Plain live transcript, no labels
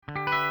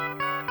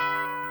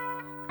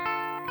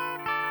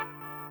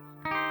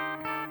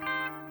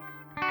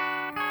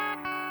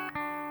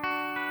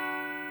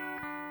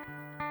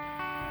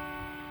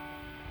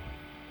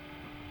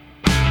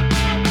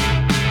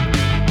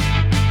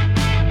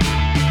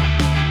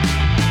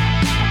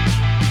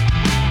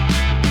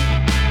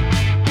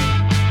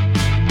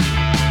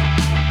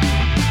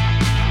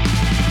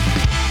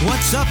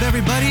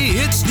everybody?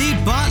 It's the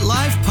Bot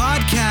Life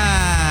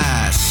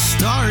Podcast,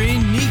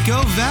 starring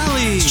Nico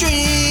Valley,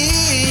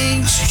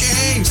 Strings,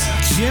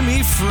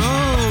 Jimmy Fro.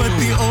 But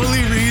the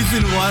only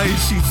reason why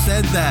she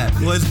said that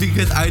was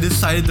because I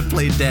decided to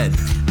play dead.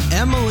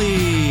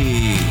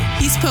 Emily.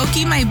 He's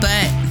poking my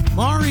butt.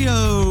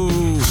 Mario.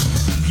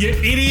 You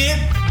idiot.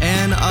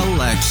 And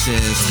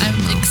Alexis.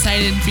 I'm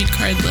excited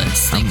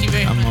regardless. Thank you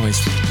very much. I'm always...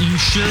 You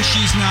sure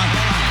she's not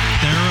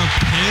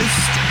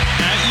therapist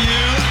at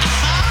you?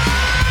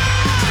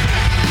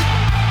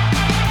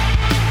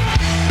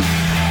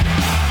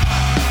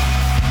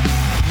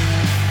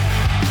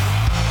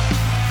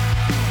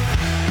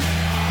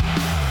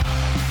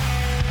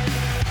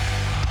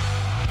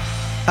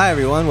 Hi,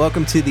 everyone.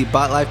 Welcome to the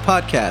Bot Life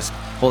Podcast.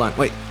 Hold on.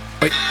 Wait.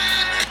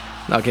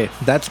 Okay,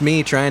 that's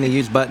me trying to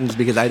use buttons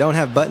because I don't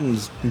have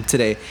buttons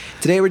today.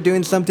 Today we're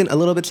doing something a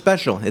little bit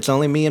special. It's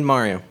only me and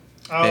Mario.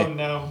 Oh, hey,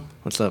 no.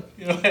 What's up?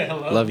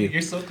 Hello. Love you.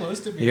 You're so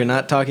close to me. You're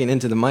not talking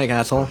into the mic,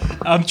 asshole.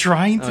 I'm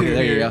trying to. Okay,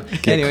 there you go.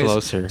 Get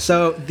closer.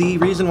 So the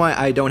reason why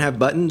I don't have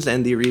buttons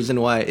and the reason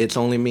why it's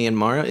only me and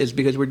Mario is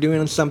because we're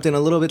doing something a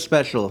little bit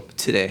special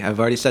today. I've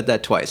already said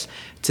that twice.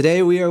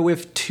 Today we are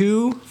with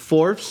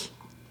 2/4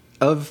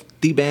 of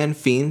the band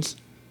Fiends,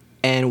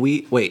 and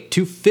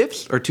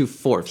 2/5 or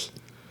 2/4?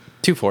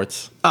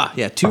 2/4. Ah,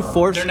 yeah,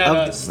 2/4. They're not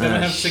us. They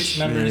don't have 6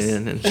 members.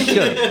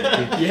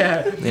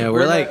 Yeah,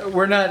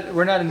 we're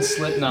not in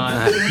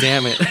Slipknot.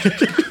 Damn it.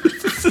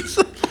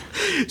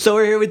 So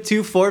we're here with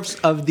 2/4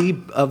 of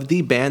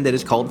the band that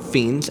is called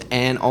Fiends,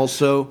 and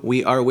also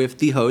we are with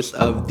the host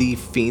of the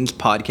Fiends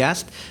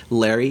podcast,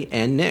 Larry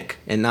and Nick,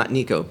 and not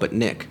Nico, but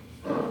Nick.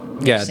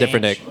 Yeah,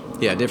 different Nick.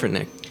 Yeah, different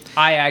Nick.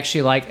 I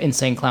actually like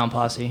Insane Clown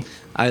Posse.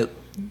 I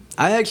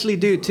actually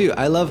do too.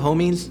 I love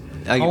Homies.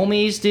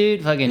 Homies,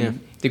 dude. Fucking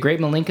The Great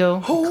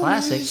Malenko.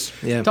 Classics.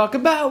 Yeah. Talk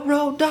about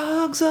road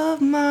dogs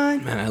of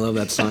mine. Man, I love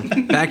that song.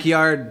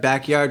 Backyard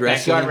wrestling.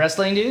 Backyard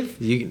wrestling, dude.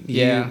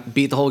 You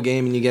beat the whole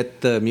game and you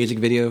get the music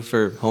video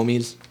for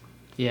Homies.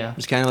 Yeah.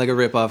 It's kind of like a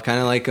ripoff, kind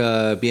of like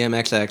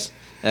BMXX.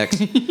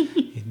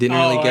 Didn't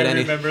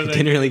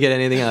really get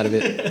anything out of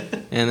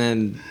it. And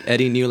then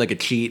Eddie knew like a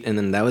cheat, and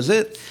then that was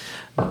it.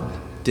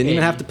 Didn't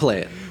even have to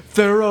play it.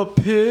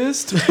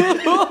 Therapist.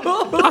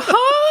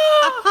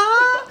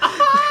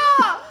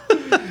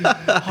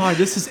 Hi,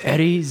 this is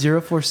Eddie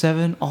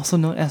 047, also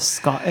known as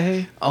Scott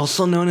A.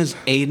 Also known as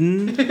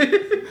Aiden.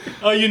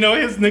 Oh, you know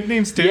his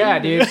nicknames too? Yeah,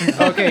 dude.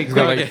 Okay,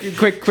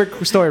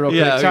 quick story real quick.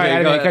 Yeah, Sorry, okay, I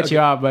didn't mean to cut you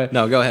off, but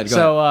no, go ahead.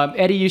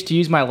 Eddie used to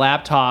use my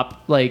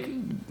laptop,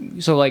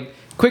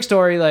 quick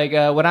story,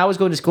 when I was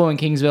going to school in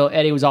Kingsville,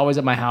 Eddie was always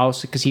at my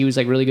house because he was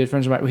like really good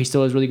friends with he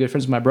still is really good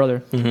friends with my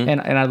brother. Mm-hmm.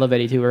 And I love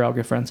Eddie too. We're all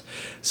good friends.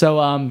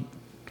 So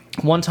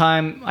one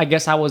time, I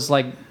guess I was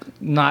like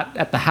not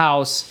at the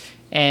house,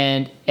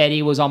 and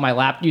Eddie was on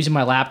my using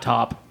my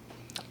laptop.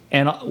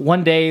 And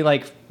one day,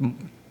 like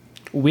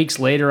weeks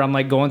later, I'm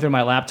like going through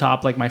my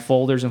laptop, like my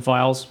folders and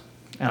files,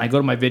 and I go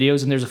to my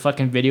videos, and there's a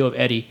fucking video of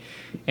Eddie,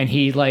 and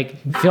he like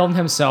filmed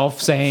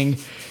himself saying,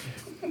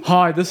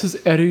 "Hi, this is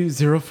Eddie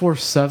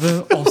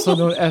 047, also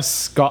known as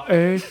Scott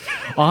A.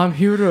 I'm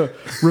here to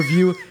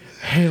review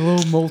Halo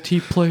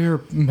multiplayer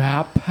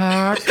map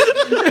pack."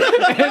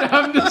 And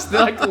I'm just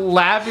like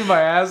laughing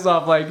my ass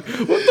off, like,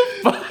 what the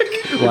fuck?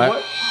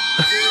 What?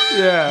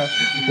 Yeah.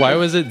 Why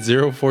was it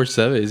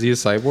 047? Is he a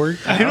cyborg?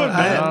 I don't know.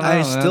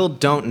 I still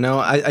don't know.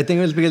 I think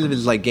it was because of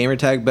his like gamer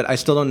tag, but I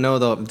still don't know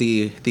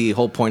the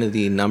whole point of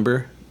the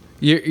number.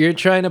 You're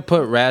trying to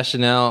put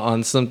rationale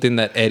on something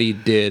that Eddie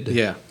did.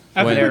 Yeah.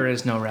 There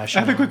is no I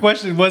rationale. have a quick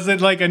question. Was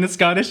it like in a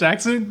Scottish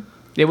accent?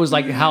 It was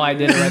like how I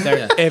did it right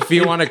there. If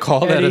you want to call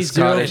that Eddie a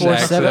Scottish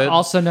 047, accent.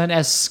 also known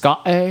as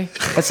Scott A.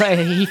 That's like,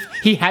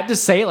 he had to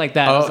say it like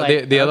that. I was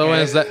like, the other okay. one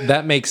is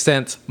that makes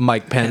sense.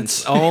 Mike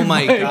Pence. Oh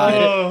my god.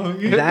 Oh,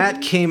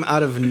 That came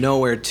out of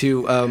nowhere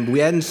too. We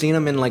hadn't seen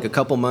him in like a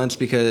couple months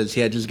because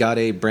he had just got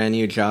a brand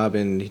new job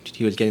and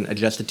he was getting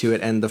adjusted to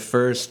it. And the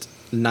first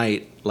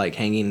night, like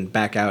hanging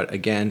back out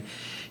again,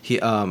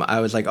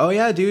 I was like, "Oh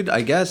yeah, dude,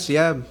 I guess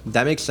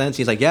that makes sense."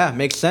 He's like, "Yeah,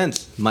 makes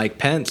sense, Mike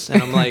Pence,"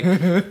 and I'm like,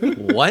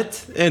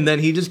 "What?" And then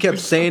he just kept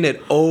saying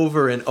it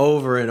over and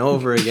over and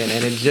over again,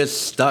 and it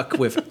just stuck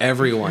with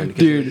everyone.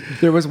 Dude,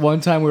 there was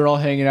one time we were all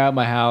hanging out at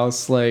my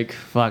house, like,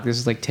 this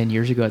is like 10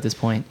 years ago at this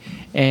point,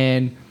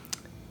 and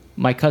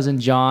my cousin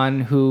John,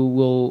 who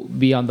will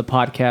be on the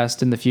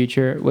podcast in the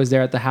future, was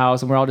there at the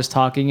house, and we're all just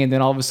talking, and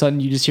then all of a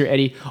sudden you just hear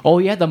Eddie, "Oh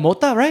yeah, the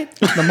mota, right?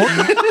 The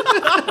mota."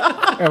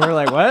 And we're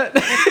like, what?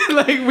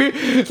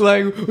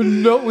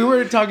 We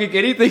weren't talking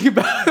anything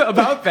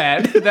about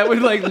that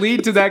would like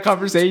lead to that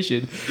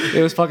conversation.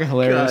 It was fucking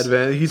hilarious. God,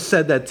 man, he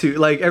said that too.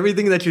 Like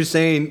everything that you're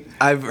saying,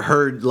 I've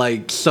heard,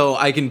 like, so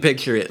I can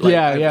picture it. Like,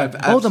 yeah.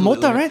 The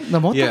mota, right? The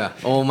mota. Yeah.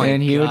 Oh my god.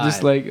 And he would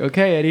just like,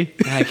 okay, Eddie.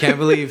 I can't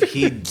believe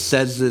he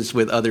says this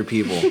with other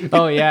people.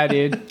 Oh yeah,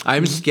 dude.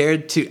 I'm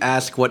scared to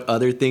ask what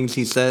other things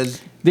he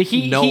says,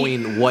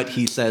 knowing what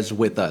he says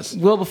with us.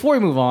 Well, before we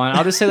move on,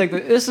 I'll just say, like,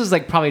 this is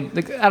like probably,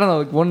 like, I don't know,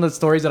 like, one of the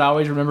stories that I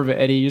always remember about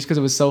Eddie, just because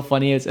it was so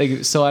funny, it's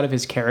like so out of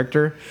his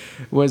character,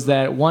 was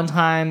that one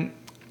time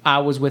I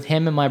was with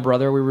him and my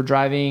brother. We were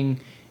driving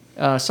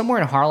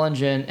somewhere in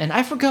Harlingen, and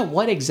I forgot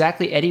what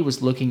exactly Eddie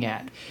was looking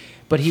at.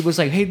 But he was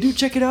like, "Hey, dude,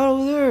 check it out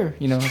over there."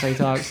 You know, that's how he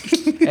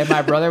talks. And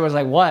my brother was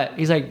like, "What?"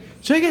 He's like,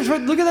 "Check it,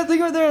 look at that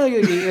thing right there."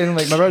 And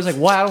like my brother's like,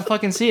 "What? I don't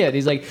fucking see it."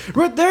 He's like,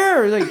 "Right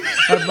there." Like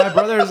my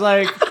brother's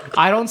like,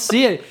 "I don't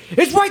see it."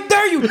 "It's right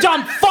there, you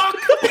dumb fuck."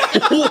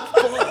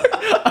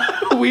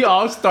 We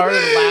all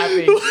started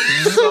laughing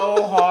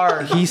so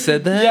hard. He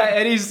said that? Yeah,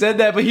 Eddie said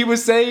that, but he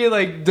was saying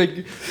like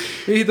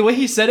the way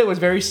he said it was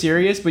very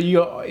serious. But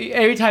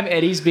every time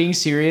Eddie's being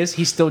serious,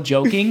 he's still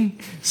joking.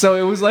 So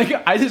it was like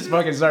I just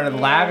fucking started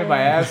laughing my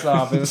ass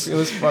off. It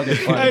was fucking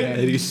funny. Man.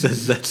 Eddie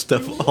says that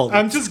stuff all the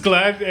I'm just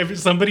glad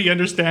somebody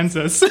understands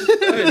us.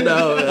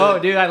 No. Oh,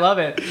 dude, I love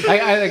it.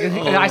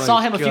 I saw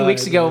him a few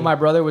weeks ago when my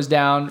brother was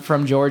down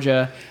from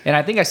Georgia, and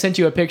I think I sent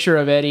you a picture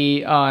of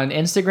Eddie on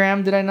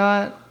Instagram. Did I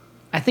not?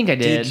 I think I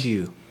did. Did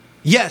you?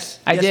 Yes.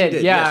 I Yes, did. you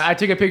Yeah, yes. I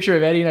took a picture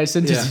of Eddie and I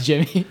sent it Yeah. to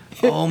Jimmy.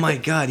 Oh my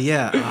God,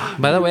 yeah.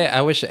 By the way,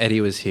 I wish Eddie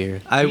was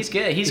here. He's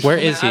good. Where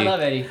is he? I love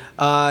Eddie.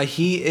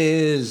 He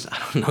is. I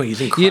don't know.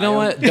 He's in. Cryo. You know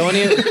what? Don't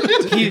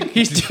even.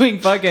 He's doing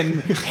fucking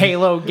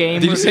Halo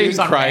game. Did you say reviews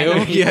on cryo? random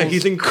Yeah, people's-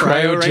 he's in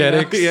cryo right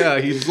now. Cryogenics. Yeah,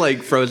 he's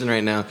like frozen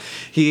right now.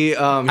 He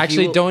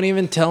Actually, he will- don't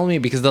even tell me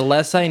because the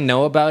less I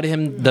know about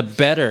him, the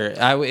better.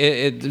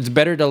 It's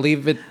better to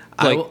leave it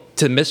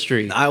to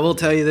mystery. I will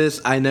tell you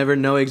this. I never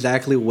know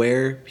exactly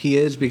where he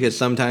is because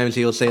sometimes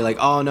he'll say like,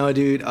 "Oh no,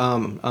 dude,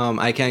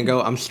 I can't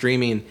go. I'm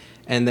streaming."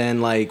 And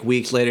then like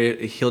weeks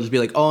later, he'll just be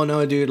like, "Oh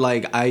no, dude,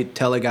 like I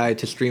tell a guy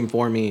to stream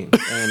for me,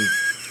 and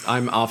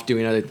I'm off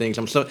doing other things."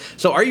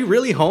 So are you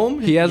really home?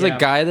 He has Yeah. a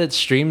guy that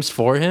streams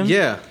for him.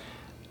 Yeah.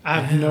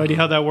 I have no idea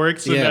how that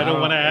works, and Yeah. I don't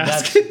want to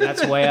ask.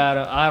 That's way out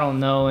of. I don't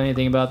know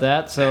anything about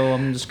that, so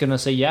I'm just gonna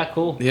say yeah,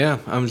 cool. Yeah.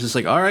 I'm just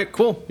like, all right,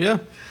 cool. Yeah.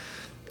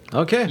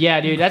 Okay. Yeah,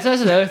 dude, that's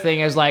another thing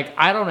is like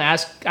I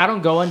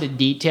don't go into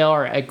detail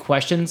or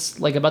questions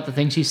like about the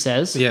things he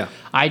says. Yeah.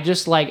 I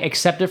just like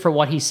accept it for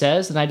what he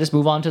says and I just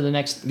move on to the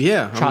next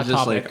Yeah. I'm just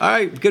topic. like, all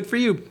right, good for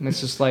you. And it's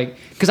just like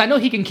because I know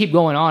he can keep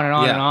going on and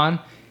on Yeah. and on,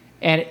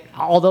 and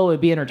although it'd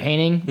be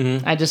entertaining,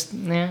 Mm-hmm. I just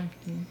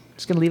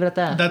gonna leave it at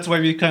that. That's why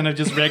we kind of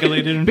just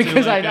regulated him.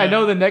 Because like, I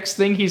know the next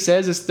thing he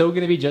says is still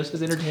gonna be just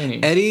as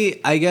entertaining.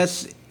 Eddie, I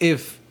guess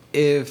if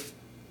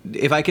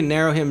I can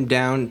narrow him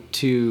down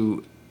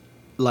to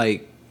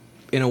like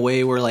in a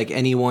way where like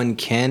anyone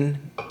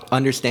can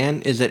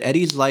understand is that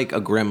Eddie's like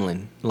a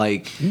gremlin.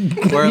 Like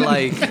where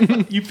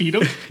like you feed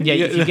him. Yeah,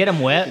 if you get him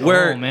wet,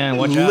 where oh man,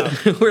 watch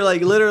out. we're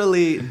like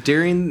literally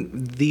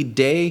during the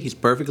day he's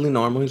perfectly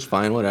normal, he's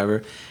fine,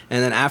 whatever.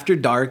 And then after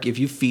dark, if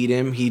you feed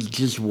him, he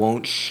just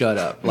won't shut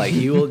up. Like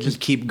he will just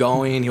keep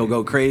going, he'll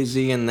go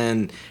crazy, and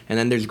then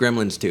there's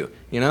gremlins too.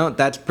 You know?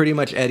 That's pretty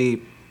much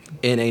Eddie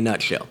in a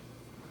nutshell.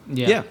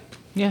 Yeah.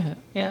 I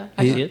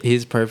see it.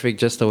 He's perfect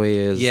just the way he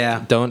is.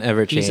 Yeah. Don't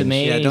ever change. He's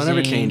amazing. Yeah, don't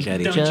ever change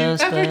Eddie. Don't you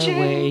Just ever the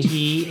way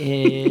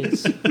he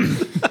is.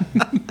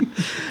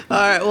 All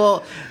right,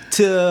 well,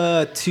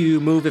 to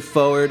move it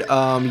forward,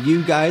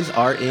 you guys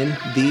are in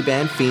the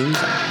band Fiends.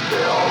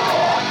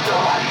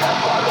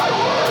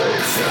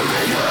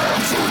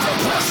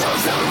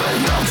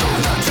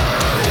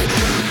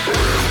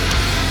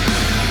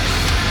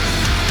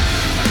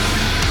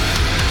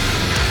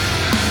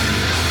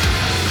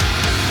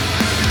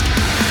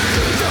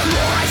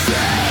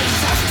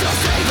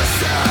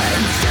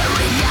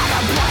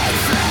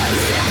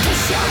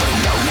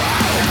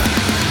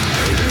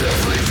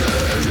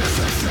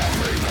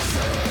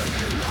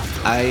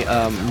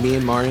 Me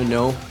and Mario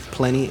know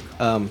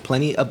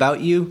plenty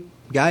about you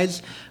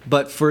guys,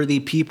 but for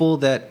the people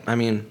that, I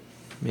mean,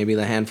 maybe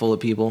the handful of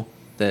people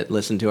that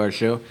listen to our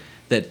show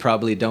that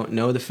probably don't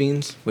know the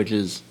Fiends, which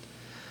is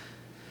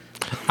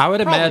I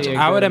would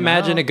Probably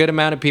imagine a a good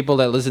amount of people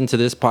that listen to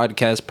this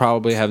podcast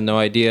probably have no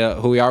idea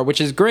who we are, which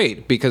is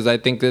great because I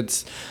think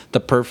it's the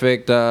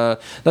perfect.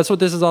 That's what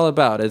this is all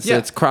about. It's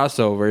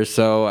crossover.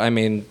 So I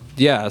mean,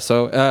 yeah.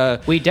 So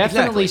We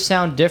definitely Exactly.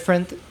 sound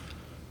different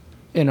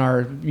in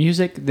our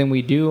music than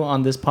we do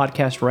on this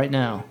podcast right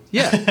now.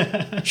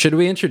 yeah. should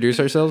we introduce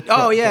ourselves?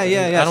 Oh yeah.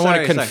 I don't want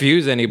to Sorry.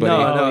 confuse anybody.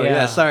 No. Yeah.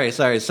 yeah. Sorry.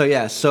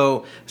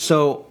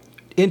 So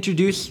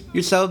introduce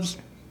yourselves,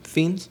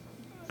 Fiends.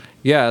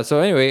 Yeah. So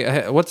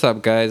anyway, what's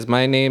up, guys?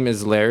 My name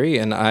is Larry,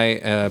 and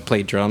I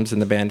play drums in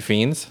the band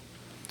Fiends.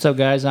 So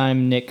guys,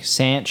 I'm Nick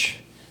Sanch,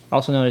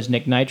 also known as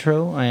Nick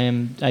Nitro.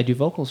 I do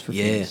vocals for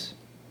Yeah. Fiends.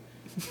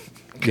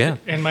 Yeah,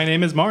 And my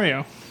name is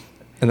Mario.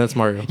 and that's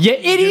Mario. You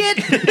idiot!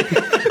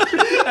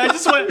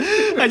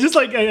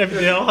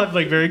 They all have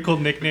like very cool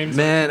nicknames.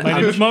 Man, My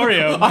name is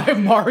Mario.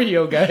 I'm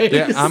Mario, guys.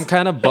 Yeah, I'm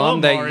kind of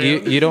bummed that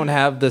Mario. you don't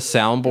have the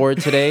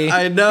soundboard today.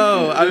 I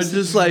know. I was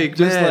just like,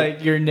 Just man,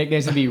 like your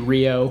nickname's gonna be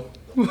Rio.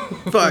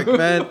 fuck,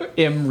 man.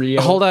 M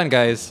Rio. Hold on,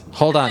 guys.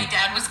 Hold on. My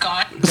dad was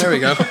gone. There we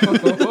go.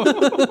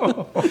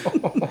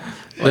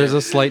 There's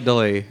a slight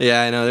delay.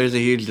 Yeah, I know. There's a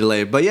huge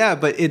delay, but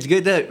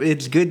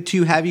it's good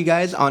to have you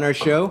guys on our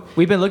show.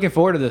 We've been looking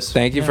forward to this.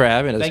 Thank you for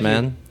having us, Thank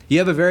man. you. You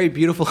have a very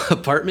beautiful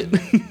apartment.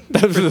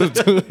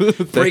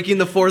 Breaking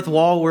the fourth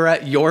wall. We're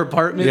at your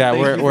apartment. Yeah,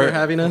 Thank you we're for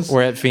having us.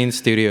 We're at Fiends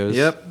Studios.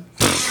 Yep.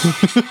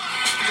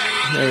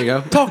 There we go.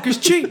 Talk is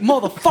cheap,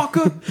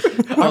 motherfucker.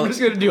 I'm just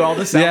gonna do all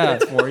the sound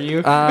bits for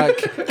you.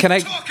 Can I?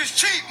 Talk is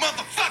cheap,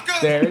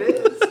 motherfucker. There it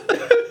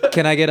is.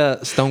 Can I get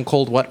a Stone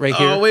Cold what right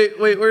here? Oh wait,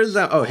 where's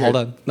that? Oh, here. Hold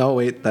on. No,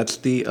 wait, that's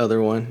the other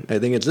one. I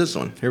think it's this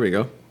one. Here we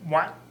go.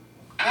 What?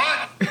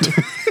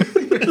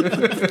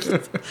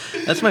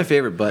 That's my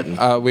favorite button.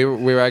 We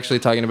were actually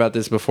talking about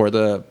this before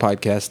the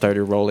podcast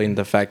started rolling.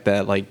 The fact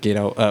that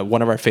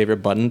one of our favorite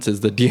buttons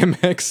is the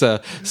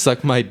DMX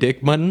 "Suck My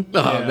Dick" button.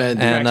 Oh man,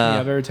 dude. And Cracks me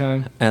up every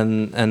time.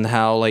 and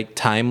how like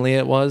timely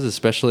it was,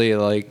 especially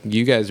like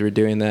you guys were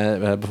doing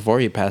that before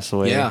he passed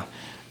away. Yeah.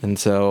 And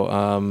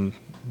so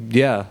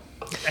yeah.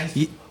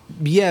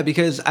 Yeah,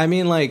 because I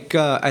mean, like,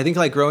 I think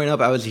like growing up,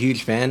 I was a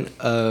huge fan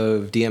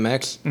of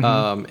DMX,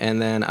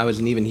 and then I was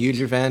an even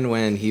huger fan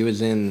when he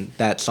was in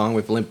that song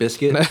with Limp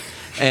Bizkit.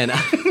 And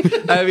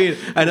I mean,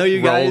 I know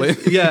you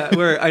guys,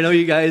 I know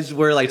you guys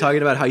were like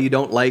talking about how you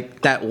don't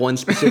like that one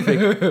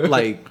specific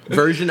like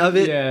version of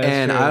it, Yeah, that's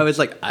and true. I was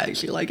like, I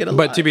actually like it a lot.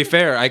 But to be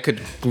fair,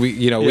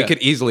 we could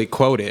easily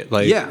quote it.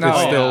 Like Yeah. it's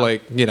Oh, still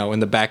yeah. like in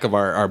the back of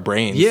our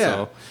brains. Yeah.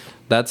 So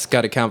that's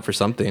got to count for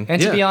something.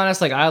 And to Yeah. be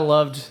honest, like I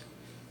loved,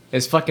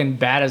 as fucking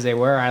bad as they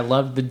were, I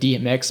loved the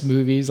DMX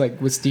movies,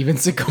 like with Steven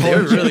Seagal. They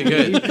were really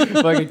good.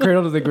 Fucking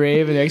Cradle to the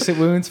Grave and Exit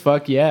Wounds.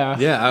 Fuck yeah.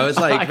 Yeah, I was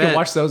like, I could man,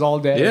 watch those all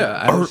day. Yeah,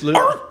 absolutely.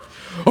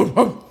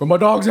 Where my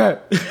dog's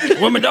at?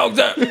 Where my dog's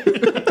at?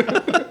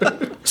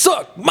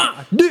 Suck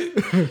my dick.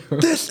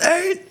 This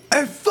ain't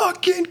a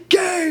fucking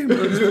game.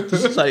 It's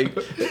just like,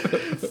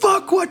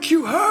 fuck what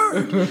you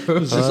heard.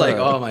 It's just like,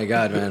 oh my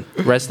god, man.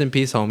 Rest in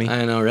peace, homie.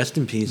 I know. Rest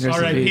in peace.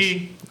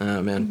 R.I.P.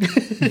 Oh man.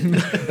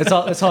 It's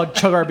all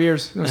chug our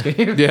beers. No, I'm just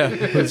kidding. Yeah.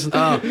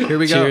 Oh, here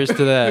we go. Cheers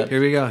to that. Here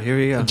we go. Here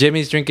we go.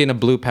 Jimmy's drinking a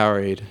blue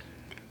Powerade,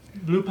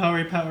 Blue power.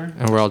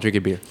 and we're all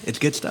drinking beer. It's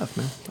good stuff,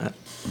 man.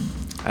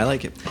 I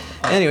like it.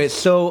 Anyway,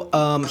 so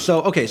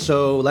okay,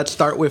 so let's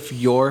start with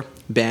your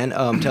band.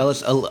 Tell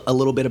us a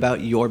little bit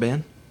about your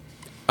band.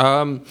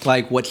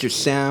 Like, what's your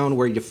sound?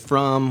 Where you're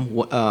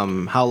from?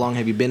 How long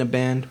have you been a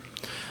band?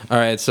 All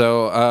right,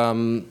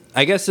 so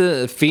I guess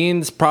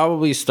Fiends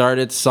probably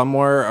started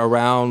somewhere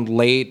around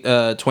late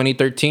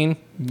 2013.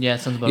 Yeah,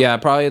 sounds about Yeah,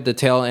 probably at the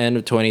tail end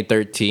of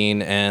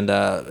 2013. And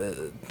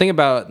thing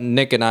about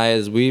Nick and I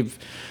is we've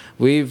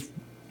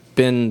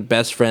been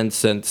best friends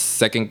since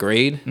second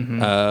grade.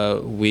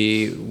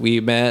 We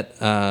met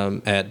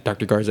at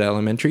Dr. Garza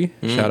Elementary.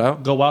 Shout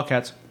out. Go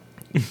Wildcats.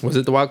 Was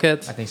it the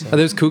Wildcats? I think so. Oh,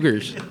 there's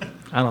Cougars.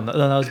 I don't know.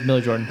 No, that was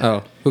Millie Jordan.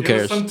 Oh, who It was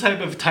cares? some type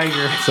of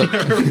tiger. some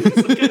kind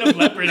of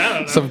leopard. I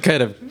don't know. Some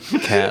kind of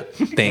cat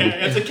thing.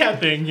 Yeah, it's a cat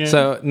thing. Yeah.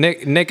 So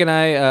Nick and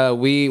I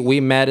we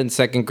met in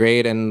second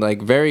grade, and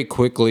like very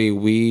quickly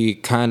we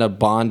kind of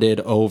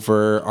bonded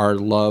over our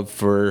love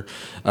for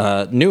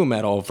new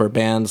metal, for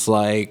bands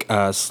like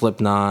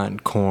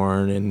Slipknot,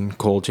 Korn, and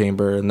Cold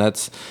Chamber, and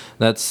that's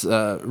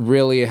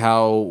really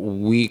how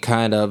we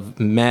kind of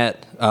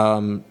met.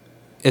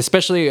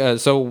 Especially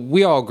so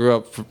we all grew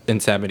up in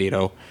San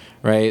Benito,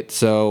 right?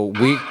 So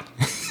we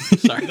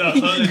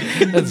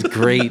that's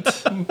great.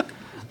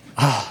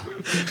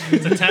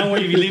 It's a town where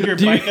if you leave your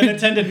bike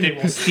unattended, they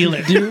will steal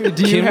it. Do you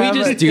Can we have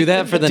just do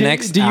that for the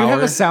next Do you have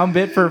hour? a sound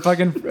bit for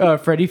fucking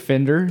Freddie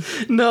Fender?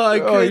 No, I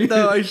could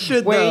though. I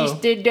should though.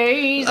 Wasted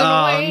days and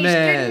Oh, wasted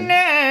man.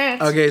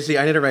 nights. Okay, see,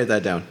 I need to write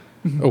that down.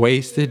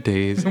 Wasted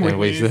days and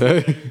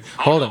wasted.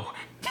 Hold on.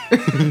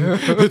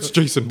 It's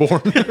Jason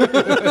Bourne.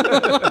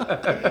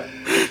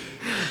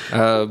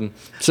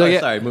 So yeah,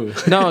 Sorry,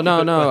 move.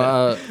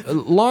 no.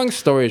 Long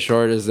story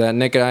short is that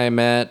Nick and I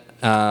met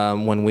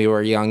when we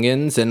were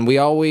youngins, and we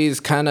always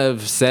kind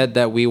of said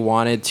that we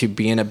wanted to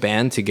be in a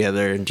band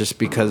together, just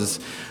because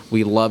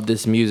we loved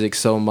this music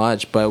so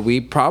much. But we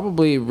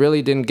probably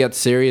really didn't get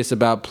serious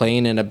about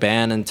playing in a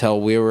band until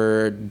we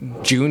were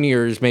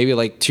juniors, maybe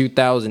like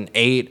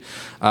 2008.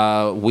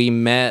 We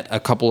met a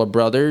couple of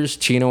brothers,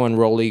 Chino and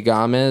Rolly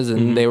Gomez,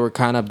 and they were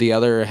kind of the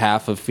other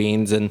half of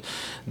Fiends, and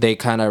they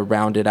kind of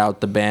rounded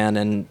out the band.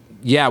 And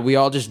yeah, we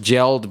all just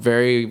gelled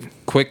very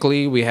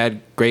quickly. We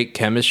had great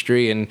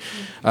chemistry, and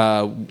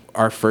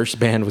our first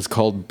band was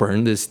called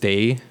Burn This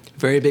Day.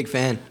 Very big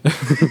fan.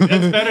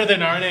 That's better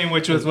than our name,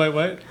 which was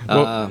what?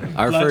 Our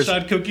first.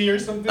 Bloodshot Cookie or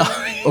something?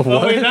 Oh,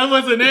 wait, that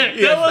wasn't it.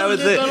 Yes, that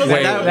was it.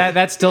 Wait,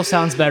 That still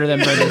sounds better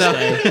than Burn This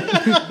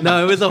Day.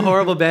 No, it was a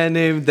horrible band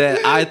name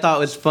that I thought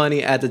was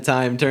funny at the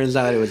time. Turns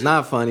out it was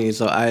not funny.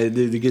 So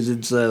because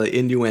it's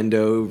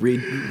innuendo.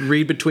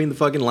 Read between the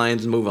fucking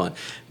lines and move on.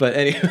 But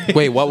anyway.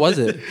 Wait, what was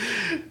it?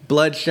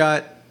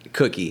 Bloodshot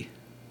Cookie.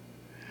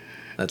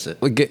 That's it.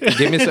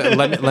 Give me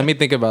let me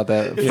think about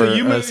that for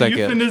a second.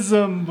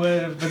 Euphemism,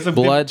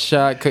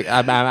 Bloodshot.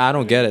 I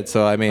don't get it.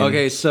 So I mean,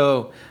 Okay,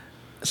 so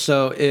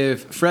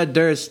if Fred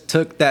Durst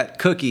took that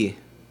cookie,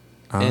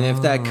 and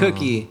if that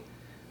cookie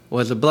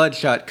was a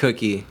bloodshot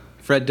cookie,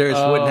 Fred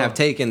Durst wouldn't have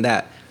taken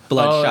that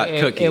bloodshot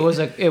cookie. It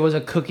was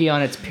a cookie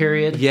on its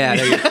period. Yeah,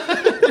 there you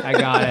go. I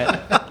got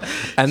it.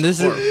 And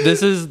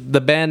this is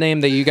the band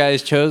name that you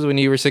guys chose when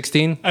you were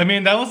 16? I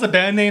mean, that was the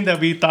band name that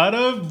we thought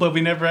of, but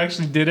we never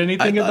actually did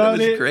anything about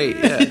it. it. Was great.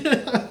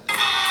 Yeah.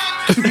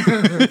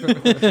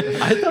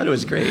 I thought it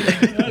was great.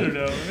 I don't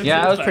know.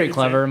 Yeah, it was pretty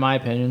clever in my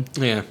opinion.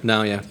 Yeah,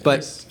 no, yeah.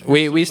 But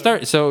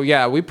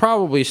we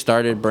probably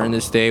started Burn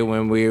This Day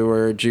when we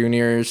were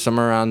juniors,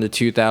 somewhere around the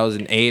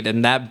 2008,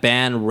 and that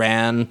band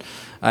ran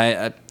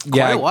quite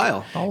a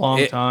while. A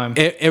long time.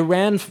 It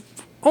ran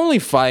only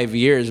 5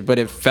 years, but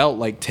it felt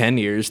like 10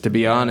 years, to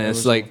be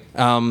honest.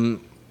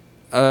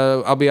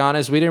 I'll be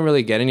honest, we didn't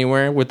really get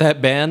anywhere with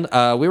that band.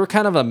 We were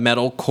kind of a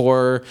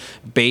metalcore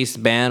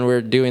based band. We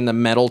were doing the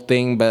metal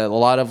thing, but a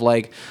lot of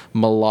like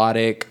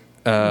melodic.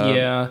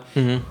 Yeah.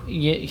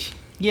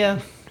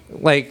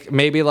 Like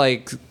maybe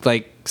like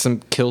some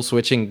Kill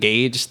Switch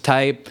Engage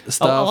type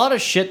stuff. A lot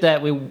of shit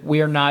that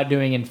we are not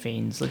doing in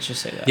Fiends. Let's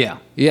just say that.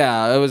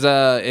 Yeah.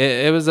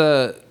 It was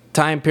a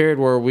time period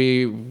where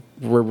we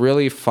were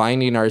really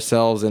finding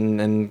ourselves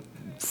and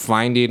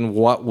finding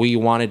what we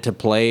wanted to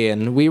play,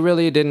 and we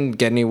really didn't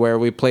get anywhere.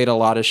 We played a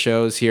lot of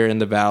shows here in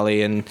the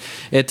Valley, and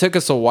it took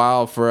us a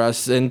while for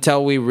us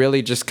until we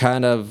really just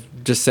kind of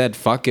just said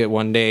fuck it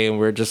one day, and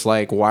we're just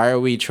like, why are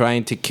we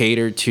trying to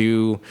cater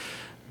to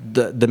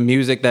the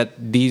music that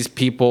these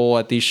people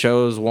at these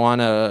shows want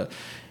to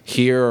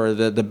hear, or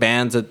the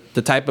bands that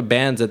the type of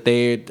bands that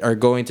they are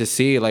going to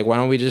see? Like, why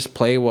don't we just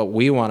play what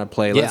we want to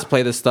play? Let's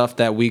play the stuff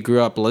that we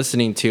grew up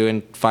listening to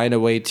and find a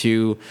way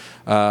to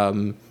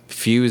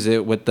fuse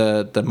it with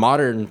the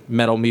modern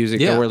metal music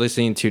that we're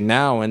listening to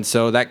now. And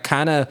so that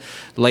kind of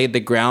laid the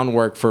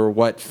groundwork for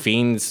what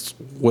Fiends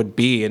would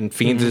be. And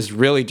Fiends is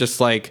really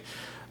just like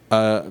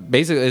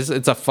basically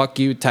it's a fuck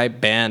you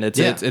type band.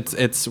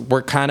 It's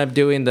we're kind of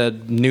doing the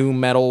new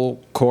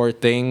metal core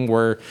thing.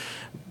 We're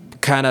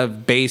kind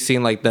of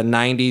basing like the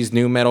 90s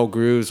new metal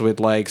grooves with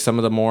like some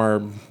of the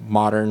more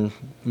modern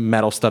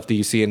metal stuff that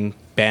you see in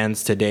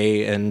bands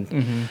today.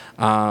 And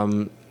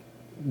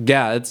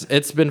yeah,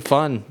 it's been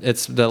fun.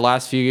 It's the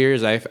last few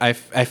years. I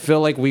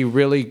feel like we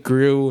really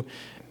grew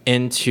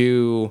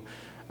into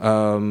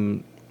I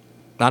don't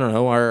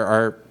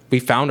know, we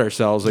found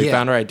ourselves. We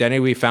found our identity.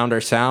 We found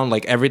our sound.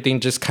 Like everything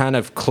just kind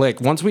of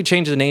clicked. Once we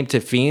changed the name to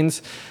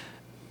Fiends,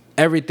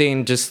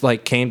 everything just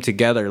like came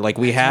together. Like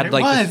we had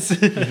like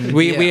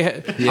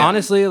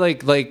honestly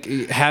like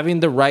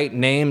having the right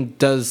name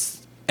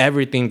does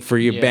everything for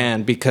your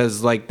band,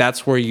 because like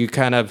that's where you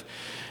kind of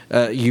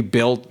you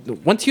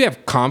build. Once you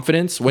have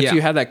confidence, once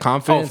you have that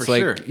confidence,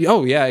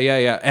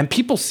 and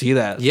people see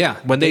that. Yeah,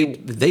 when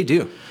they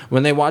do.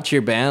 When they watch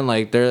your band,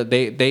 like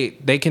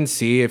they can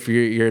see if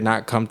you're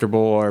not comfortable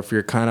or if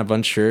you're kind of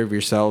unsure of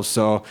yourself.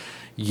 So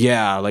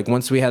yeah, like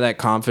once we had that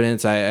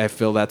confidence, I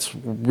feel that's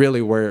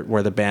really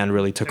where the band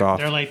really took off.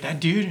 They're like, that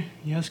dude,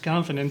 he has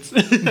confidence.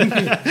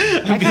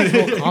 That guy's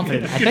real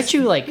confident. I bet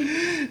you like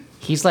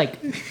he's like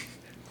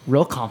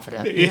real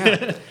confident.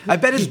 Yeah. I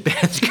bet his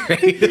band's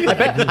great.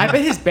 I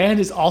bet his band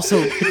is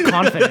also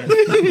confident.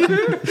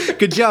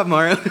 Good job,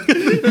 Mario.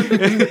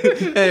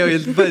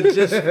 Anyways, but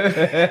just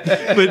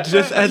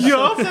as you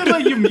all said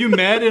like you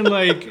met in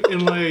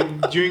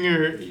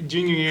junior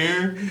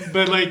year,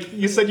 but like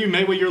you said you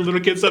met when you were a little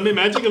kid. So I'm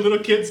imagining a little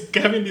kids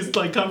having these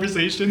like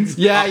conversations.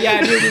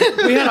 Yeah, dude.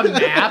 We had a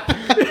map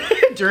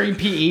during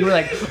PE. We're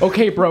like,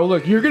 okay, bro,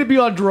 look, you're gonna be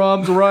on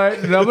drums, right?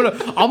 And I'm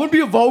gonna be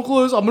a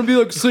vocalist. I'm gonna be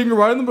like singing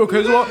right in the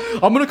okay. So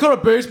I'm gonna kind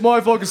of base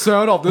my fucking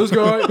sound off this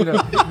guy.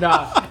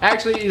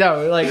 Actually,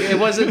 like it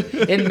wasn't.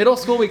 In middle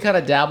school, we kind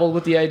of dabbled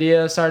with the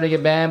idea of starting a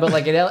band, but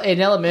like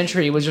in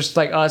elementary, it was just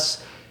like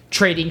us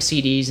trading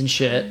CDs and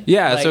shit.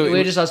 Yeah, like, so it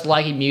was just us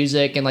liking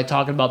music and like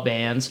talking about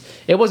bands.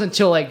 It wasn't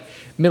until like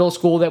middle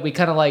school that we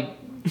kind of like,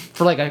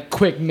 for like a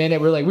quick minute,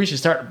 we're like, we should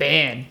start a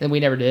band, and we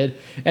never did.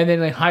 And then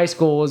like high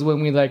school was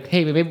when we like,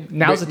 hey, maybe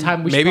now's the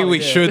time we should. Maybe we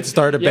should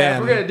start a band. Yeah,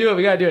 if we're gonna do it,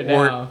 we gotta do it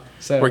now.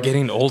 We're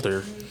getting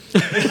older.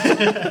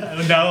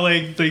 Now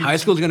like high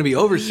school's gonna be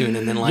over soon,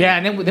 and then like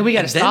and then we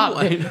gotta stop.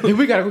 Then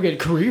we gotta go get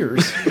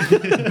careers.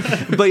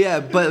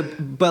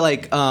 but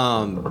like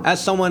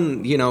as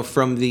someone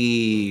from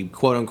the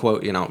quote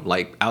unquote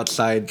like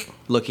outside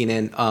looking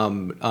in,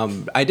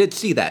 I did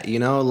see that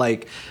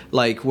like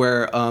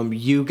where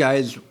you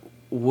guys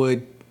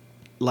would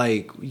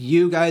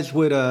just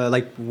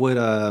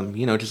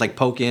like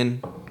poke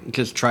in,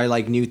 just try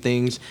like new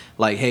things,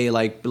 like hey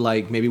like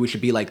maybe we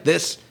should be like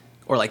this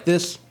or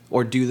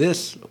do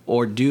this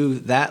or do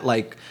that,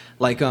 like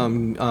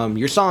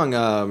your song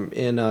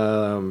in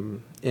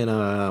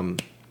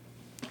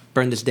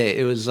Burn This Day,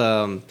 it was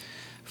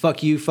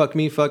fuck you, fuck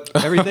me, fuck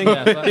everything.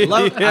 I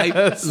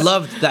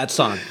loved that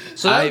song.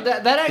 So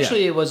that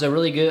actually was a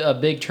really good, a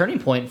big turning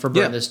point for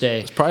Burn This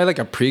Day. It's probably like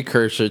a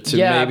precursor to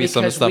maybe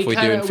some of the stuff we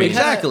do in Fiends.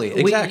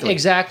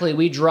 Exactly.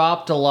 We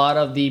dropped a lot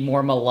of the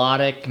more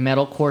melodic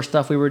metalcore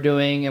stuff we were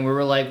doing, and we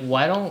were like,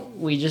 why don't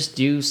we just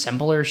do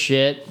simpler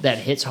shit that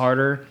hits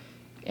harder?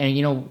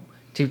 And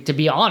to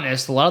be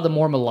honest, a lot of the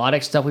more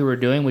melodic stuff we were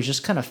doing was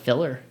just kind of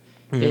filler.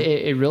 Mm-hmm.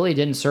 It really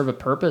didn't serve a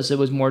purpose. It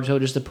was more so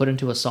just to put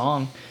into a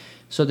song.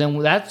 So then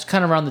that's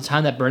kind of around the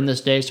time that Burn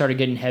This Day started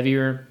getting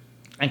heavier.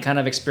 and kind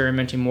of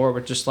experimenting more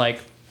with just like,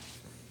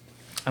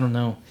 I don't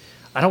know.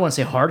 I don't want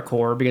to say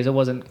hardcore because it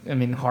wasn't, I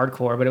mean,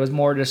 hardcore, but it was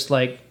more just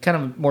like kind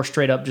of more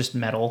straight up just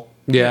metal.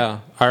 Yeah.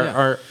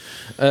 Our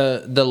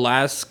the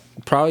last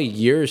probably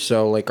year or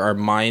so, like our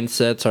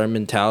mindsets, our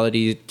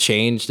mentality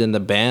changed in the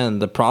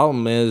band. The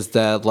problem is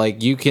that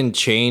like you can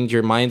change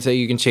your mindset,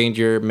 you can change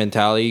your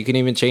mentality, you can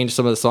even change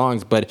some of the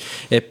songs, but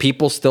if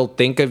people still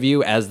think of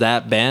you as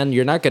that band,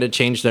 you're not going to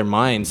change their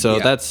mind. So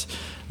that's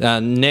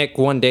Nick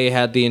one day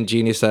had the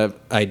ingenious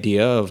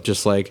idea of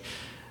just like,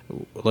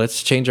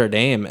 let's change our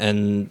name.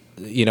 And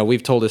you know,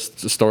 we've told this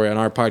story on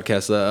our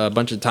podcast a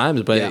bunch of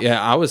times, but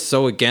I was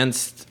so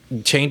against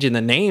changing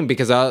the name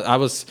because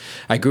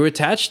I grew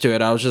attached to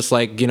it. I was just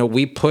like, you know,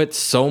 we put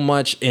so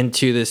much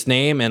into this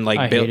name and like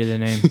I hated the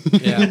name.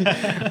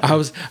 I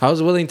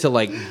was willing to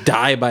like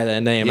die by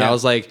that name. I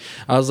was like,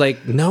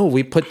 no,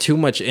 we put too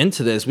much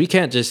into this. We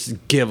can't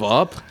just give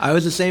up. I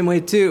was the same way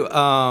too.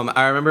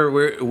 I remember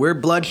we're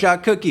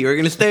Bloodshot Cookie. We're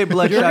gonna stay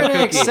Bloodshot You're Cookie.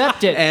 gonna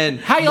accept it. And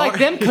how you like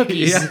them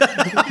cookies?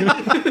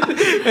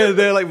 And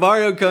then like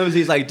Mario comes,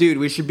 he's like, dude,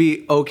 we should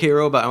be OK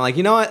Robot. I'm like,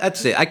 you know what?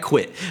 That's it. I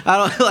quit. I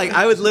don't like.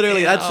 I was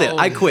literally, that's it.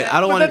 I quit. I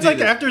don't want to That's do like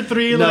this. after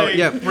 3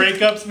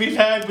 breakups we've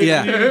had. With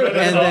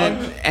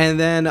And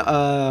then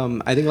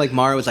I think like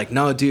Mario was like,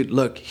 no, dude,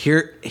 look,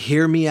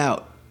 hear me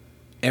out.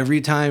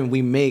 Every time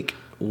we make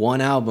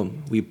one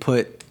album, we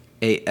put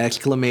a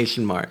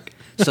exclamation mark.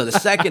 So the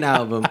second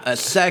album, a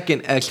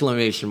second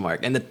exclamation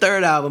mark, and the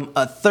third album,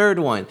 a third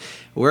one.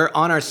 We're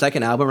on our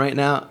second album right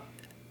now,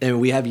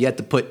 and we have yet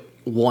to put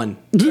one.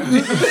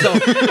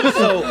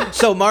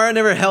 So Mario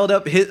never held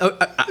up his.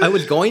 I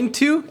was going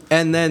to,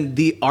 and then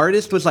the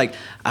artist was like,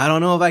 I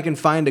don't know if I can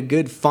find a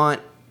good font.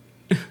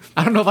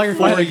 I don't know if I can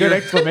find a good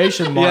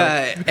exclamation mark.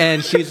 Yeah,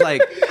 and she's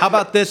like, how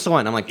about this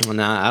one? I'm like, well,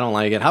 nah, I don't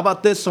like it. How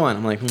about this one?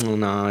 I'm like, well,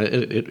 nah,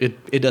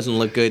 it doesn't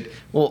look good.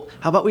 Well,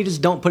 how about we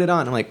just don't put it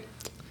on? I'm like,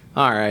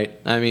 all right.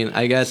 I mean,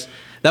 I guess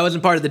that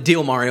wasn't part of the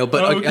deal, Mario,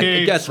 but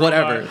I guess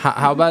whatever.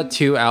 How about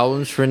 2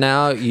 albums for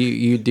now?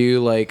 You do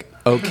like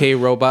OK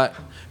Robot ?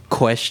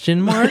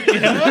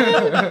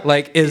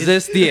 Like, is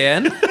this the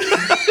end?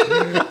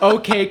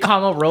 Okay,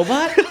 comma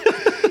robot.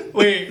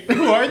 Wait,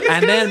 who are these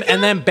And guys?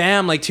 then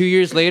bam, like 2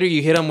 years later,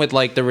 you hit them with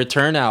like the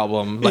Return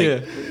album.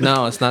 Like,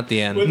 no, it's not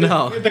the end. With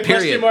the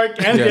question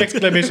mark and the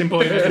exclamation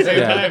point at the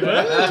same time.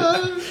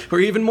 Huh?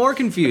 We're even more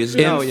confused.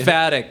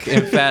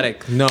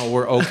 Emphatic. No,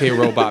 we're OK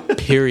Robot.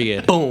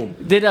 Period. Boom.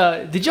 Did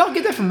y'all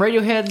get that from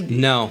Radiohead?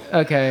 No.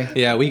 Okay.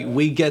 Yeah,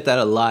 we get that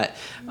a lot.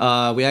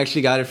 We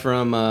actually got it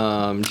from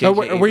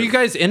Were you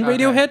guys in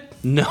Radiohead?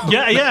 No.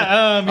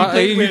 Yeah.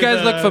 You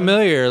guys look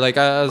familiar. Like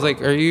I was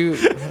like, are you?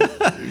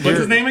 What's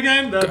his name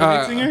again? The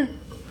lead singer?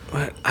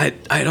 What?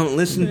 I don't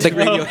listen to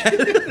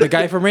Radiohead. The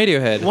guy from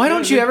Radiohead. Why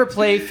don't you ever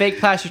play Fake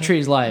Plastic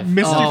Trees live?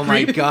 Oh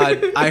my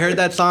god. I heard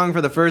that song for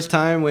the first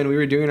time when we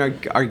were doing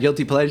our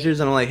guilty pleasures,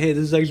 and I'm like, hey,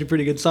 this is actually a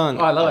pretty good song.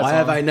 Oh, I love that Why song.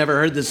 have I never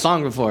heard this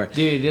song before?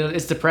 Dude,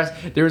 it's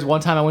depressing. There was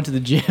one time I went to the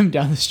gym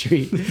down the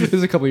street. This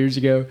was a couple years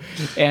ago,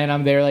 and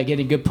I'm there like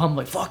getting good pump,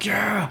 like fuck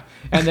yeah.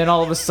 And then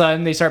all of a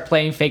sudden they start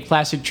playing Fake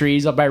Plastic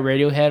Trees up by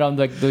Radiohead on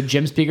the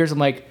gym speakers. I'm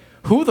like,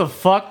 who the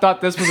fuck thought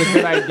this was a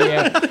good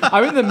idea?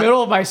 I'm in the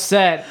middle of my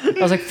set.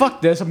 I was like,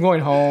 fuck this, I'm going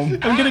home.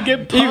 I'm gonna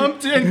get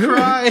pumped and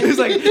cry. It's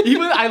like,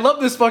 even I love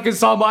this fucking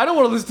song, but I don't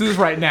want to listen to this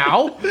right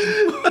now.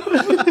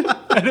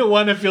 I don't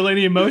want to feel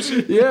any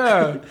emotion.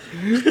 Yeah.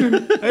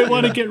 I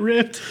want to get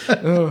ripped.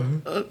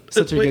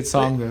 Such a good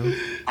song though.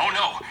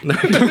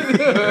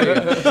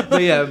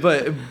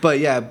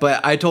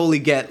 But I totally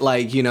get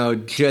like, you know,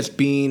 just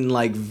being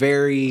like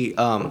very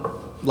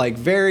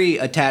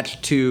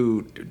attached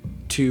to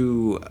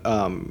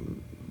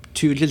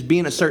just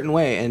being a certain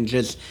way and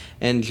just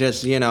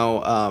you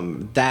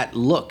know that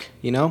look,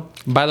 you know.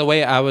 By the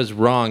way, I was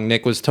wrong.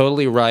 Nick was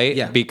totally right.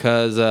 Yeah.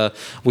 Because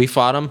we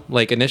fought him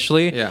like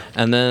initially. Yeah.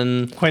 And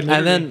then Quite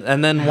literally.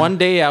 and then one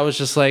day I was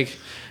just like,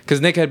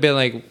 because Nick had been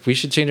like, we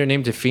should change our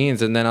name to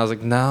Fiends, and then I was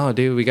like, no,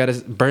 dude, we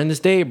gotta burn this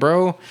day,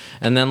 bro.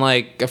 And then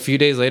like a few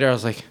days later, I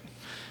was like,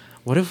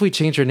 what if we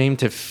change our name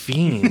to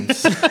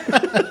Fiends?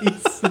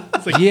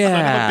 It's like,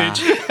 Yeah.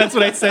 son of a bitch. That's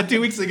what I said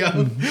 2 weeks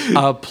ago.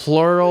 A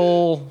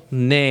plural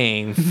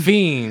name,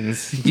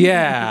 Fiends.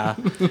 Yeah.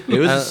 It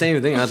was the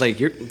same thing. I was like,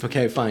 you're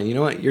okay, fine. You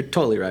know what? You're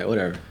totally right.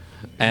 Whatever.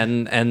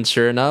 And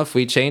sure enough,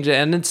 we changed it,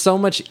 and it's so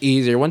much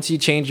easier once you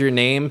change your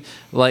name.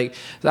 Like,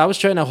 I was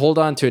trying to hold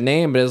on to a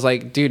name, but it's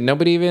like, dude,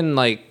 nobody even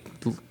like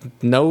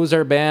knows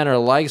our band or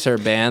likes our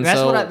band. That's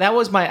so what that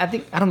was my. I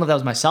don't know if that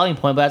was my selling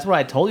point, but that's what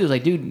I told you. I was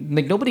like, dude,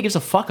 like nobody gives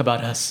a fuck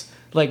about us.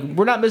 Like,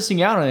 we're not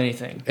missing out on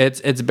anything.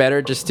 it's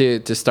better just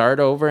to start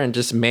over and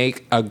just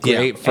make a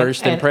great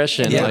first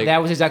impression. And like,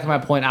 that was exactly my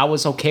point. I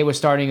was okay with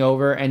starting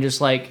over and just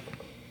like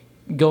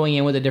going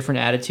in with a different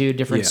attitude,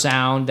 different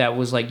sound. That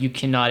was like, you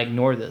cannot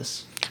ignore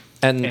this.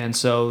 And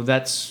so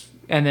that's,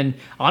 and then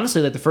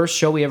honestly, like the first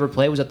show we ever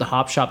played was at the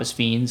Hop Shop as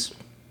Fiends.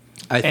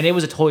 And it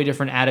was a totally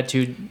different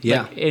attitude.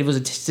 Yeah. Like, it was a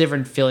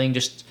different feeling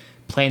just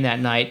playing that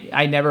night.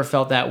 I never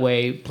felt that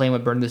way playing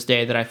with Burn This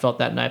Day that I felt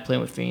that night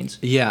playing with Fiends.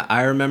 Yeah,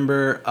 I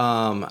remember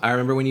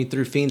when you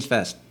threw Fiends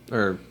Fest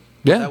or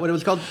Yeah. is that what it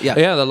was called? Yeah.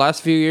 Yeah, the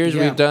last few years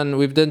Yeah.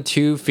 we've done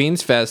 2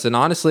 Fiends Fest, and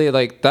honestly,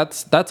 like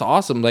that's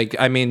awesome. Like,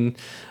 I mean,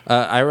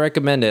 I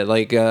recommend it.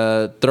 Like,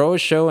 throw a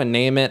show and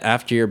name it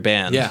after your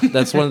band. Yeah.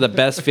 That's one of the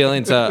best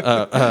feelings.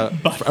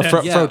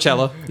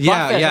 Frochella.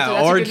 Yeah, Botfest, yeah,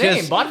 that's or a good name,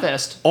 just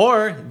Botfest.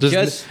 or Just-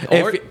 just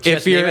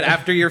if name you're- it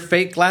after your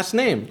fake last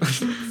name,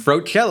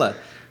 Frochella.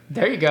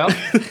 There you go.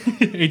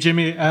 Hey,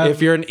 Jimmy.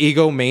 If you're an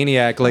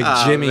egomaniac like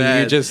Oh, Jimmy, you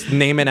man. just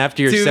name it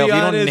after be yourself. You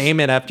don't honest, name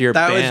it after your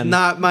That band. was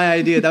not my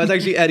idea. That was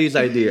actually Eddie's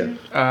idea. You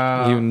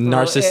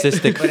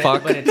narcissistic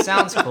fuck. But it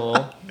sounds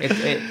cool.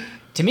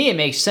 To me, it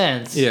makes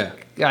sense. Yeah.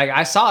 Like,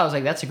 I saw it, I was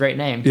like, that's a great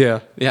name.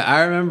 Yeah. Yeah,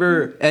 I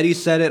remember Eddie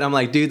said it. I'm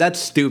like, dude, that's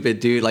stupid,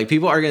 dude. Like,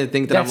 people are gonna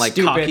think that I'm That's like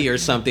stupid. cocky or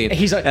something.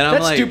 He's like, and I'm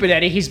that's like, stupid,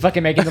 Eddie. He's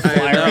fucking making the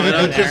flyer. No, and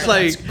I'm over just there.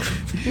 like,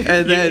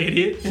 and then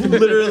idiot.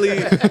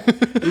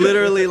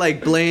 literally,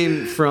 like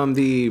Blaine from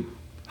the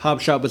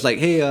Hop Shop was like,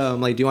 hey,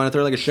 like, do you want to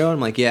throw like a show? And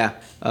I'm like, yeah.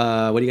 What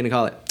are you gonna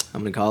call it?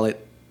 I'm gonna call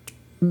it.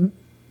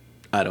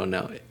 I don't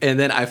know. And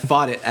then I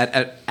fought it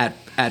at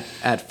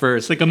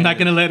first. It's like, I'm not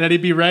going to let Eddie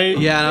be right.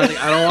 Yeah, and I was like,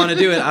 I don't want to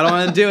do it. I don't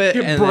want to do it.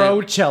 You're And then-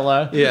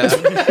 Brochella. Yeah.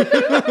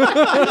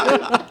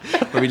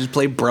 Where we just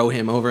play bro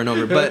him over and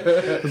over.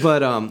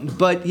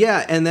 But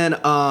yeah, and then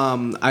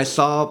I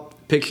saw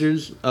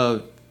pictures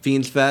of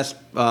Fiends Fest.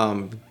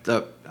 I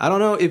don't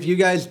know if you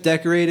guys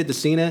decorated the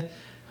Cena,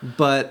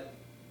 but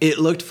it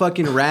looked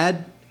fucking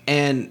rad.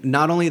 And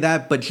not only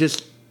that, but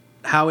just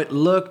how it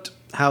looked,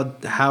 how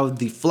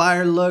the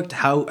flyer looked,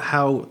 how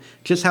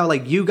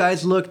like you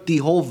guys looked, the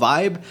whole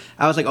vibe.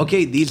 I was like,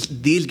 okay,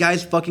 these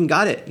guys fucking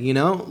got it, you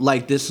know?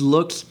 Like, this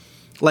looks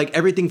like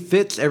everything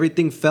fits,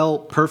 everything fell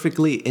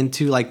perfectly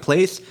into like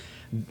place.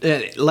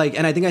 Like,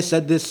 and I think I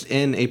said this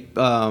in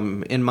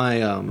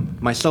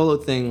my solo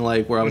thing,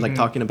 like where I was like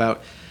talking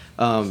about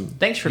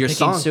Thanks for your picking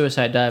song.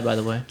 Suicide Dive, by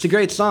the way. It's a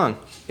great song.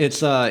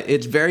 It's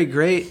very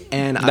great,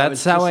 and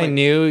That's how I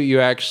knew you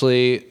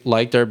actually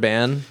liked our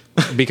band.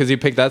 Because you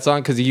picked that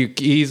song, because you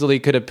easily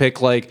could have picked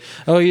like,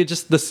 oh, you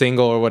just the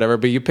single or whatever,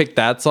 but you picked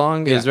that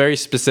song. Yeah. It's very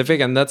specific,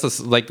 and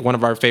that's like one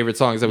of our favorite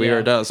songs that we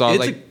ever done. So I was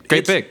like,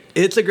 great pick.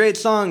 It's a great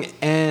song,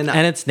 and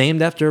It's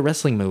named after a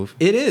wrestling move.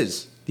 it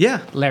is.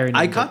 Yeah, Larry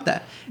I named caught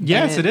that.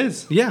 Yes, And- it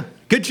is. Yeah,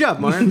 good job,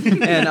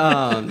 Martin. And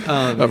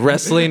A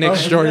wrestling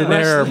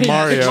extraordinaire, Wrestling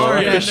Mario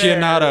extraordinaire.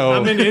 aficionado.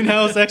 I'm an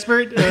in-house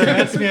expert.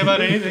 Ask me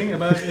about anything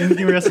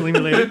wrestling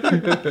related.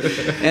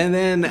 and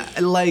then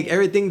like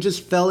everything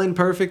just fell in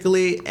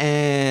perfectly,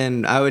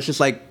 and I was just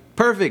like,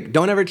 perfect.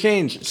 Don't ever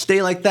change.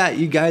 Stay like that.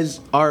 You guys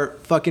are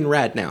fucking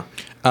rad now.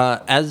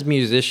 As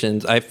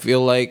musicians, I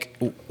feel like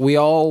we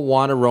all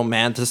want to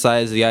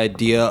romanticize the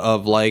idea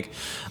of like,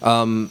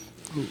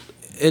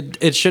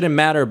 it shouldn't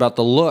matter about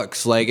the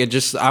looks. Like,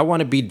 I want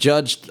to be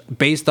judged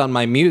based on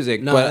my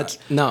music. But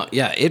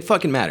it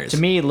fucking matters. To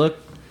me, look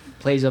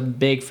plays a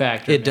big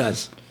factor. It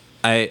does.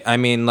 I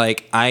mean,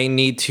 like, I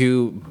need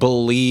to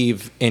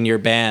believe in your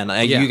band.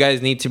 Yeah. You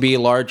guys need to be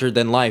larger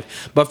than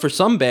life. But for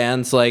some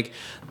bands, like,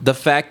 the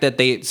fact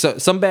that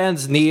some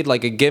bands need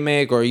like a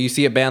gimmick, or you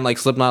see a band like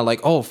Slipknot, like,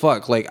 oh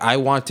fuck, like I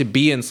want to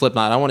be in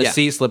Slipknot, I want to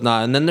see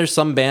Slipknot. And then there's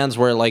some bands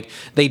where like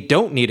they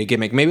don't need a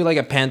gimmick, maybe like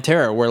a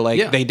Pantera, where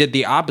like they did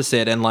the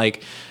opposite, and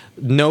like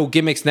no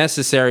gimmicks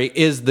necessary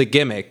is the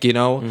gimmick, you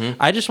know?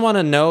 I just want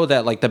to know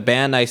that like the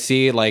band I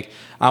see, like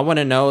I want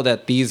to know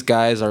that these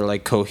guys are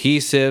like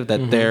cohesive,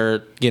 that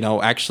they're, you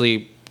know,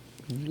 actually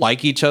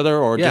like each other,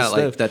 or just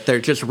like that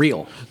they're just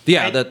real.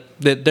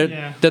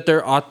 that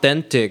they're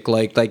authentic.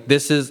 Like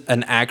this is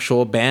an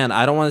actual band.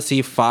 I don't want to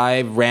see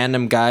 5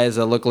 random guys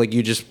that look like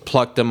you just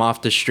plucked them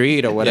off the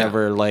street or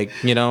whatever. Like,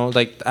 you know,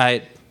 like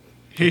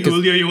Hey,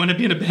 Julio, you want to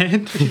be in a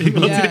band?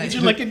 Yeah.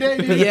 You like a day,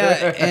 dude?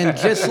 Yeah, and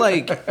just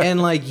like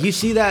you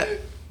see that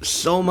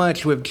so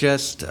much with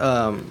just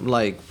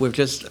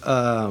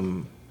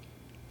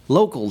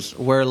locals,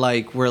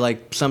 where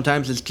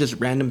sometimes it's just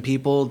random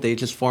people, they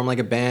just form like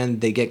a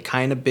band, they get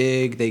kind of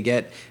big, they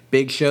get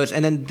big shows,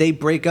 and then they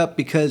break up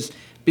because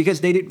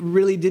they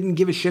really didn't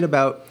give a shit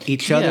about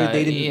each other.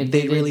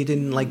 They really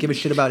didn't like give a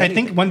shit about I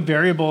anything. think one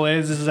variable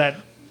is that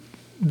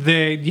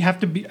you have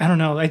to be. I don't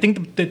know. I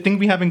think the thing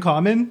we have in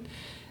common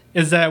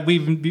is that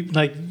we've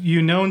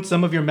known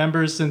some of your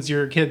members since you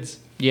were kids.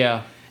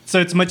 Yeah. So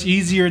it's much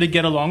easier to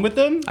get along with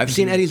them. I've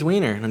seen Eddie's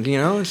wiener, you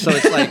know, so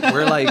it's like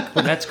we're like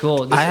That's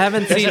cool. I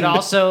haven't Does seen it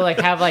also like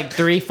have like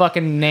 3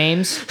 fucking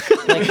names?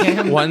 Like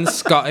him? one's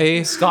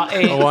Scotty,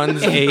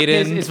 one's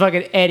Aiden. It's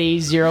fucking Eddie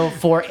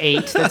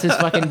 048. That's his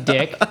fucking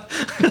dick.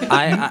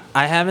 I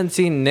haven't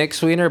seen Nick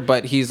Sweener,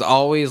 but he's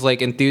always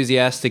like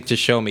enthusiastic to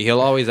show me. He'll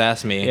always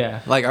ask me.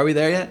 Yeah. like, are we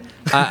there yet?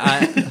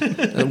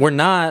 We're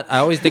not. I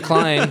always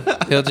decline.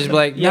 He'll just be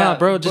like, "Nah, Yeah,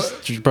 bro,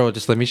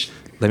 just let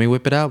me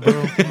whip it out,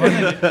 bro."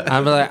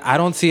 I'm like, I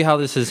don't see how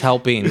this is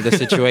helping the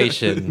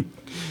situation.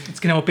 It's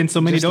gonna open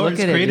so many Just doors look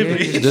at it,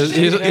 creatively. dude.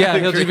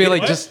 He'll just be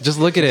like, just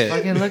look at it.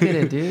 Fucking look at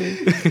it,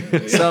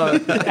 dude. So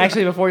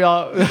actually, before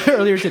y'all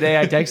earlier today,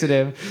 I texted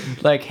him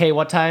like, "Hey,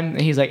 what time?"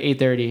 And he's like,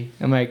 8:30.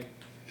 I'm like,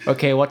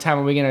 "Okay, what time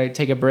are we gonna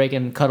take a break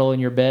and cuddle in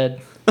your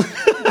bed?"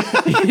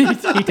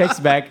 He texts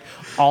back,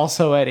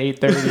 also at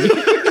 8:30.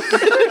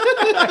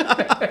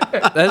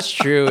 That's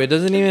true. It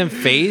doesn't even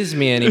phase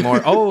me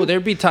anymore. Oh,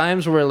 there'd be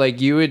times where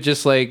like you would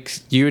just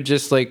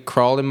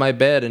crawl in my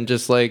bed and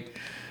just like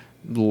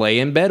lay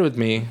in bed with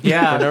me for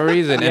no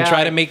reason and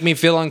try to make me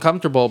feel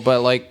uncomfortable,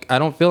 but like I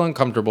don't feel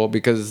uncomfortable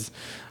because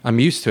I'm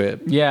used to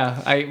it.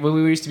 Yeah, when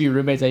we used to be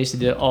roommates, I used to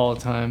do it all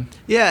the time.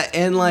 Yeah,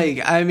 and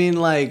like I mean,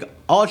 like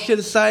all shit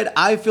aside,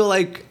 I feel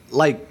like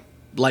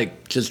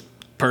just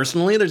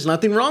personally, there's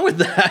nothing wrong with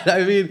that.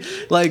 I mean,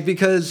 like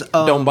because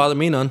Don't bother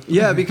me none.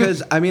 Yeah,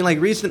 because I mean, like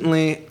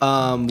recently,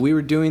 we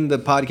were doing the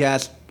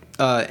podcast,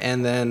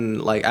 and then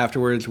like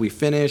afterwards we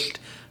finished.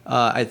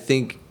 I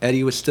think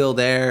Eddie was still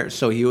there,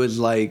 so he was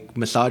like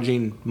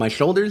massaging my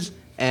shoulders,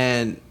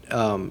 and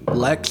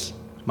Lex,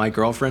 my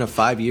girlfriend of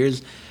 5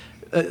 years,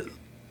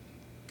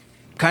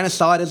 kind of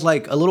saw it as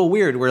like a little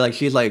weird, where like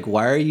she's like,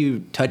 "Why are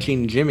you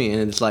touching Jimmy?"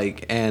 And it's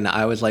like, and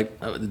I was like,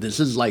 oh, "This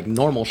is like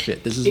normal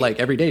shit. This is like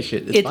everyday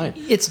shit. It's fine."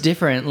 It's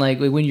different. Like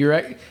when you're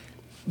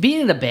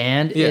being in a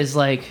band is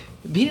like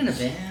being in a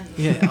band.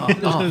 Yeah.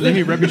 Oh, Let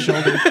me rub your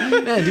shoulder.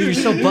 man, dude, you're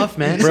so buff,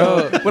 man.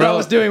 Bro, What I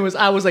was doing was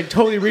I was like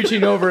totally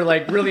reaching over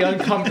like really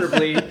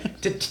uncomfortably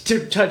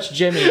to touch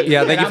Jimmy.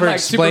 Yeah, thank And you for I'm, like,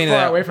 explaining super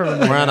far that. away from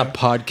him. We're on a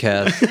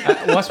podcast.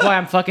 That's why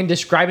I'm fucking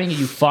describing it,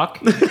 you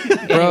fuck. Bro,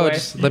 Anyway.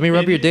 just let me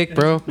rub your dick,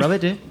 bro. Rub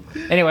it, dude.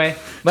 Anyway,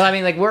 but I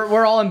mean, like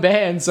we're all in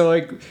bands, so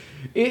like,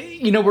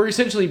 we're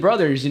essentially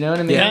brothers. You know what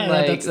I mean? Yeah,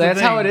 like that's the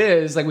how it thing.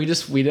 is. Like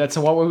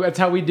that's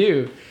how we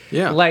do.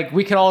 Yeah. Like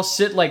we could all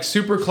sit like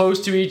super close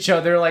to each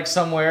other, like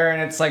somewhere,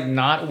 and it's like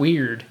not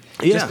weird.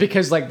 Yeah. Just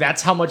because like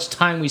that's how much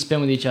time we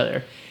spend with each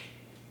other.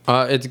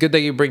 It's good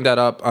that you bring that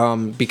up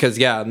because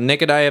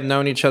Nick and I have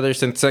known each other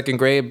since second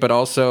grade, but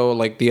also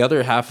like the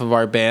other half of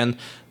our band,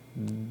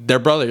 they're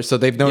brothers, so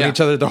they've known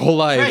each other their whole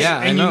lives. Right. Yeah,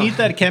 I and know. you need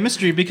that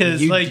chemistry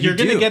because You you're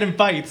gonna do. get in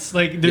fights.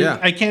 Like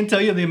I can't tell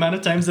you the amount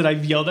of times that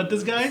I've yelled at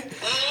this guy.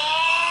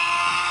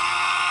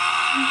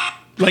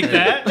 Like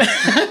that,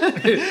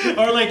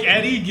 or like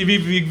Eddie,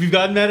 we've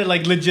gotten mad at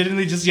like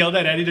legitimately just yelled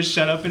at Eddie to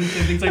shut up and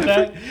things like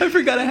that. I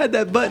forgot I had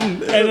that button.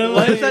 And then,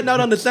 Why like, is that not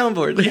on the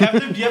soundboard? You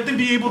have to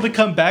be able to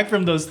come back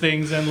from those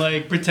things and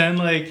like pretend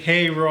like,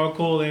 hey, we're all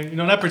cool, and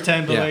not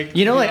pretend, but like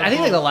I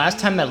think like the last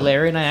time that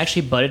Larry and I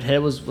actually butted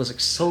head was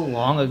like so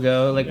long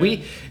ago. Like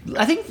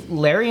I think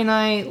Larry and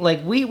I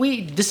like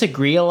we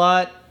disagree a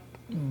lot,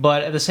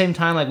 but at the same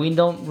time like we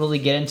don't really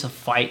get into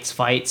fights.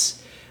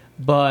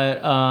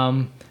 But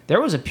there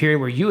was a period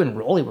where you and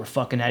Rolly were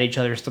fucking at each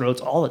other's throats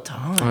all the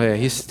time. Oh yeah,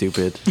 he's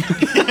stupid.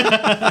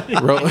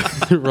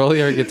 Rolly,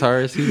 our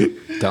guitarist,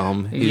 he's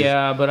dumb.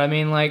 Yeah, but I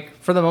mean, like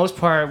for the most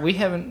part, we've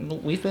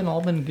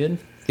all been good.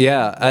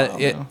 Yeah,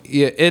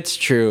 it's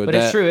true. But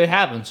it's true, it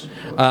happens.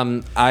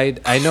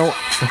 I know.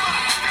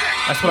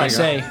 That's what I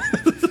say.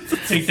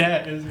 take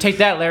that. Take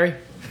that, Larry.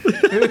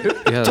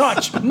 Yes.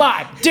 Touch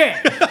my dick.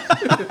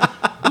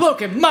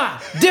 Look at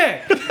my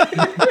dick.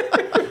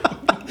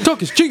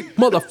 Talk is cheap,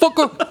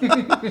 motherfucker.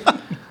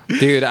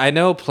 Dude, I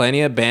know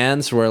plenty of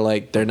bands where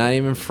like they're not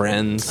even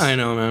friends. I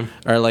know, man.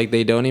 Or like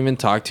they don't even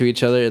talk to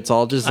each other. It's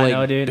all just like I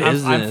know, dude.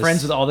 business. I'm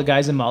friends with all the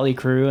guys in Motley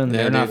Crue, and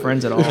they're not dude.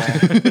 friends at all.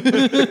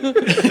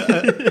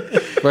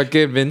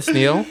 Fucking Vince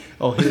Neil.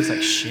 Oh, he looks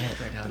like shit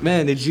right now.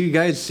 Man, did you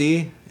guys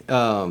see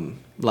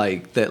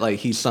like that? Like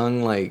he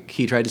sung like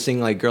he tried to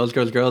sing like "Girls,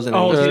 Girls, Girls" and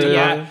Oh, it was dude, too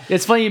yeah. long.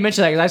 It's funny you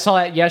mentioned that because I saw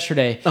that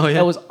yesterday. Oh, yeah?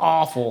 That was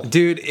awful.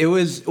 Dude, it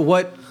was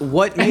what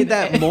made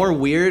that more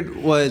weird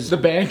was The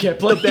band kept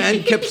playing. the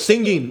band kept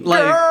singing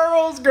like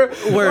Girls.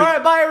 All Where-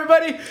 right, bye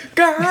everybody.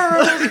 Girls.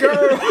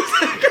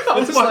 I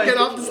was like,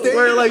 off the stage.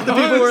 Where like the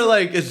people were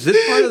like, "Is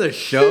this part of the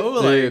show?"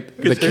 Like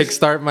The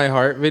Kickstart My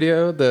Heart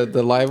video, the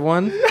live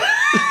one.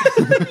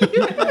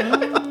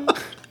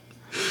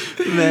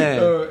 man.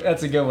 Oh,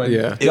 that's a good one.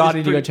 Yeah. It Y'all was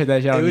need to go check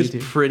that out It on was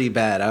YouTube. pretty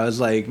bad. I was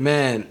like,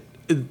 man,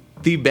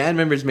 the band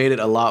members made it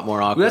a lot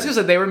more awkward. That's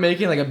because they were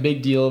making like a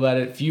big deal about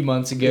it a few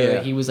months ago.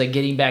 Yeah. He was like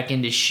getting back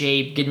into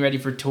shape, getting ready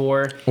for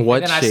tour.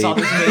 What and then I saw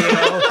shape? this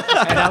video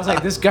and I was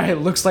like, this guy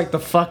looks like the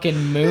fucking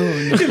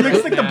moon. It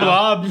looks like a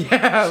blob.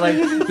 Yeah, like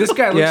this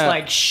guy looks Yeah.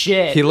 like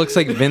shit. He looks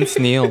like Vince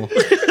Neil.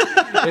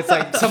 It's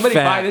like somebody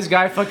Fat. buy this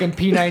guy fucking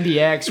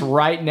P90X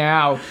right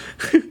now.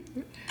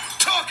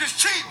 Talk is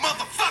cheap,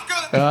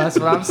 motherfucker! That's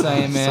what I'm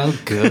saying, man. So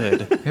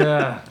good.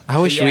 Yeah. I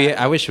wish Yeah.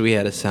 we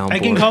had a soundboard. I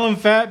can call him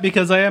fat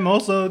because I am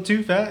also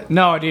too fat.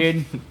 No,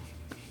 dude.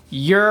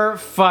 You're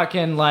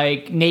fucking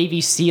like Navy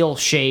SEAL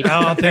shape.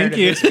 Oh, compared thank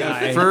to you. This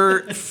guy.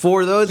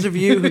 For those of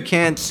you who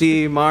can't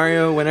see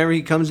Mario, whenever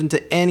he comes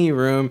into any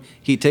room,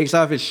 he takes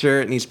off his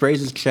shirt and he sprays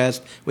his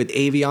chest with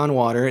Avion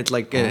water. It's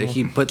like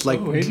he puts like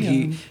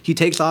he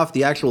takes off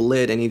the actual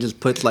lid and he just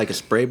puts like a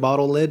spray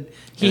bottle lid.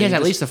 He and has at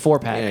just- least a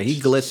 4-pack. Yeah, he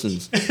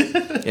glistens.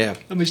 Yeah,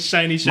 I'm a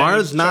shiny.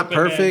 Mario's not chocolate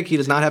man. perfect. He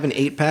does not have an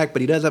 8-pack,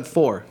 but he does have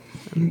 4.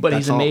 But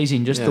he's That's all.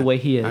 amazing just the Yeah. way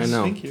he is. I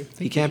know. Thank you. He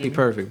Thank can't you, be Jimmy.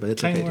 perfect, but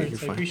it's Kind okay, dude. words. You're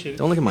I fine. appreciate it.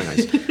 Don't look at my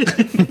eyes.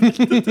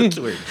 That's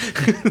weird.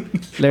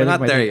 Larry, We're look not at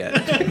my there dick. yet.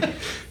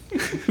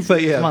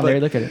 But yeah, Come on, but, Larry,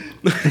 look at it.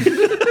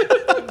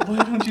 Why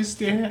don't you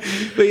stare at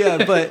me? but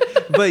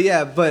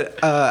yeah, but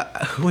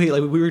wait,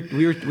 like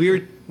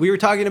we we were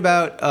talking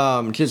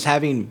about just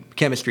having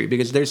chemistry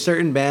because there's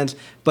certain bands,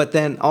 but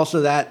then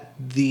also that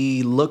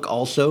the look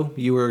also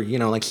you were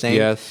like saying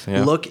Yes,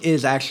 yeah. look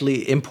is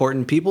actually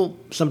important. People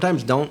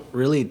sometimes don't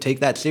really take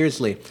that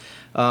seriously.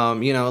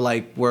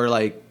 Like we're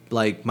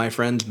like my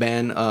friend's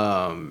band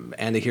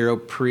and the Hero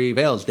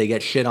Prevails, they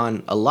get shit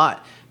on a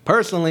lot.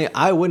 Personally,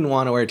 I wouldn't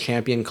want to wear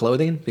Champion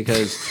clothing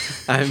because,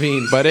 I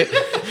mean, but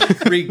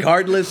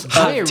regardless of...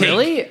 Hey,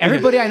 really?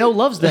 Everybody I know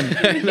loves them,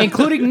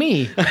 including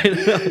me.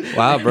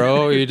 Wow,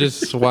 bro, you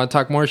just want to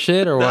talk more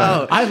shit or what?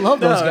 No, I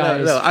love those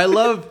guys. No, I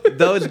love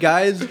those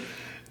guys.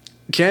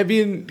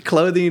 Champion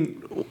clothing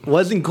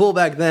wasn't cool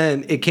back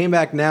then. It came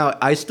back now.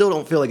 I still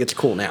don't feel like it's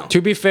cool now.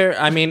 To be fair,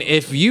 I mean,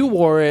 if you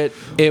wore it,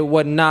 it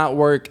would not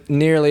work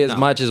nearly as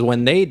much as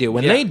when they do.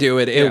 When they do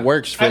it, it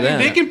works for I mean, them.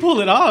 they can pull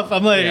it off.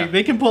 I'm like,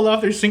 they can pull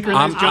off their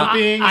synchronized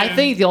jumping. I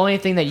think the only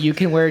thing that you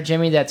can wear,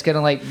 Jimmy, that's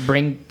gonna like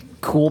bring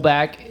cool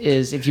back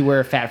is if you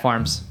wear Fat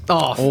Farms.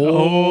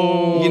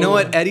 Oh. You know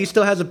what? Eddie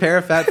still has a pair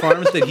of Fat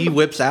Farms that he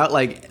whips out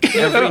like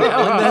every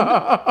now and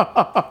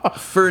then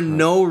for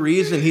no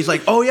reason. He's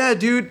like, oh yeah,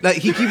 dude. Like,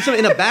 he keeps them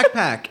in a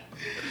backpack.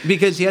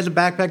 Because he has a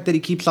backpack that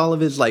he keeps all of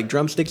his like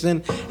drumsticks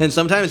in, and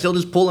sometimes he'll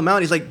just pull them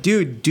out. He's like,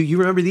 "Dude, do you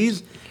remember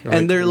these?"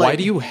 And they're like, "Why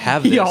do you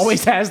have this?" He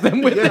always has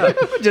them with him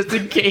just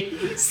in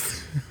case.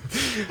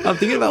 I'm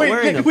thinking about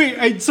wearing them.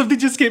 Wait, something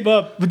just came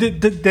up.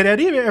 Did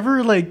Eddie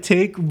ever like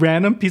take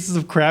random pieces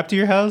of crap to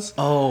your house?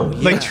 Oh,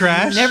 yeah. Like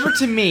trash? Never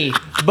to me,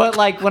 but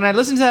like when I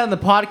listened to that on the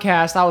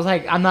podcast, I was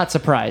like, I'm not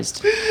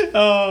surprised.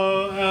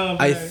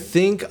 I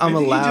think I'm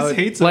allowed. He just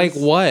hates Like us.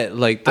 what?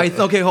 Like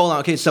Okay, hold on.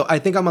 Okay, so I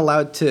think I'm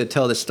allowed to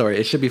tell this story.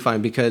 It should be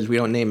fine because we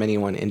don't name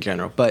anyone in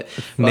general. But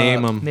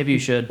name them. Maybe you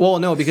should. Well,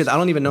 no, because I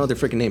don't even know their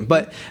freaking name.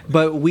 But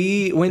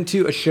we went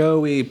to a show.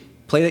 We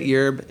played at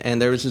Yerb,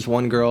 and there was this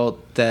one girl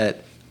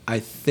that I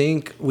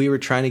think we were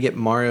trying to get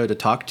Mario to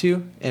talk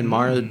to, and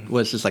Mario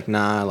was just like,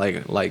 nah,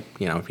 like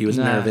he was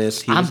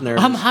nervous. He was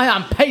nervous. I'm high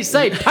on pace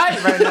right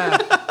now.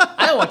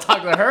 I don't want to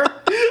talk to her.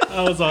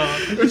 That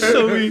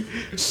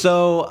was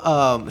So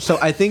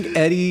I think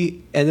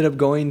Eddie ended up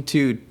going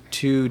to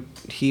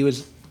he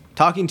was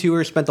talking to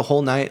her, spent the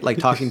whole night like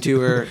talking to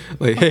her.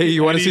 Like, hey,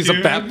 you want to see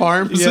some Fat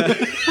Farms? Yeah.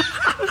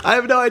 I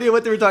have no idea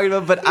what they were talking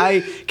about, but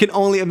I can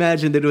only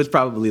imagine that it was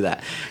probably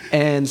that.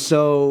 And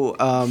so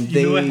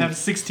they I have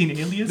 16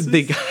 aliases.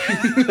 they got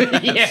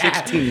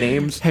 16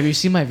 names. Have you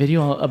seen my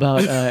video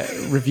about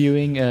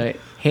reviewing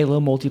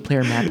Halo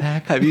multiplayer map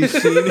pack? Have you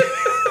seen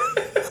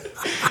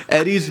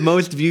Eddie's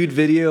most viewed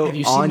video Have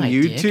you seen on my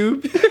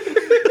YouTube?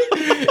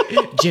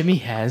 Jimmy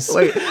has.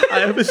 Wait, I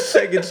have a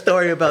second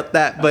story about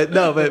that,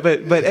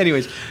 but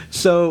anyways,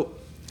 so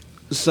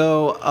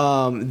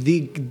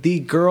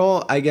the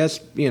girl, I guess,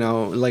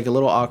 like a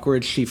little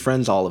awkward, she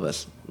friends all of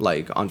us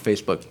like on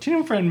Facebook. She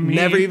didn't friend me.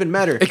 Never even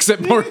met her.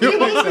 Except Mario.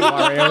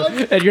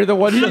 And you're the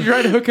one who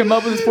tried to hook him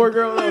up with this poor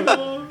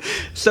girl.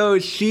 So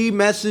she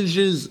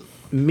messages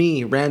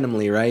me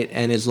randomly, right?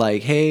 And is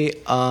like, hey,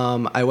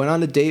 I went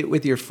on a date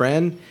with your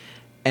friend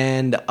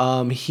and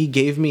he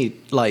gave me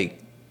like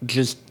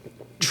just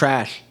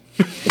trash.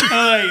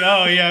 I'm like,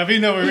 oh yeah, we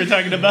know what we're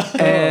talking about.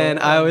 And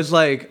I was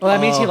like, Well,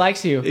 that means he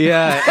likes you.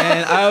 Yeah,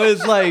 and I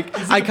was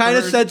like, I kind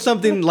of said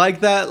something like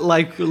that,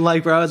 like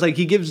where I was like,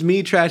 he gives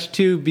me trash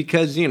too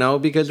because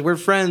we're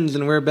friends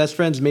and we're best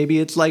friends. Maybe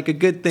it's like a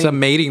good thing. It's a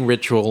mating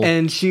ritual.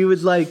 And she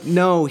was like,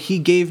 no, he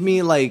gave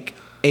me like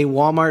a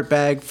Walmart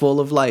bag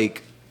full of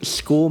like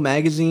school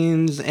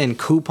magazines and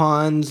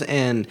coupons,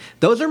 and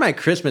those are my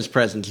Christmas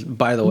presents,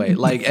 by the way.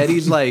 Like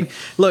Eddie's like,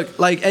 look,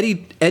 like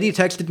Eddie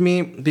texted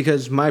me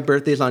because my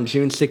birthday's on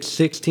June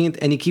 16th,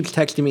 and he keeps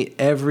texting me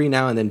every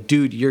now and then,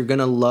 dude, you're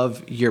gonna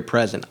love your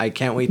present. I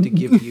can't wait to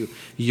give you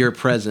your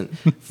present.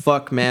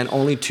 Fuck, man,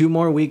 only 2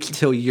 more weeks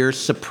till your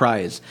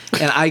surprise.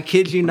 And I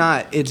kid you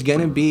not, it's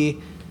gonna be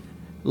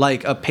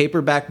like a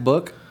paperback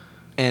book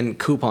and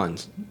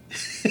coupons.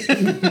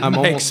 I'm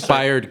almost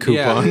expired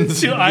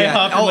coupons. To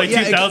IHOP in like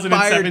 2017.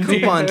 Expired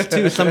coupons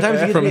too.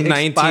 Sometimes you From get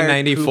expired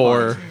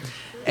 1994. coupons.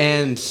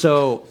 And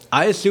so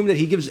I assume that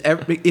he gives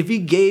if he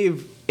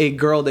gave a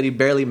girl that he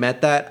barely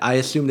met that, I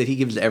assume that he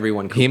gives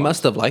everyone coupons. He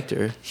must have liked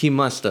her. He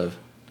must have.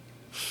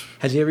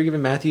 Has he ever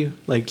given Matthew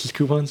like just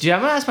coupons? Dude,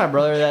 I'm gonna ask my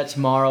brother that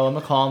tomorrow. I'm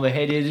gonna call him, but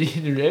hey, did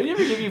he ever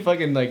give you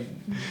fucking like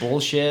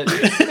bullshit?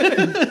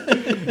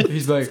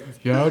 He's like,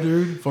 yeah,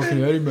 dude,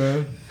 fucking Eddie,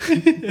 man.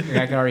 Like,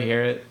 I can already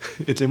hear it.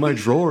 It's in my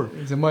drawer.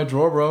 It's in my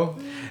drawer, bro.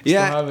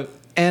 Yeah. Still have it.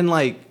 And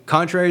like,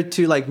 contrary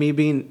to like me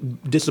being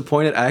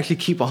disappointed, I actually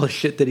keep all the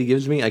shit that he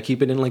gives me. I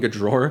keep it in like a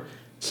drawer,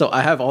 so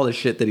I have all the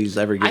shit that he's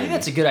ever given. I think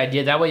that's a good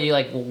idea. That way, you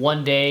like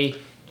one day,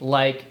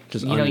 like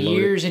Just you know, unload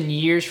years and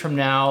years from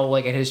now,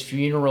 like at his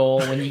funeral,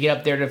 when you get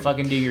up there to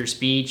fucking do your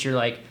speech, you're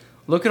like,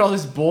 look at all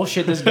this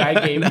bullshit this guy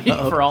gave me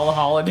for all the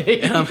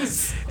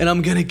holidays. And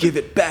I'm gonna give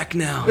it back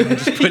now. And I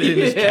just put it in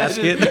his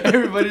casket.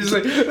 Everybody's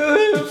like,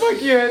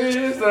 fuck yeah, it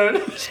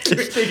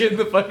is. Taking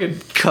the fucking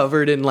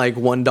Covered in like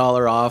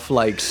 $1 off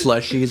like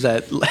slushies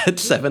at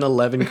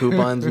 7-Eleven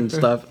coupons and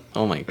stuff.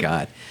 Oh my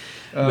god.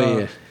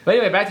 But But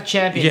anyway, back to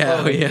champion. yeah,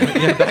 clothing.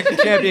 yeah. Back to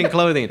champion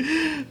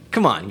clothing.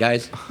 Come on,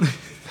 guys.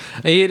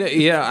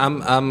 Yeah,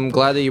 I'm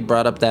glad that you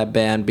brought up that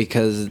band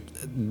because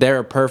they're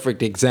a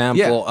perfect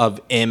example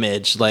of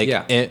image. Like,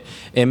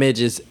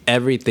 image is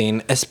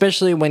everything,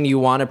 especially when you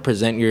want to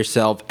present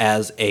yourself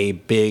as a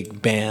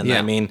big band. Yeah.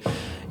 I mean,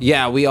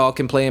 yeah, we all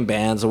can play in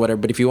bands or whatever,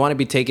 but if you want to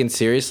be taken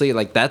seriously,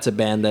 like that's a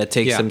band that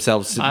takes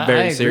themselves I very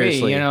agree,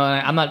 seriously. You know,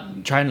 I'm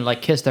not trying to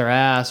like kiss their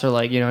ass or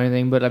like, you know,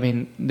 anything, but I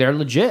mean, they're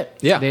legit.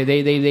 Yeah.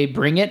 They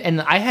bring it.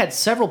 And I had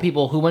several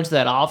people who went to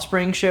that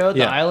Offspring show at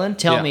the Island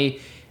tell me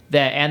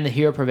that And the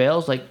Hero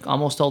Prevails like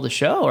almost stole the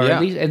show, or at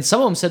least, and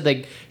some of them said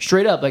like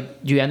straight up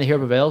like, dude, And the Hero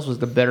Prevails was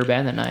the better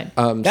band that night.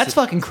 That's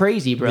fucking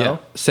crazy, bro. Yeah.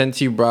 Since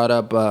you brought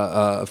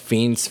up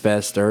Fiends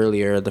Fest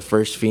earlier, the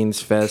first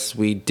Fiends Fest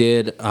we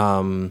did,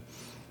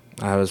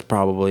 I was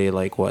probably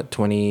like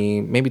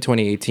maybe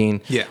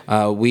 2018.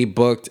 Yeah. We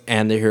booked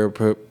And the Hero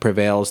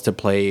Prevails to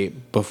play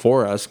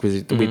before us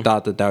because we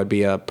thought that would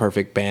be a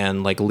perfect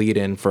band, like lead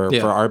in for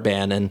our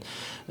band, and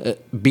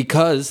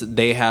because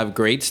they have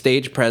great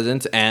stage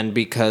presence and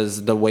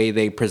because the way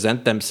they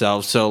present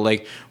themselves. So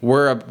like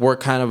we're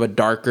kind of a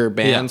darker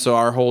band, so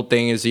our whole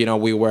thing is, you know,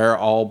 we wear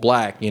all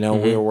black, you know,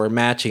 we're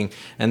matching,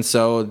 and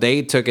so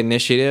they took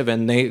initiative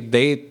and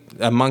they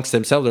amongst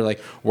themselves they're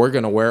like, we're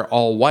gonna wear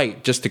all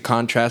white just to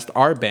contrast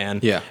our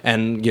band,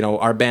 and you know,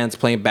 our band's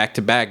playing back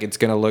to back, it's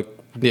gonna look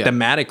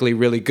thematically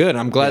really good.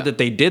 I'm glad that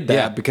they did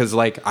that because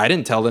like I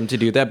didn't tell them to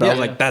do that, but I was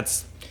like,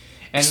 that's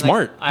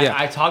smart. Like,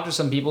 I talked to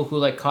some people who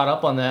like caught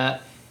up on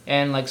that,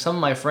 and like some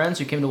of my friends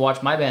who came to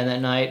watch my band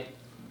that night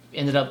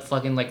ended up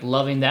fucking like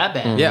loving that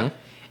band. Yeah.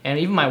 And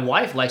even my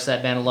wife likes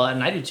that band a lot,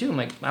 and I do too. I'm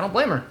like, I don't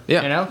blame her.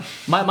 Yeah. You know,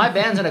 my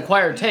band's an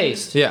acquired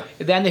taste. Yeah.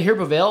 Then the Hero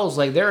Prevails,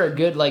 like they're a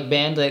good like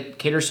band that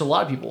caters to a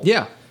lot of people.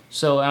 Yeah.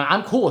 So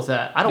I'm cool with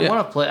that. I don't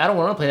want to play. I don't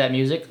want to play that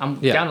music. I'm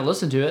down to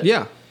listen to it.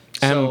 Yeah.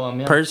 So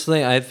And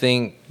personally, I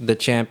think the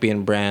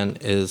Champion brand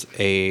is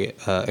a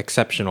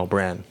exceptional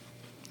brand.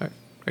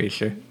 Are you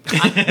sure?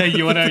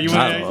 You wanna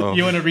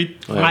read?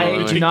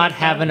 I do not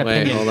have an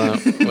Wait, opinion. hold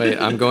on. Wait,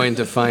 I'm going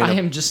to find. I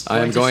am just. I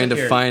am going sit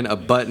to here. find a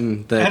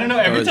button that. I don't know.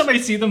 Every goes- time I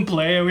see them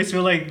play, I always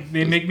feel like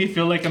they make me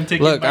feel like I'm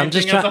taking Look, my I'm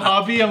just thing as try- a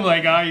hobby. I'm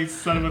like, you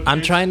son of a bitch.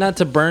 I'm trying not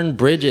to burn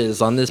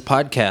bridges on this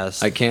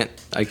podcast. I can't.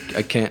 I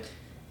can't.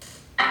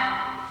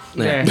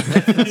 Yeah,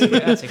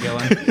 that's a good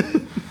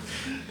one.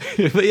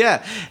 But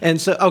yeah, and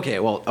so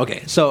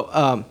okay. So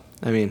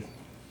I mean,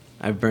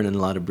 I've burned in a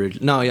lot of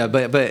bridges. No, yeah,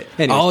 but anyway.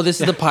 Oh, this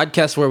is the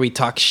podcast where we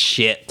talk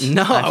shit.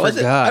 No, I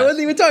wasn't. forgot. I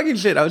wasn't even talking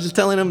shit. I was just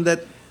telling him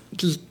that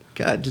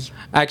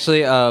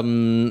Actually,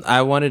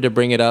 I wanted to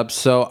bring it up.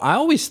 So I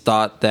always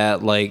thought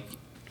that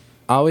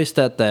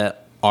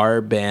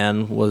our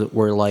band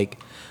were like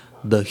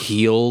the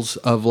heels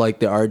of like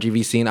the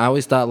RGV scene. I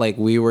always thought like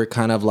we were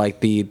kind of like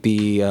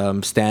the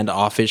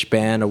standoffish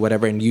band or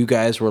whatever, and you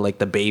guys were like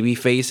the baby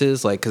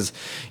faces, like because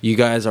you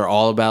guys are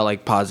all about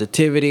like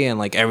positivity and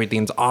like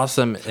everything's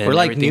awesome and We're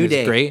like everything New is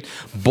Day. great.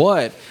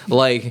 But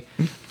like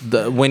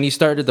when you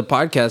started the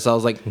podcast, I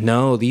was like,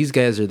 no, these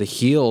guys are the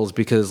heels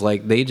because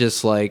like they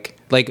just like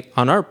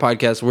on our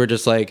podcast we're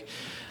just like,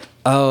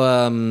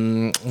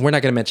 we're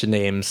not gonna mention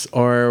names,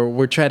 or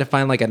we're trying to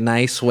find like a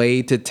nice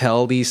way to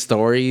tell these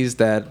stories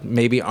that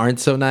maybe aren't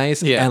so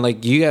nice. Yeah. And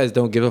like you guys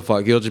don't give a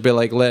fuck. You'll just be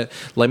like, let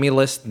me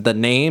list the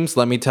names.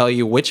 Let me tell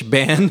you which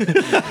band.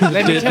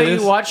 Let me tell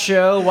you what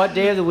show, what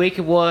day of the week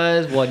it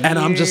was, what year. And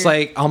I'm just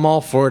like, I'm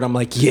all for it. I'm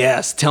like,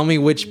 yes, tell me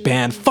which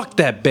band. Fuck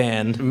that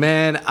band.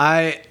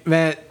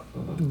 the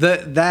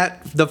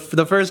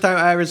first time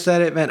I ever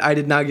said it, man, I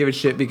did not give a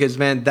shit because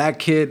man, that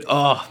kid,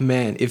 oh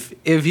man, if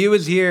he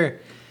was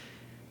here.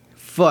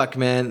 Fuck,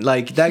 man.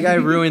 Like, that guy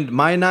ruined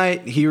my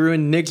night. He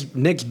ruined Nick's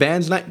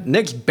band's night.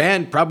 Nick's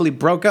band probably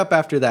broke up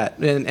after that.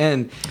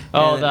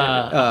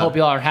 I hope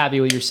y'all are happy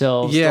with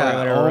yourselves. Yeah. Story or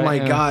whatever, Oh, right? my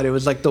Yeah. God. It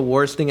was like the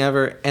worst thing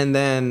ever. And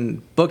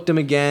then booked him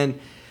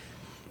again.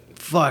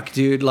 Fuck,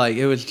 dude. Like,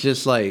 it was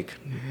just like...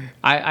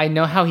 I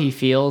know how he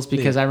feels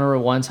because I remember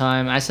one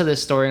time, I said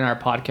this story in our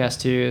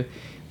podcast too.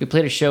 We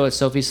played a show at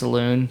Sophie's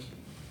Saloon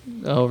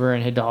over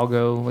in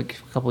Hidalgo like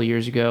a couple of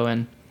years ago,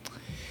 and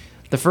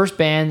the first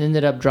band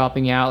ended up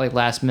dropping out like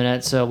last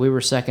minute, so we were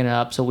second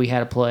up, so we had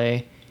to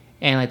play,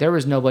 and like there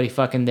was nobody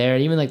fucking there.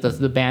 Even like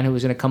the band who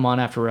was gonna come on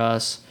after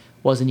us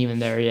wasn't even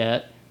there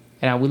yet.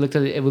 And we looked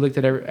at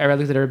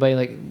everybody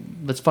like,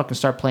 let's fucking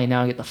start playing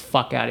now and get the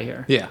fuck out of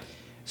here. Yeah.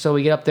 So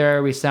we get up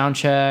there, we sound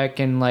check,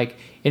 and like,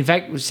 in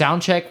fact,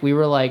 sound check, we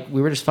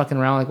were just fucking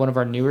around like one of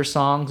our newer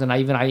songs, and I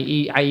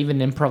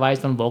even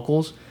improvised on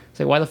vocals. It's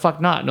like, why the fuck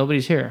not?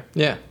 Nobody's here.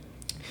 Yeah.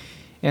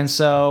 And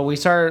so we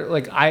started we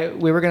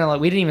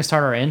didn't even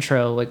start our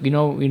intro. Like, you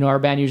know, our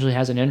band usually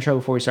has an intro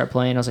before we start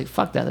playing. I was like,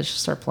 fuck that, let's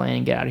just start playing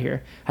and get out of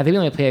here. I think we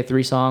only played like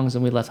 3 songs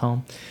and we left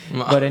home.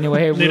 But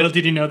anyway, Little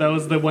did you know that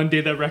was the one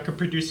day that record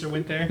producer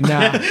went there.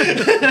 nah,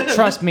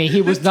 trust me,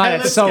 he was not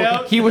at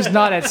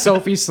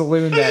Sophie's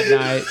Saloon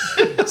that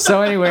night.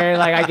 So anyway,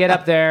 like I get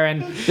up there,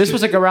 and this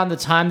was like around the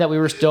time that we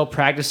were still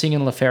practicing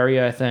in La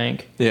Feria, I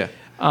think. Yeah.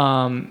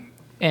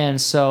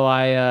 And so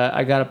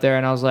I got up there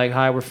and I was like,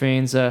 hi, we're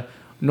Fiends.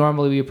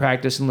 normally we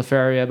practice in La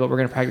Feria, but we're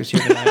gonna practice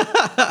here tonight.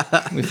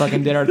 We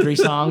fucking did our 3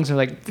 songs and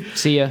like,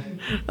 see ya.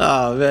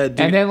 Oh man,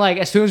 dude. And then like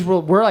as soon as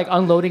we're like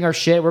unloading our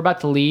shit, we're about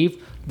to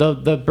leave.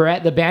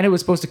 The band who was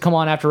supposed to come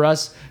on after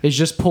us is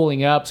just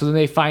pulling up. So then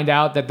they find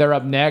out that they're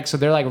up next. So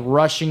they're like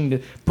rushing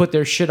to put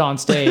their shit on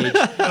stage.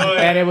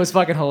 And it was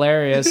fucking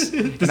hilarious.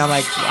 And I'm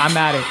like, I'm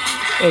at it.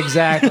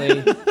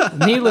 Exactly.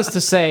 Needless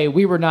to say,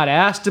 we were not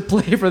asked to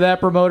play for that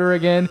promoter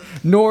again,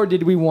 nor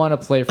did we want to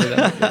play for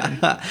them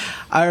again.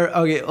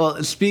 Okay, well,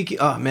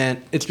 oh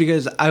man, it's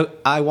because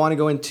I want to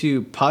go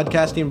into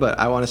podcasting, but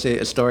I want to say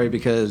a story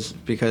because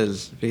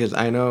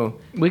I know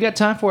We got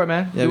time for it,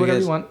 man. Do whatever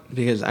you want.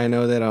 Because I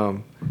know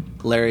that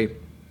Larry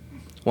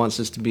wants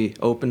us to be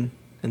open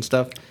and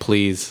stuff.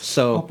 Please.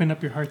 So Open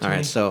up your heart to all right,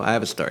 me. so I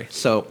have a story.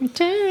 So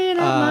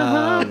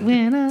I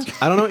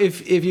I don't know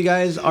if you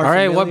guys are. All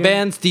right, what familiar-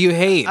 bands do you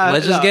hate?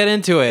 Let's just no, get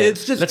into it.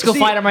 It's just Let's go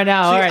fight him right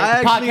now. All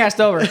right, podcast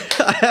over.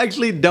 I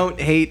actually don't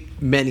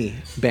hate many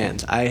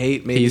bands. I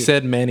hate maybe. He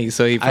said many,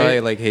 so he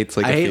probably hates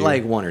like I a hate few.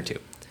 like one or two.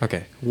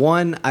 Okay.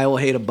 One I will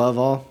hate above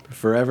all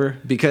forever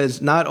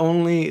because not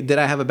only did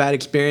I have a bad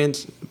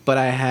experience, but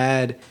I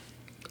had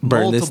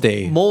Burn this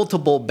day.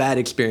 multiple bad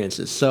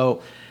experiences.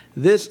 So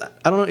I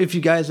don't know if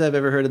you guys have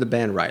ever heard of the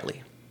band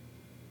Riley.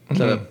 It's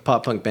a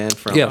pop punk band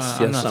from Yes,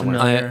 I'm not somewhere.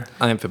 familiar.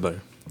 I am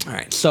familiar. All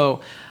right,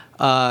 so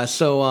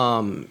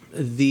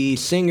the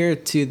singer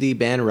to the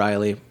band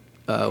Riley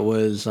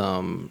was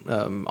on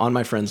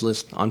my friends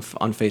list on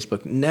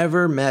Facebook.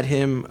 Never met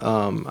him.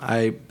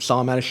 I saw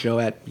him at a show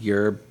at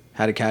Europe.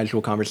 Had a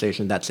casual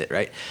conversation. That's it,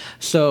 right?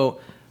 So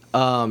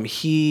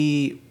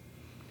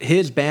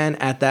his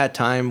band at that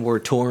time were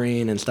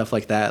touring and stuff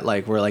like that.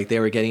 Like they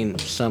were getting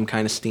some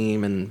kind of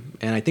steam, and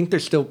I think they're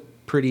still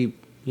pretty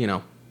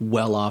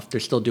well off. They're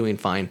still doing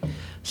fine.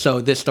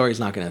 So this story is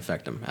not going to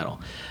affect them at all.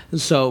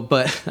 So,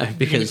 but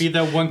because be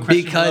that one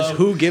question because love.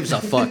 who gives a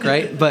fuck,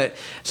 right? But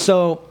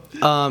so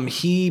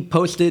he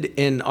posted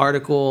an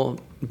article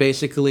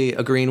basically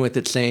agreeing with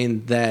it,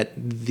 saying that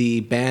the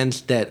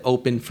bands that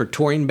open for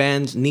touring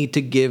bands need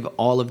to give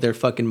all of their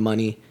fucking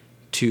money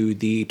to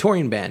the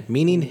touring band,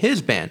 meaning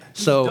his band.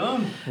 So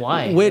dumb.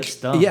 Why? That's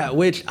which dumb.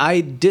 which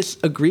I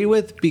disagree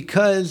with,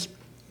 because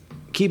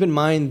keep in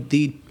mind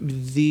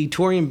the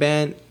touring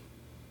band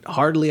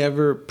hardly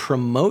ever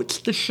promotes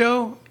the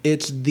show.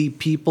 It's the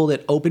people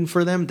that open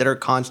for them that are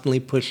constantly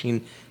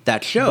pushing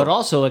that show. But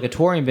also, like a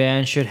touring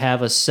band should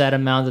have a set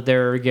amount that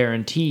they're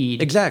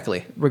guaranteed.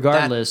 Exactly.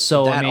 Regardless.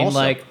 So, I that mean, also.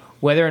 like,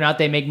 whether or not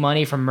they make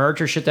money from merch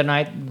or shit that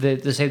night, they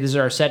say this is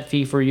our set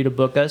fee for you to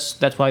book us.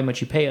 That's how much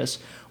you pay us.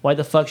 Why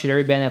the fuck should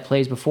every band that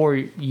plays before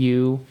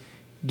you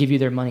give you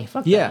their money?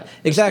 Fuck Yeah, that.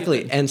 That's exactly.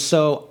 stupid. And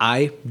so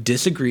I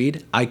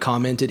disagreed. I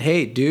commented,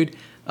 "Hey, dude,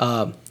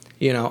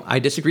 I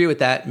disagree with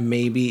that.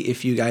 Maybe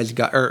if you guys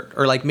got, or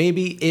like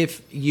maybe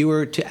if you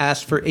were to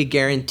ask for a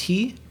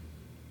guarantee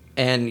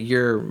and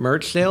your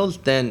merch sales,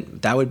 then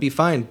that would be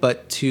fine.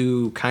 But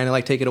to kind of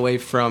like take it away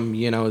from,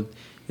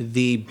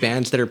 the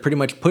bands that are pretty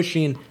much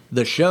pushing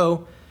the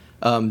show,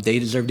 they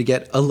deserve to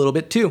get a little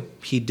bit too."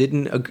 He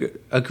didn't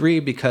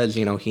agree because,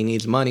 he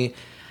needs money.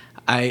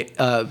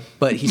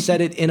 But he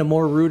said it in a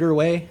more ruder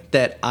way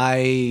that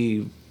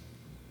I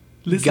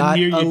Listen got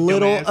here, you a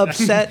little dumbass.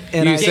 upset,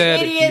 and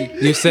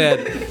You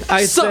said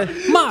I said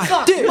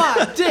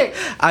my dick.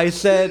 I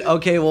said,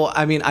 okay, well,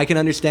 I mean, I can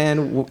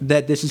understand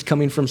that this is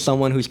coming from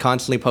someone who's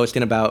constantly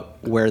posting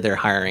about where they're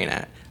hiring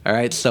at. All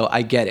right, so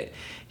I get it.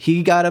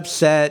 He got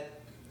upset.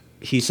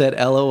 He said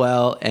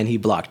LOL, and he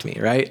blocked me.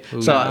 Right.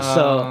 So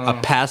a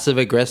passive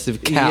aggressive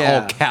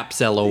Yeah. all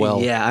caps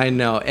LOL. yeah, I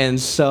know. And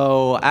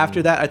so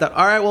after that, I thought,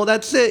 all right, well,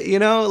 that's it.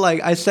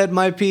 Like I said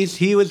my piece.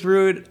 He was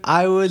rude.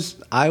 I was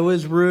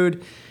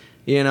rude.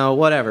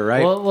 Whatever.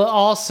 Right. Well,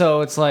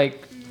 also, it's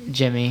like,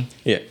 Jimmy,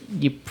 yeah.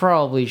 you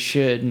probably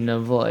shouldn't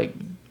have, like,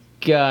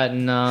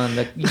 gotten on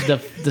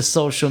the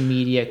social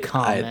media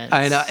comments.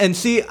 I know. And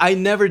see, I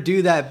never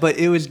do that, but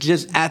it was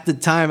just at the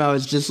time I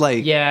was just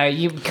like, Yeah,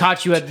 you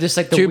caught you at just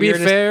like the To be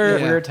weirdest, fair,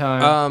 the weird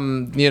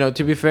time.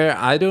 To be fair,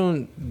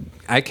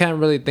 I can't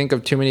really think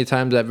of too many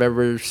times I've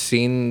ever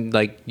seen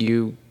like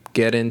you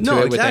get into No,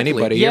 it with exactly.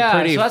 anybody. Yeah, You're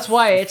pretty so that's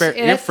why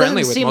you're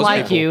friendly with seem most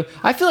like people. you.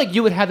 I feel like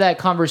you would have that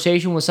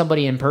conversation with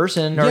somebody in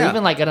person, or Yeah.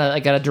 even like at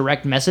a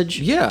direct message.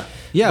 yeah.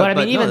 But I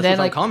mean, no, even this then, was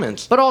on like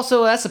comments. But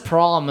also, that's the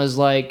problem. Is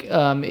like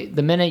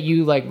the minute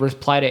you like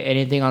reply to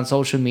anything on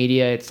social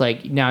media, it's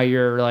like now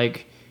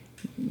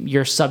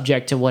you're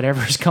subject to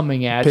whatever's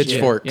coming at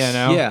Pitchforks. you. You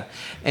know? Yeah,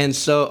 and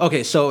so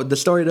so the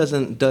story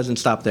doesn't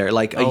stop there.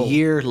 Like a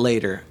year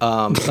later,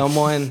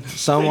 someone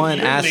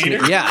asked me.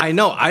 Yeah, I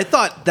know. I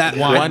thought that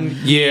One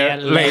year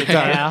later.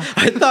 Yeah.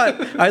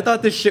 I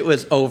thought this shit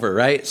was over,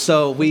 right?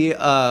 So we were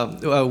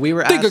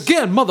Think asked,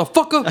 again,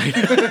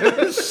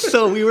 motherfucker.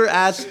 so we were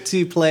asked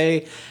to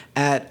play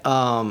at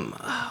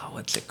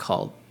what's it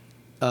called?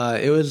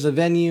 It was a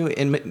venue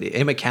in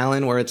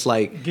McAllen where it's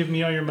like Give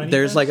me all your money.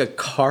 there's guys. like a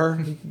car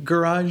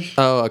garage.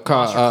 Oh, a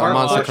car,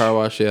 monster wash. car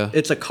wash. Yeah.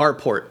 It's a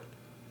carport.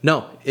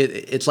 No,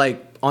 it's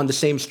like on the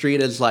same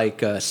street as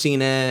like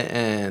Cena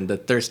and the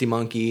Thirsty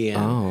Monkey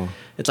and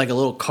It's like a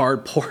little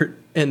carport,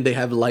 and they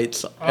have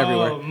lights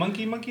everywhere. Oh,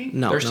 monkey?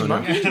 No, Thirsty no,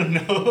 Monkey? I don't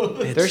know.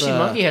 It's, Thirsty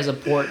Monkey has a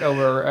port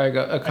over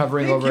a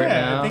covering think, over it yeah,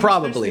 I now. think-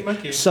 Probably. Thirsty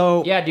Monkey.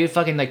 So Yeah, dude,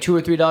 fucking like $2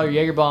 or $3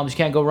 Jaeger bombs. You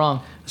can't go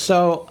wrong.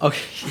 So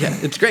okay, yeah,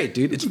 it's great,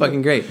 dude. It's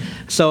fucking great.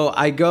 So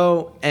I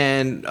go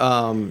and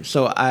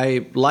so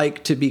I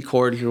like to be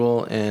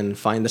cordial and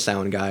find the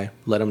sound guy.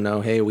 Let him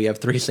know, hey, we have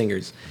 3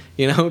 singers,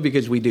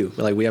 because we do.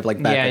 Like we have like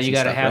backups. Yeah, you and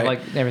gotta stuff, have right?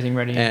 like everything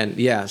ready. And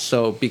yeah,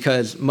 so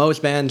because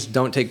most bands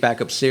don't take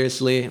backup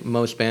seriously,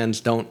 most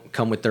bands don't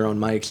come with their own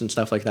mics and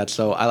stuff like that.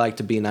 So I like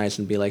to be nice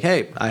and be like,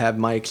 hey, I have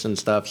mics and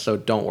stuff, so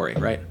don't worry,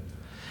 right?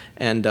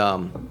 And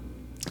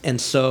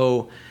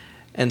so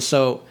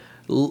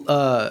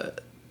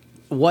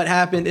what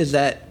happened is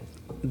that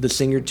the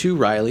singer to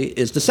Riley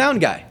is the sound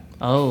guy.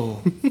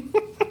 Oh,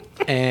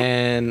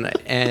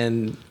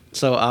 And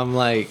so I'm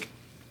like,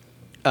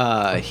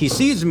 he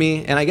sees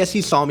me, and I guess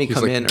he saw me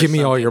come in. Or Give me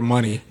all something. your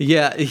money.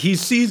 Yeah, he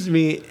sees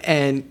me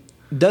and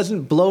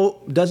doesn't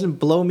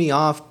blow me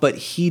off, but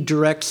he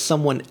directs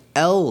someone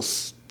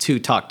else to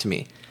talk to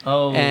me.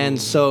 Oh. And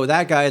so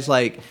that guy's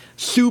like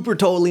super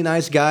totally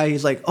nice guy.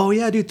 He's like, "Oh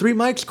yeah, dude, 3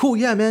 mics, cool,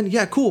 yeah, man,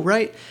 yeah, cool,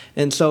 right?"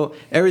 And so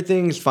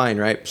everything's fine,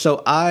 right?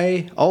 So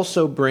I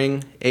also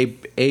bring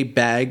a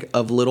bag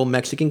of little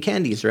Mexican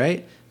candies,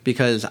 right?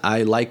 Because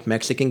I like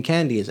Mexican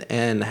candies,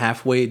 and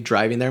halfway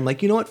driving there, I'm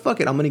like, you know what? Fuck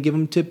it, I'm gonna give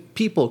them to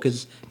people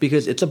because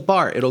it's a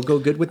bar. It'll go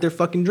good with their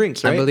fucking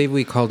drinks, right? I believe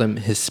we call them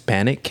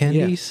Hispanic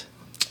candies.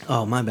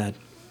 Oh, my bad.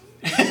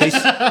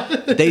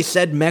 They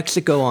said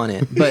Mexico on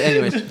it, but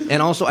anyways,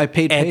 and also I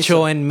paid Hecho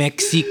peso. en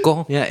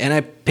Mexico. Yeah, and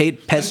I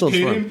paid pesos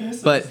Paid for in them.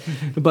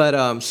 pesos.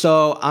 But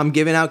so I'm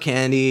giving out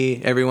candy.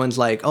 Everyone's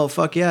like, "Oh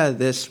fuck yeah,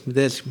 this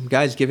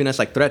guy's giving us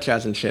like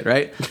trechas and shit,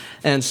 right?"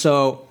 And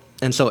so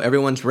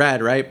everyone's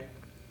rad, right?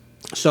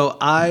 So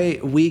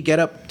we get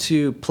up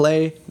to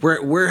play.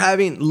 We're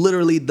having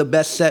literally the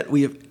best set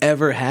we've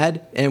ever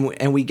had,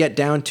 and we get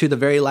down to the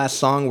very last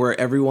song where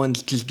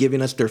everyone's just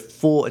giving us their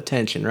full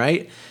attention,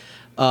 right?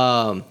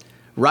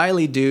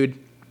 Riley, dude,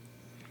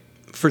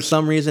 for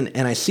some reason,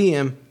 and I see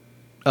him,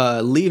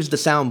 leaves the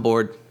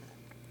soundboard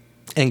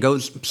and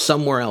goes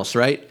somewhere else,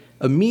 right?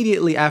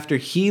 Immediately after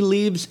he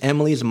leaves,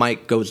 Emily's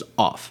mic goes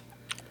off.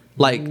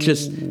 Like,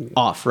 just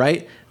off,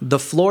 right? The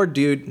floor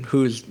dude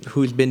who's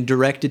been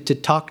directed to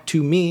talk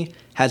to me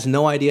has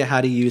no idea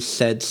how to use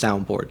said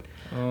soundboard.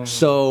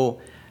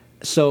 So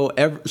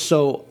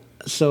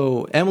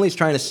Emily's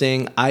trying to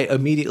sing. I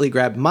immediately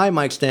grab my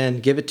mic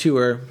stand, give it to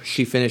her.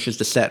 She finishes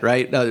the set,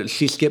 right?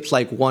 She skips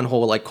like one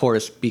whole like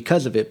chorus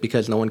because of it,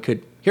 because no one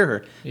could hear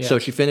her. Yeah. So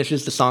she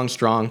finishes the song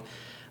strong,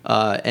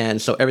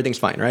 and so everything's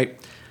fine, right?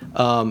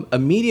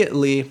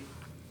 Immediately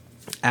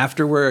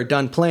after we're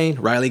done playing,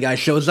 Riley guy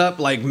shows up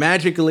like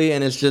magically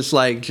and is just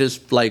like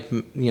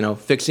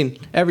fixing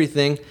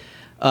everything.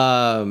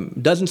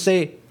 Doesn't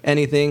say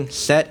anything.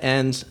 Set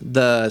ends.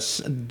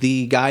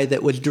 The guy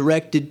that was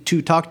directed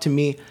to talk to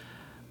me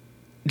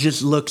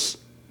just looks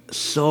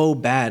so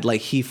bad.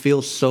 Like he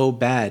feels so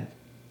bad.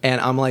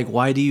 And I'm like,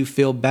 why do you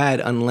feel bad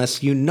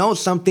unless you know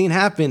something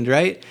happened,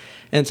 right?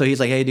 And so he's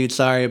like, hey dude,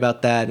 sorry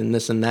about that and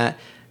this and that.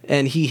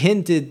 And he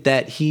hinted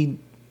that he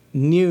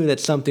knew that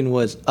something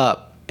was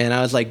up. And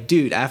I was like,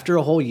 dude, after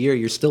a whole year,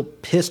 you're still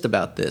pissed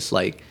about this.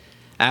 Like,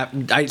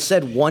 I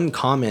said one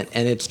comment,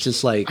 and it's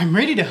just like, I'm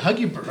ready to hug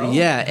you, bro.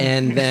 yeah.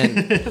 And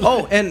then,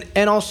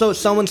 and also,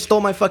 someone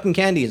stole my fucking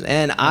candies,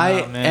 and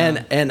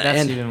man.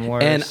 That's even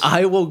worse. and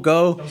I will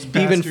go even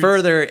bastards.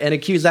 further and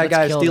accuse that Let's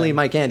guy of kill stealing them.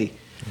 my candy.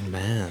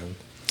 Man.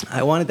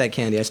 I wanted that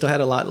candy. I still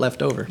had a lot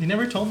left over. You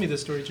never told me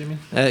this story, Jimmy.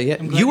 Yeah,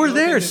 I'm glad you were you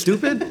there, opened it.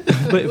 stupid.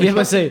 But yeah,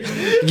 but say,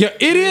 You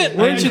idiot!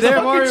 weren't you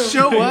there, Mario?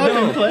 Show up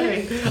and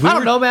play. I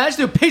don't know, man. I just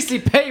do basically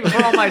pay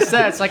before all my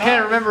sets. I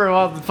can't remember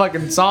all the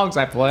fucking songs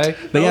I play.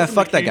 But yeah, Those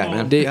fuck that came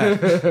guy, man.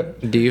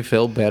 home. Do you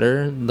feel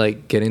better,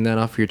 like getting that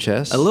off your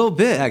chest? A little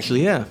bit,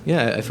 actually. Yeah,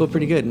 I feel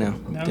pretty good now.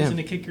 Now he's Damn.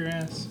 gonna kick your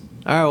ass.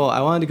 All right, well, I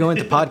wanted to go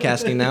into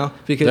podcasting now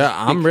because Yeah,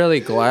 I'm really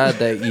glad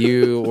that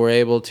you were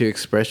able to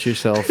express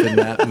yourself in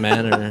that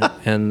manner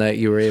and that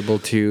you were able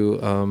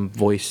to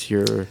voice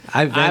your.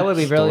 I would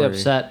be really Story.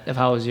 upset if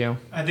I was you.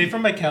 Are they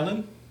from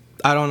McAllen?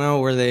 I don't know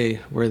where they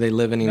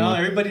live anymore. No,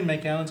 everybody in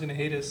McAllen's gonna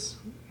hate us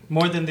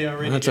more than they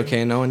already. That's do.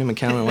 okay. No one in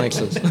McAllen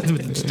likes us.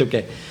 It's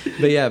okay.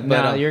 But yeah,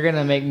 No, you're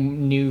gonna make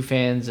new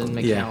fans in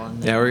yeah,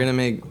 McAllen. yeah, we're gonna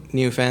make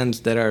new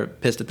fans that are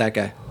pissed at that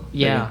guy.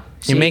 Yeah.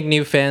 You make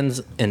new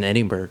fans in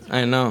Edinburgh.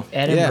 I know.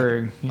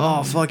 Edinburgh. Yeah.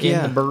 Oh fuck yeah.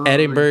 Edinburgh.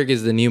 Edinburgh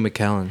is the new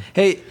McAllen.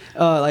 Hey,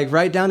 like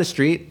right down the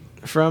street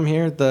from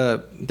here,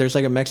 there's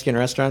like a Mexican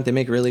restaurant. They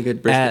make really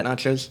good brisket At-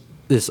 nachos.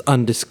 This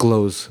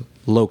undisclosed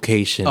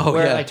location.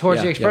 Where, like,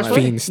 towards the my expressway? bad.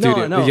 Fiends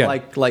Studio. No, Yeah.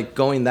 like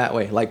going that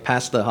way, like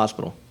past the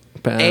hospital.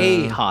 Uh,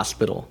 A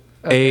hospital.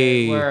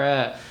 A Where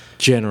at?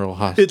 general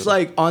hospital. It's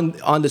like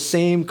on the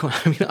same.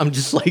 I mean, I'm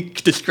just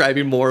like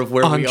describing more of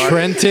where on we are.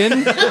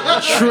 Trenton,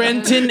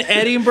 Trenton,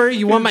 Edinburgh.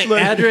 You want my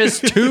address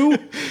too?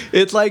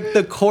 It's like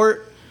the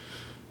court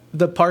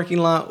the parking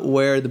lot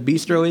where the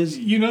bistro is.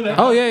 You know that?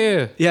 Oh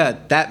yeah. Yeah,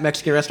 that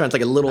Mexican restaurant's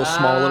like a little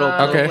small little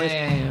Okay. place.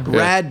 Yeah.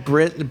 Rad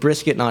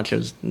brisket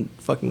nachos,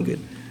 fucking good.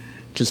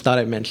 Just thought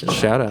I'd mention. That.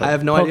 Shout out. I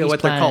have no idea Pokey's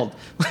what they're Planet.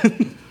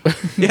 called.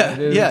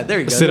 yeah, there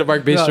you go.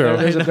 Cinemark No,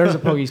 Bistro. there's a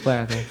Pokey's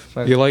Planet thing.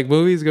 But- You like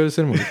movies? Go to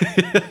cinema.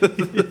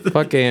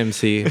 Fuck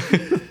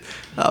AMC.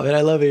 Oh man,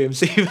 I love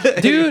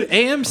AMC. Dude,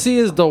 AMC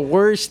is the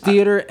worst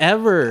theater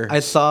ever. I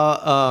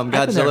saw been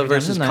there Godzilla every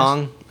versus time.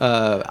 Kong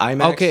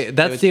IMAX. Okay, It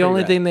that's was the pretty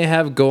only rad. thing they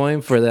have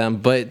going for them.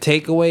 But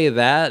take away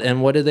that,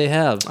 and what do they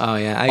have? Oh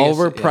yeah, I guess,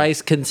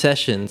 Overpriced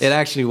concessions. yeah. It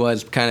actually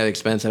was kind of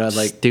expensive. I was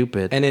like,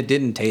 Stupid. and it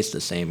didn't taste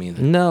the same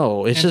either.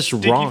 No, it's And just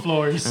sticky wrong.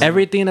 floors.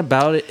 Everything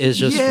about it is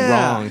just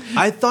wrong.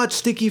 I thought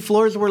sticky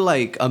floors were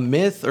like a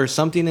myth or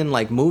something in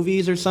like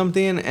movies or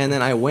something, and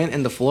then I went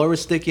and the floor was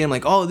sticky. I'm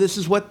like, oh, this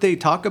is what they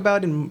talk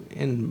about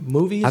in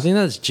movies. I think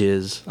that's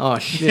jizz. Oh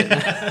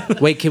shit.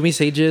 Wait, can we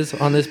say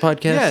jizz on this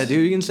podcast? Yeah,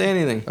 dude, you can say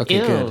anything. Okay,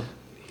 Ew. good.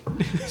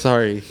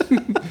 Sorry.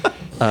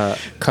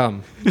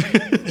 Come.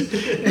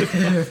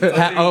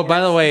 Oh,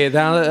 by the way,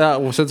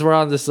 now since we're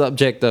on the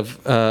subject of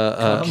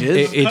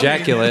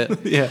ejaculate,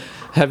 Yeah.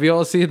 have you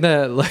all seen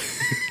that?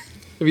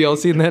 Have you all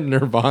seen that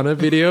Nirvana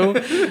video?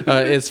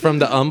 It's from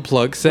the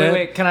Unplugged set.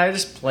 Wait, can I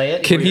just play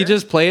it? Can he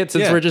just play it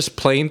since Yeah. we're just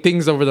playing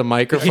things over the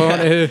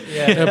microphone?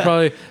 Yeah.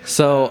 Probably.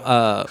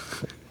 So,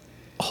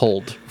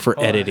 hold for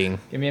Hold on. editing.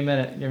 Give me a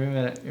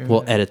minute.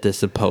 We'll edit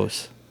this in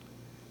post.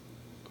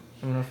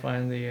 I'm gonna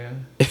find the.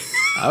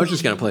 I was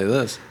just gonna play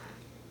this.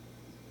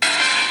 All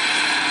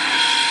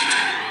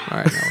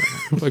right.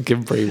 Now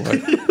Fucking pretty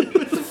one.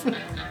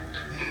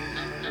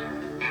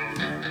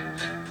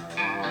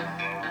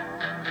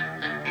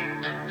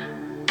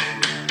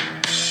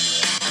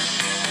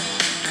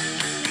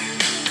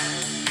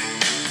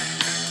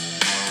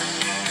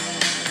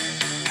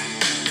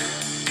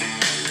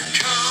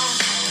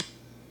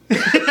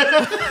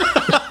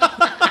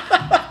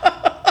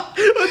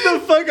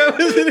 fuck?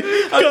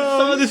 I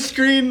saw the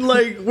screen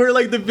like where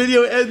like the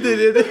video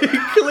ended and it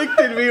clicked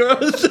in me. Where I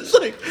was just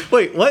like,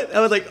 wait, what? I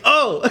was like,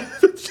 oh,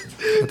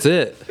 That's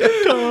it.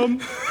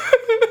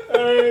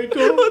 Alright,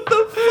 cool. what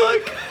the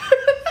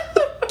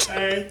fuck?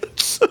 Alright.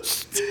 So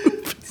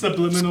stupid.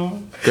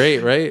 Subliminal. Great,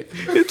 right?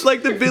 It's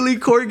like the Billy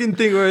Corgan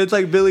thing where it's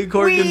like Billy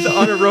Corgan's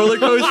on a roller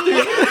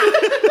coaster.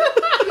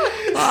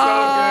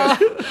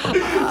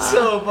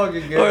 So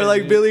fucking good. Or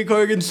like Billy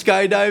Corgan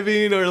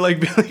skydiving, or like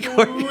Billy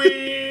Corgan.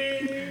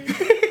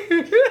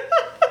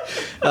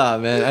 Oh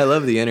man, I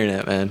love the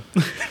internet, man.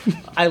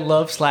 I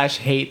love /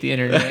 hate the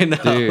internet. I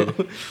know.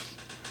 Dude.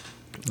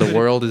 The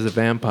world is a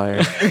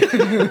vampire.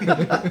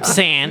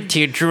 Sent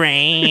to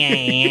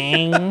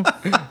drain.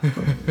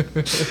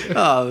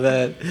 Oh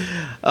man.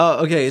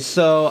 Oh, okay.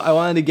 So I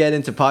wanted to get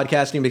into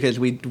podcasting because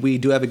we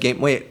do have a game.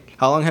 Wait,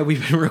 how long have we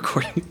been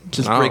recording?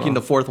 Just I don't breaking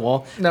know. the fourth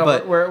wall. No,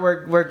 but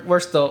we're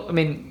still. I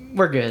mean,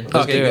 we're good.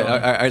 okay, do good. it. All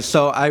right.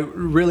 So I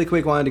really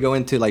quick wanted to go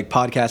into like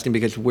podcasting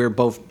because we're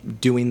both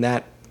doing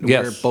that.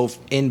 Yes. We're both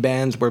in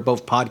bands. We're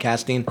both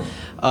podcasting.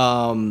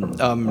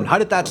 How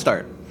did that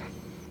start?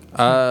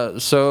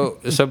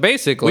 So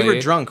basically, We were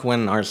drunk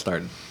when ours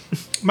started.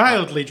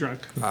 Mildly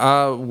drunk.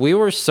 we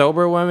were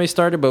sober when we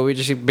started, but we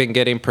just been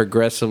getting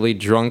progressively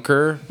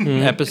drunker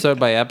episode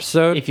by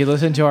episode. If you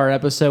listen to our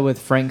episode with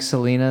Frank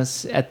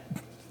Salinas at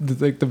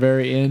the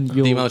very end,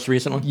 you'll The most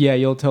recent one. yeah,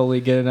 you'll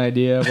totally get an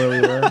idea of where we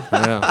were.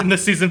 Yeah. In the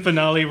season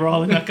finale, we're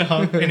all in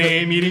alcohol in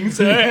AA meetings.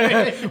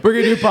 We're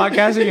gonna do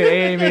podcasting at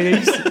AA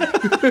meetings.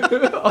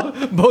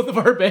 Both of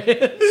our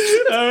bands.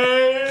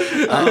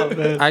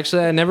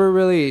 Actually, I never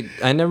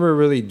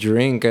really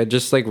drink. I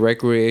just like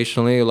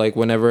recreationally, like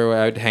whenever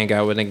I'd hang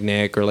out with like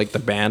Nick or like the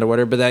band or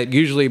whatever. But that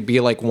usually be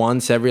like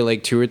once every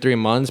like 2 or 3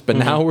 months. But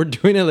now we're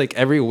doing it like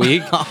every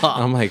week.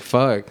 I'm like,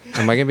 fuck,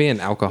 am I gonna be an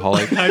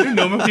alcoholic? How do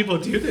normal people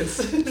do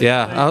this?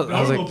 Yeah, I was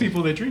Normal like,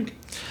 people that drink.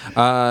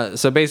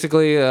 so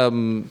basically,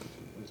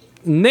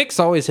 Nick's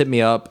always hit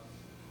me up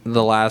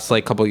the last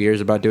like couple of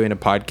years about doing a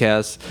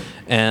podcast,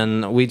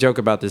 and we joke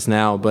about this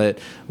now, but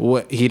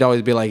he'd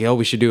always be like, "Oh,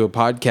 we should do a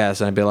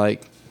podcast," and I'd be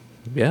like,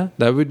 "Yeah,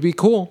 that would be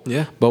cool."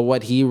 Yeah. But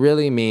what he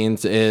really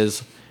means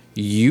is,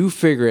 you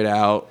figure it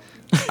out.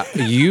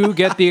 You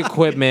get the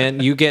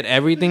equipment, you get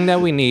everything that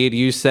we need,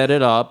 you set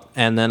it up,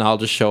 and then I'll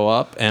just show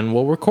up and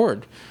we'll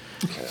record.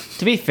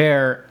 To be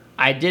fair,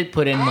 I did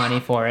put in money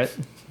for it.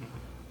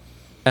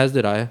 As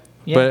did I.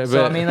 Yeah.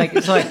 So I mean, like,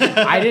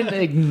 I didn't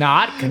like,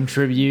 not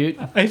contribute.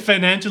 I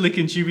financially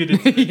contributed.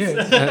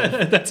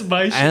 That's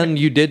my shit. And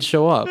you did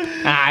show up.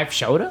 I've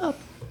showed up.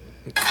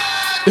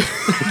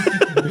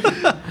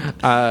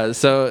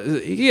 So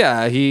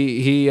yeah,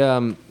 he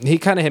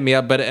kind of hit me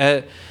up,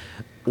 but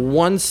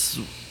once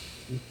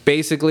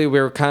basically we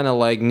were kind of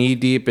like knee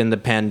deep in the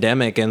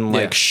pandemic and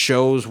like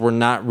shows were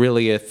not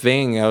really a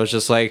thing. I was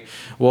just like,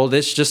 well,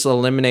 this just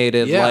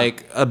eliminated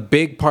like a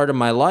big part of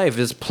my life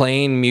is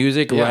playing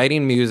music,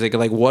 writing music.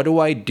 Like, what do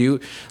I do?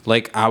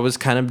 Like, I was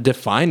kind of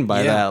defined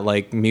by that.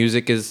 Like,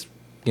 music is,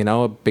 you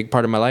know, a big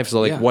part of my life.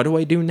 So like, what do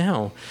I do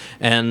now?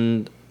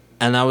 And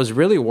I was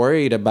really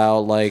worried about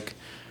like,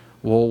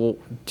 well,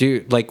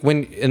 dude, like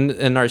when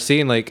in our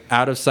scene, like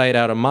out of sight,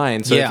 out of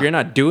mind. So Yeah. if you're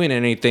not doing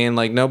anything,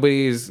 like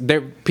nobody's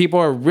there. People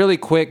are really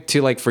quick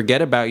to like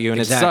forget about you, and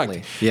Exactly.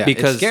 it sucked. Yeah, it's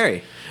because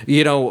scary.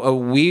 You know,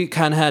 we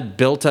kind of had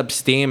built up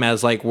steam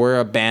as like we're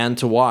a band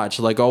to watch.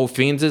 Like, oh,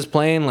 Fiends is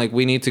playing, like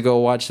we need to go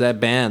watch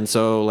that band.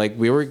 So like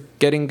we were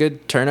getting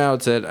good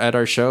turnouts at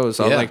our shows.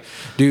 So I was Yeah. like,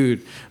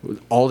 dude,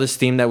 all this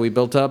steam that we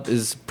built up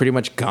is pretty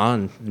much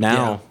gone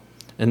now.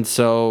 And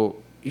so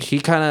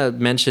he kind of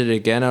mentioned it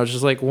again. I was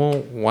just like, well,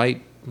 why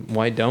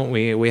don't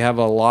we? We have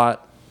a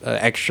lot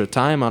extra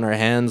time on our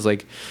hands.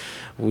 Like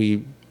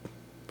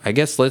I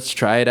guess let's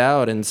try it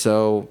out. And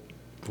so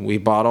we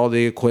bought all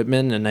the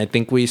equipment, and I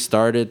think we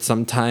started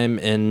sometime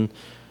in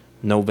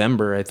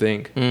November, I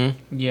think.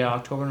 Yeah,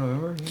 October,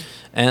 November. Yeah.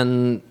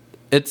 And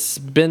it's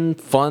been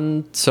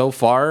fun so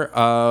far.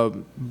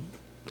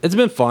 It's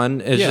been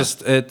fun. It's Yeah.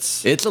 just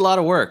It's a lot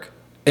of work.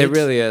 it It's-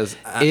 really is.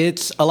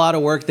 It's a lot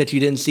of work that you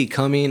didn't see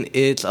coming.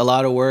 It's a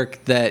lot of work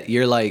that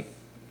you're like,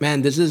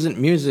 man, this isn't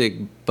music,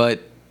 but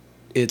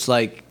it's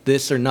like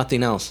this or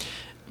nothing else.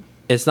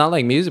 It's not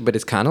like music, but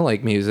it's kind of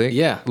like music.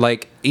 Yeah.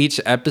 Like each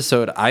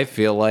episode, I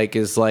feel like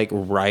is like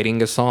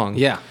writing a song.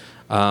 Yeah.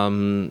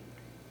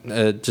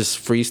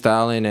 Just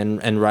freestyling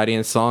and writing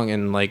a song,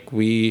 and like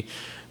we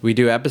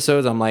do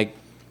episodes. I'm like,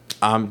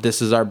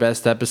 this is our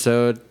best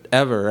episode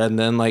ever, and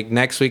then like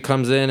next week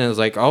comes in and it's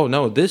like, oh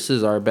no, this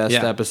is our best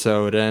Yeah.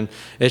 episode. And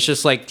it's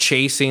just like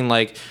chasing,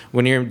 like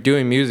when you're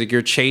doing music,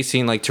 you're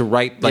chasing like to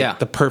write like Yeah.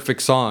 the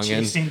perfect song.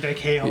 Chasing the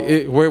kale.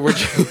 We're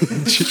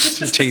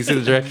just chasing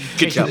the dragon.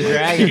 Good job.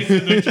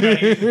 Chasing the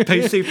dragon.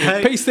 Pacey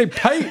Pay. Pacey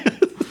pay.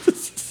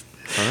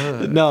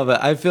 No,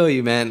 but I feel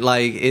you, man.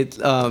 Like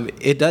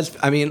it does.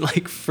 I mean,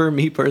 like for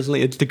me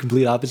personally, it's the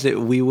complete opposite.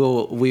 We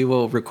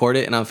will record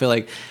it, and I feel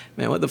like,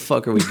 man, what the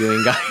fuck are we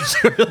doing, guys?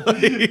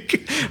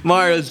 Like,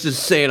 Mario's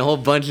just saying a whole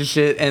bunch of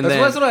shit, and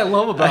That's then what I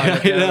love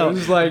about it. I know, It's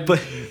just like,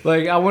 but-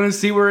 like I want to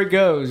see where it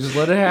goes. Just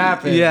let it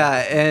happen. yeah,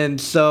 and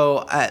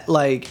so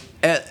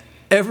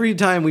every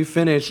time we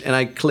finish and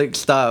I click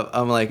stop,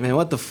 I'm like, man,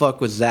 what the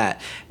fuck was that?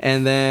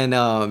 And then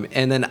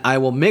I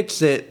will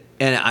mix it,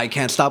 and I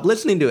can't stop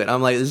listening to it.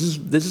 I'm like,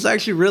 this is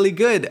actually really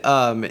good.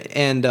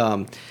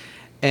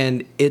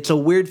 And it's a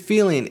weird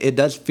feeling. It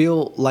does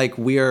feel like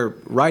we are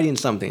writing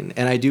something,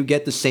 and I do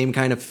get the same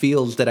kind of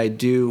feels that I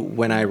do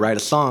when I write a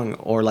song,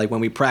 or like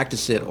when we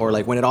practice it, or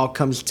like when it all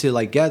comes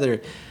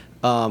together.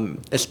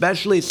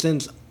 Especially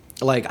since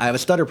like I have a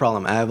stutter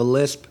problem. I have a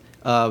lisp.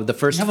 The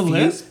first You have a few-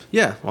 lisp?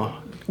 Yeah.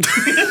 Well,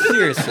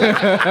 seriously.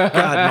 God,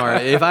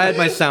 Mara, if I had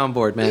my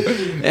soundboard, man,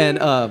 and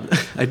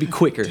I'd be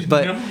quicker.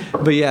 But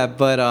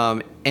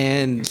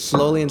and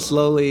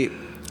slowly,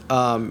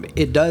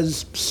 it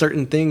does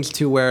certain things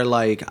to where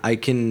like I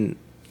can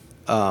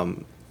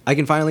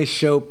finally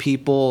show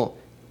people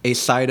a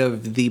side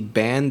of the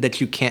band that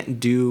you can't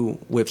do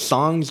with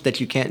songs, that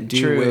you can't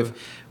do True.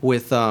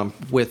 with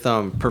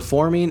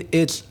performing.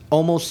 It's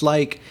almost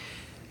like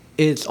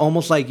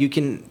you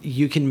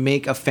can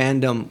make a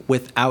fandom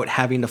without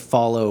having to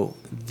follow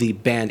the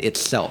band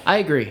itself. I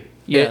agree.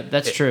 Yeah,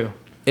 that's true.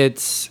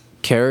 It's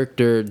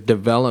character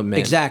development.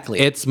 Exactly.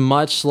 It's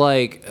much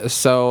like,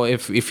 so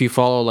if you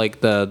follow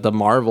like the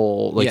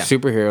Marvel like Yeah.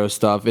 superhero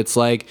stuff, it's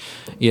like,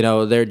 you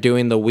know, they're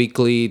doing the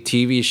weekly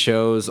TV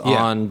shows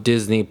Yeah. on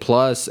Disney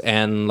Plus,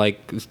 and like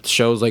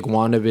shows like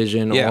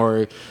WandaVision Yeah.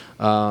 or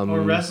Or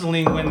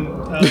wrestling when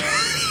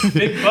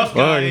big buff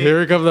guy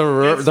here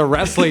comes the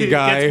wrestling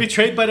guy. gets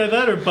betrayed by that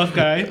other buff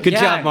guy. Good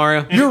Yeah. job,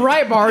 Mario. You're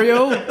right,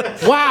 Mario.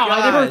 Wow,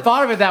 I never God.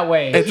 thought of it that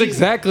way. It's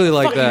exactly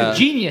like Fucking that.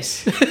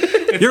 genius.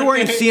 You're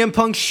wearing CM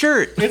Punk's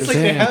shirt. It's like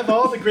they have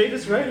all the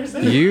greatest writers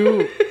there.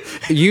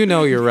 You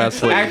know you're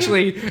wrestling.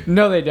 Actually,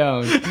 no, they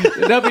don't.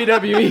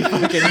 WWE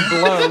fucking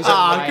blows.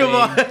 Ah, come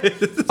on.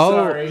 oh,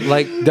 sorry.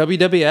 like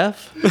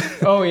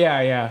WWF? Oh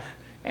yeah.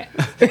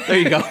 There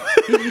you go.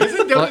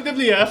 Isn't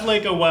WWF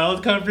like a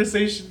wild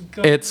conversation?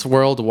 It's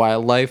World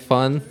Wildlife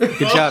Fund.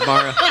 Good job,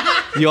 Mario.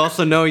 You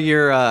also know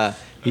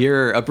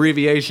your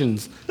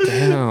abbreviations.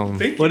 Damn.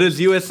 What does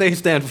USA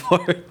stand for?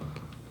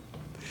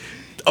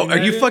 Oh, are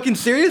you fucking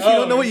serious? You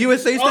don't know what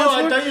USA stands Oh,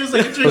 I for? thought you was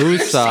like introducing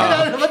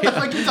USA. What the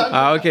fuck you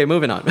talking Okay,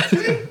 moving on.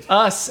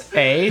 Us,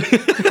 eh?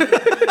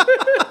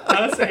 about?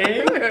 Us,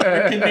 eh?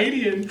 We're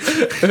Canadian.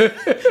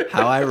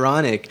 How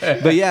ironic.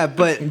 But yeah,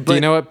 but Do you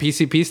know what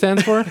PCP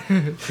stands for?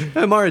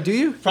 Mara, do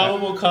you?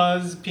 Probable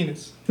cause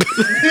penis.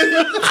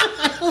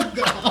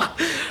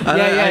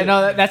 Yeah,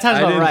 no, that sounds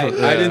about right.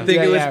 I didn't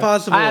think it was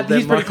possible. that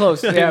He's pretty Mar-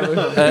 close.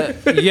 Yeah.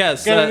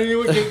 Yes. You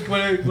want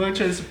to try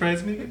to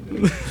surprise me?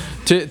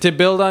 To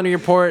build on your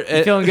report,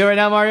 Feeling good right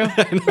now, Mario?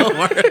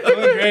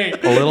 Oh,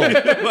 great.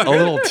 a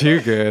little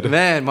too good.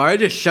 Man, Mario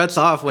just shuts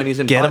off when he's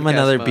in Get him podcast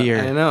another mode. beer.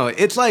 I know.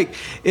 It's like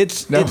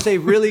it's a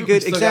really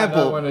good Still got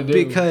example another one to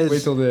do. because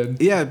Wait till then.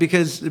 yeah,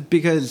 because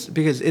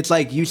it's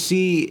like you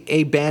see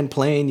a band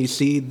playing, you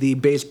see the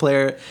bass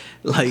player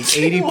like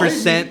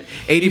 80%.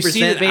 You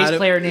see the bass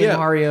player named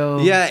Mario.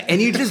 Yeah,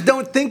 and you just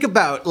don't think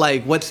about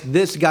like what's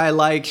this guy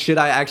like? Should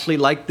I actually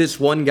like this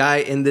one guy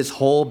in this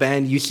whole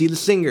band? You see the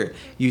singer,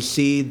 you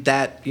see that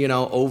that,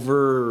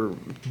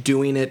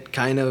 overdoing it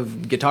kind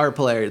of guitar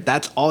player.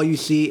 That's all you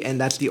see, and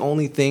that's the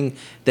only thing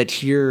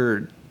that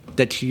you're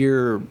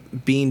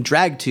being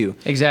dragged to.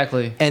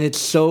 Exactly. And it's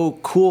so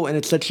cool, and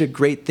it's such a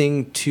great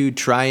thing to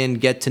try and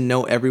get to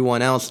know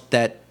everyone else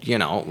that,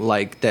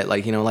 like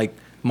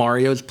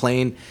Mario's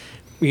playing,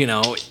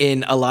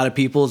 in a lot of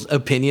people's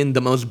opinion,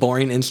 the most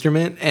boring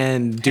instrument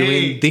and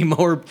doing the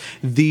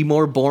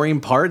more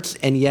boring parts,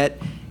 and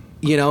yet,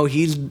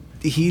 he's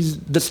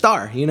the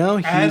star, he's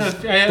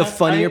the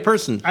funnier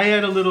person. I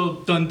had a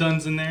little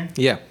dun-duns in there.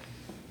 Yeah.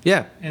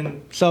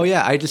 And so,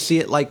 I just see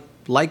it like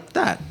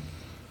that.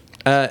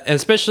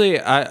 Especially,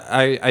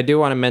 I do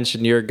want to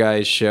mention your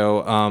guys'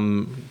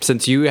 show.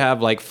 Since you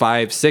have like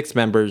 5-6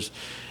 members,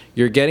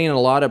 you're getting a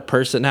lot of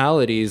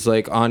personalities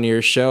like on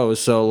your show.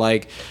 So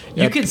like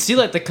you can see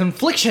like the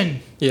confliction,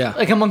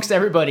 like amongst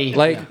everybody.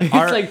 Like it's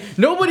like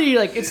nobody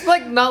like it's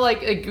like not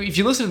like if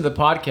you listen to the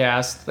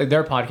podcast, like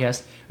their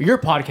podcast, your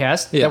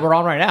podcast that we're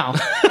on right now.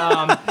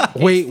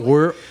 Wait,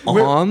 we're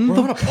on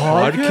a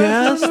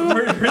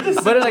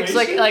podcast? But it's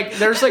like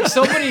there's like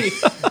so many.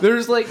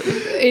 There's like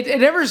it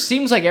never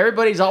seems like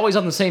everybody's always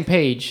on the same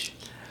page.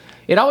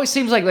 It always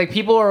seems like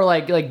people are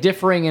like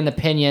differing in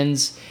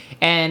opinions.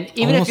 And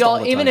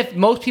even if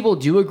most people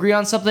do agree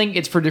on something,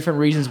 it's for different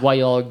reasons why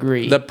y'all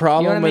agree. The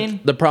problem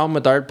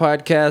with our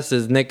podcast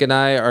is Nick and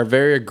I are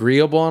very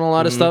agreeable on a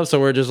lot of stuff.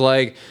 So we're just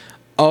like,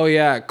 oh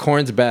yeah,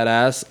 Korn's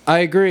badass. I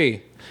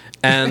agree.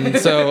 And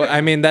so,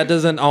 I mean, that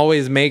doesn't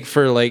always make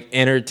for like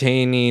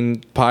entertaining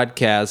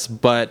podcasts,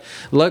 but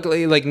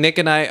luckily, like Nick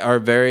and I are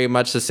very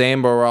much the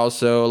same, but we're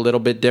also a little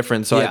bit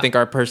different. So I think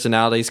our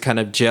personalities kind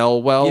of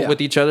gel well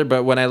with each other.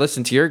 But when I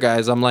listen to your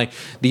guys, I'm like,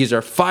 these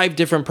are 5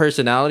 different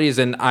personalities,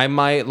 and I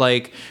might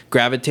like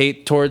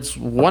gravitate towards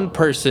one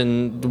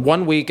person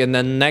one week, and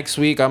then next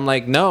week I'm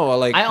like, no,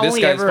 like I this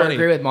only guy's ever funny.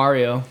 agree with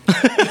Mario.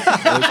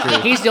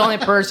 He's the only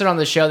person on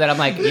the show that I'm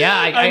like,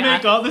 I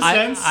make all the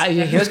sense.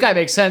 This guy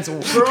makes sense.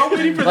 We're all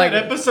waiting for that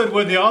episode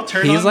where they all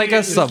turn on He's like you.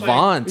 a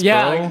savant, bro.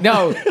 Yeah,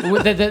 no.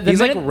 The He's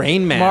like minute-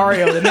 Rain Man.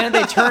 Mario, the minute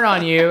they turn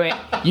on you,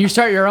 you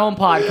start your own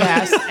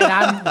podcast, and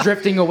I'm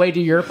drifting away to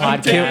your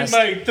I'm taking podcast.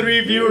 my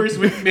 3 viewers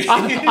with me.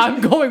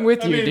 I'm going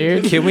with you,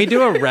 dude. Can we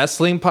do a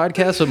wrestling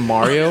podcast with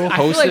Mario, I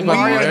feel hosted like by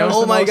Mario Mario? knows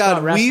Oh the my most about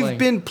God, wrestling. we've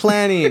been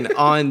planning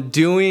on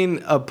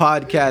doing a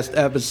podcast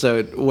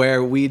episode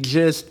where we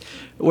just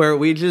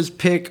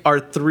pick our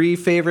 3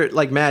 favorite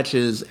like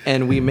matches,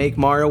 and we make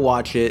Mario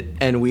watch it,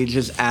 and we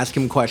just ask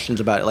him questions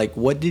about it. Like,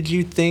 what did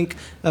you think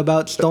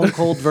about Stone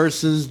Cold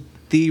versus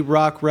The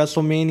Rock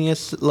WrestleMania?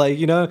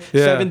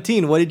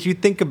 17. What did you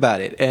think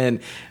about it?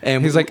 And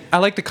He's like, I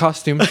like the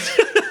costumes.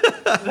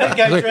 That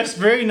guy dressed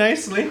very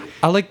nicely.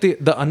 I like the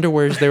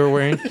underwears they were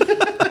wearing.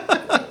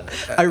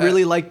 I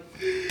really like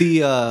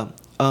the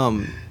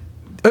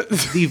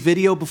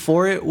video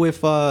before it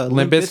with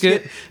Limp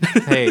Bizkit.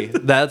 Hey,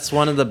 that's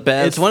one of the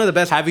best. It's one of the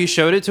best. Have you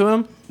showed it to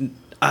him?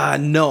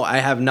 No, I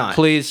have not.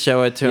 Please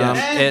show it to him.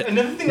 And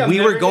another thing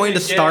We were going to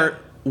start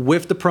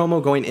with the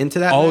promo going into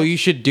that. Oh, match. you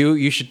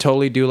should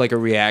totally do like a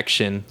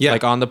reaction. Yeah.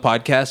 Like on the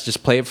podcast,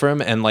 just play it for him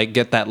and like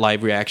get that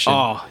live reaction.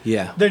 Oh,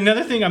 yeah.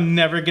 Another thing I'm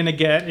never gonna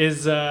get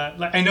is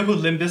like I know who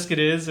Limp Bizkit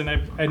is, and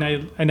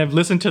I've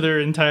listened to their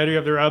entirety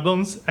of their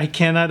albums. I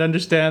cannot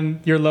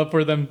understand your love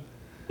for them.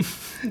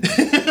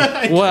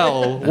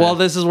 Well,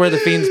 this is where the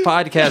Fiends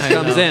podcast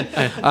comes in.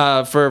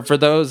 For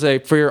those,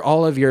 for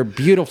all of your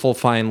beautiful,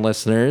 fine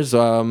listeners,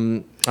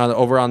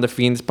 over on the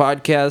Fiends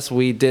podcast,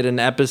 we did an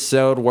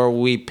episode where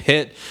we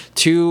pit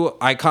 2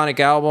 iconic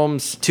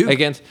albums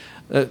against.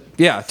 2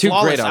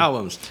 Flawless great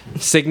albums.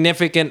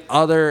 Significant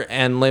Other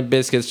and Limp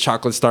Bizkit's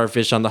Chocolate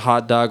Starfish on the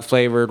hot dog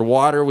flavored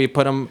water. We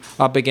put them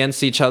up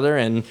against each other,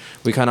 and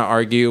we kind of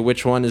argue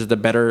which one is the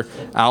better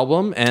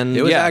album. And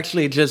It was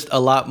actually just a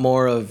lot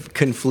more of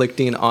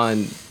conflicting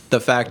on the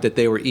fact that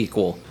they were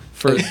equal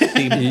for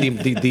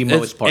the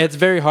most part. It's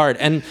very hard,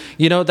 and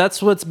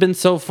that's what's been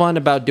so fun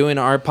about doing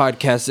our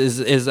podcast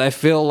is I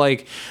feel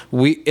like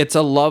it's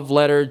a love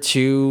letter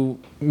to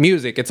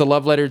music. It's a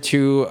love letter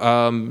to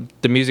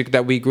the music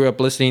that we grew up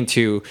listening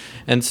to,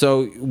 and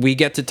so we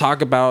get to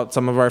talk about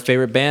some of our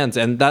favorite bands,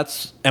 and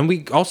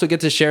we also get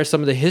to share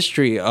some of the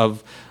history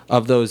of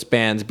those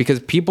bands,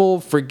 because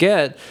people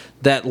forget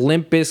that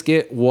Limp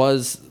Bizkit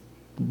was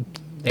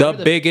the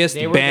biggest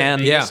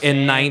band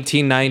in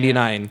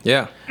 1999.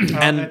 Yeah.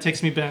 And that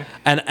takes me back.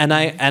 And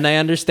I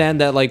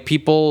understand that like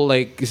people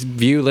like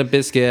view Limp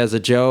Bizkit as a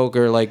joke,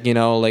 or like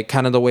like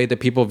kind of the way that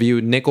people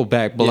view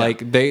Nickelback, but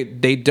like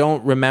they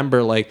don't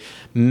remember like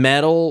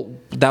metal.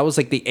 That was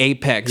like the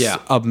apex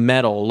of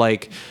metal.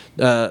 Like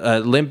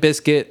Limp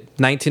Bizkit,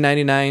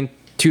 1999.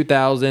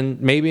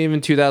 2000, maybe even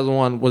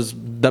 2001 was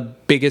the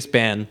biggest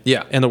band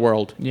in the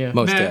world. Yeah.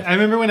 Most Man, def. I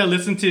remember when I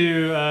listened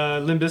to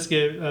Limp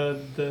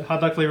Bizkit, the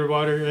hot dog flavored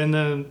water, and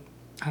then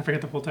I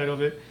forget the full title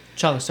of it.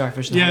 Chocolate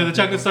starfish. Yeah, the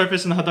chocolate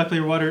starfish and the hot dog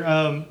flavored water.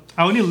 I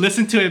only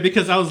listened to it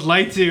because I was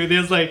lied to.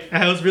 There's like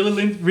I was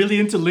really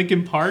into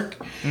Linkin Park.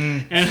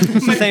 And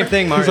It's the same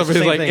thing, Mark.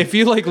 Somebody's like, if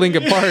you like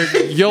Linkin Park,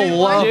 you'll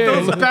love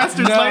those them.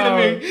 bastards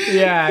lied to me.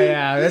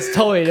 Yeah, that's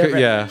totally different.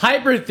 Yeah.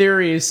 Hyper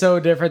Theory is so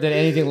different than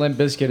anything Limp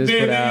Bizkit has Dude,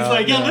 put he's out.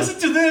 like, yeah, listen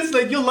to this.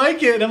 Like, you'll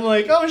like it. I'm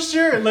like, oh,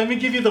 sure. Let me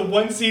give you the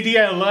one CD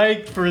I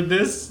liked for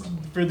this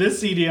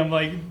CD. I'm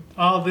like,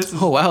 oh, this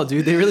is. Oh wow,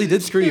 dude, they really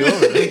did screw you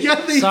over. Yeah,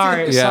 they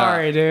Sorry, Yeah.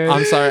 sorry, dude.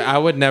 I'm sorry. I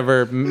would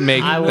never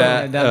make I wouldn't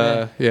that. have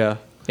done that. Yeah.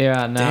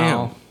 Yeah,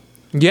 no.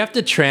 Damn. You have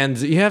to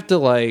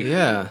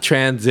Yeah.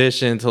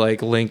 transition to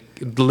like Limp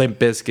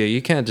Bizkit.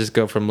 You can't just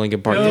go from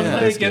Linkin Park It to was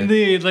Limp like Bizkit.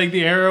 in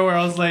the era where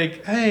I was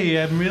like,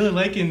 hey, I'm really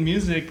liking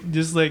music,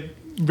 just like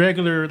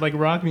regular like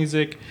rock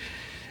music.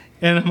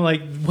 And I'm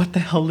like, what the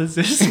hell is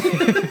this?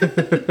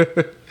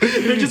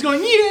 They're just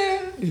going,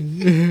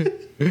 yeah.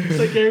 It's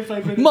like every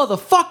 5 minutes.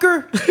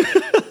 Motherfucker!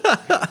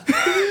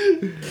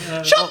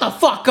 Shut the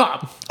fuck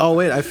up! Oh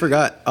wait, I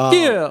forgot.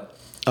 Yeah.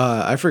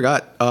 I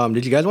forgot.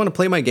 Did you guys want to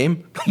play my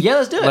game? Yeah,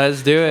 let's do it.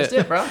 Let's do it. Let's do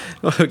it, bro.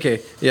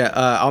 Okay. Yeah.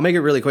 I'll make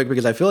it really quick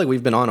because I feel like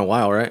we've been on a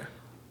while, right?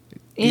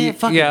 Yeah,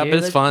 fuck Yeah, it, dude. but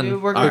it's Let's fun. do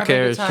it. We're Who having a good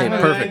cares? time. Okay, I don't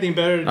have perfect. anything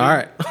better to do. All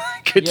right.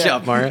 Good Yeah.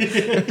 job, Mario.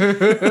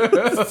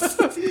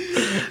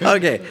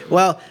 Okay.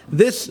 Well,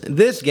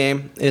 this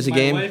game is a My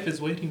game. wife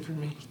is waiting for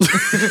me.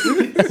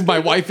 My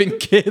wife and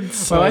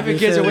kids. My wife and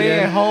kids are waiting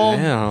at home.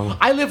 Damn.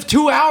 I live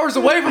 2 hours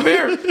away from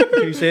here.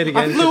 Can you say it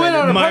again? flew in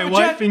on a My private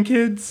wife jet. and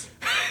kids.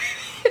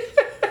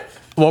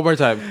 One more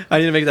time. I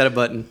need to make that a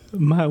button.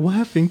 My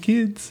wife and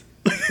kids.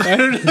 I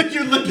don't know.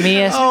 You're looking. Mi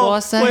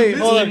esposa wait,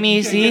 hold y on.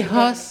 mis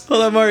hijos.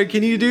 Hold on, Mario.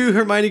 Can you do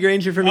Hermione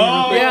Granger for me?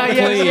 real quick? Yeah,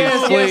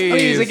 yes,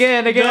 please.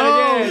 Again. No.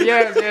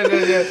 Yes.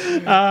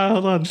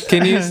 Hold on.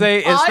 Can you say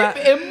it's I'm not?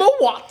 Emma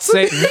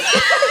Watson. Say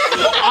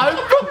I'm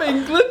from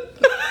England.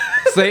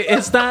 say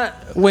it's not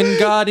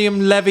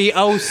Wingardium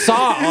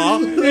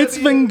Leviosa. It's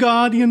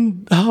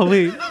Wingardium. Oh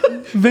wait,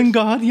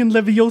 Wingardium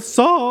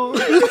Leviosa.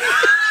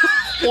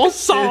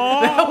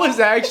 That was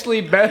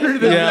actually better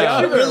than the Yeah.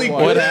 other Really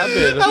one. What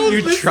happened?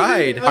 You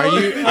tried. Are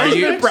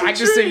you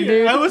practicing,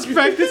 dude? I was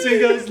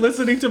practicing. I was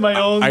listening to my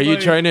own. Are you like,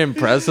 trying to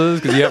impress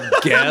us because you have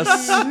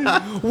guests?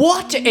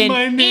 What an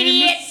My name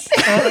idiot!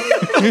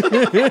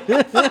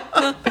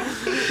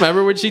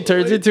 Remember when she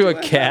turns into a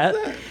cat?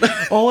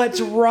 Oh,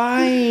 that's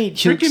right.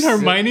 Freaking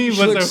Hermione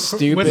she was looks a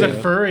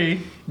stupid.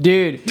 furry.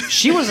 Dude,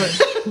 she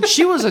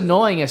was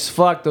annoying as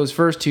fuck those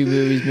first two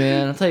movies,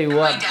 man. I'll tell you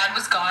what. My dad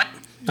was gone.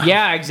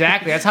 Yeah,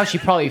 exactly. That's how she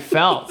probably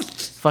felt.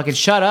 Fucking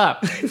shut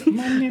up,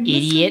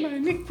 idiot.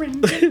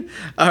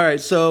 All right.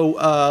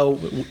 So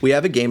we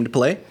have a game to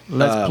play.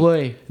 Let's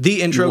play.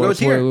 The intro goes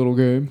Play a here. little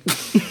game.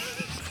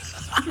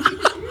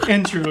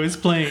 Intro is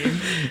playing.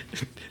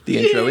 The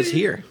intro is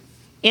here.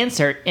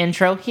 Insert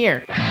intro here.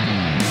 Did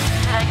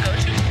I go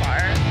too far?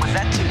 Was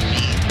that too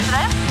mean? Did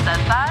I have said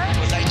that?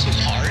 Was I too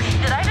hard?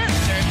 Did I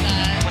deserve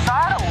that? Was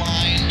I out of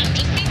line? I'm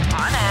just being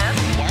honest.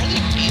 Why are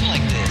you being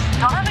like this?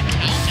 Don't have a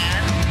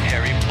vacation.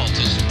 Harry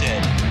Potter's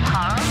dead.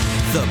 Huh?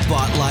 The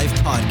Bot Life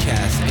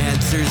Podcast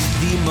answers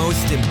the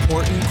most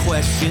important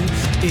question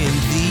in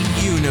the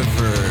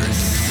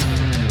universe.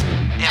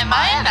 Am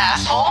I an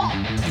asshole?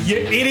 You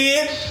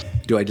idiot.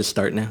 Do I just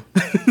start now?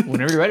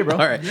 Whenever you're ready, bro. All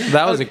right.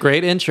 That was a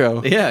great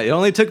intro. Yeah. It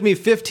only took me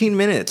 15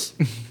 minutes.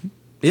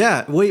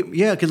 Yeah. Wait.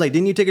 Yeah. Because like,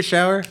 didn't you take a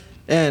shower?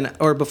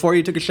 Or before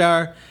you took a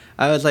shower,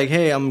 I was like,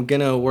 hey, I'm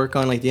gonna work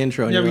on like the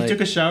intro. And Yeah, you're we like, took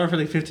a shower for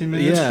like 15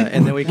 minutes. Yeah,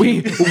 and then we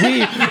We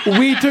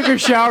took a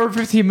shower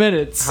 15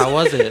 minutes. How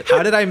was it?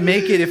 How did I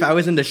make it if I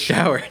was in the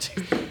shower?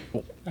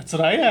 That's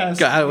what I asked.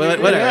 God,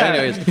 whatever.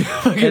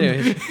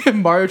 Anyways.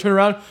 Mario turned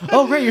around.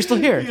 Oh, great, you're still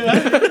here.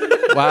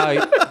 Wow,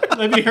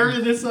 Let me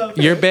hurry this up.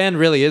 your band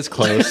really is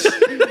close.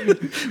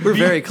 We're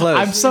very close.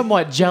 I'm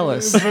somewhat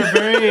jealous. We're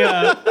very,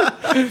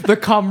 The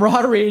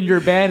camaraderie in your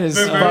band is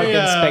we're fucking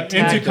very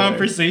spectacular. into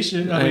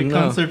conversation. I mean, know.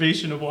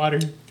 conservation of water.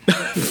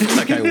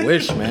 Like I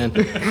wish, man.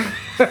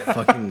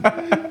 Fucking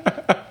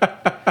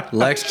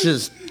Lex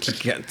just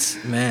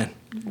gets man.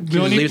 We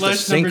only leaves the flush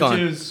sink number on.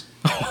 twos.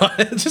 What?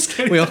 Just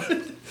kidding. We all,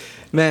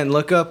 man,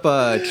 look up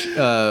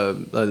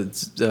Extreme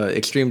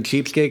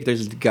Cheapskate.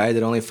 There's a guy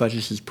that only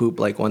flushes his poop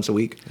like once a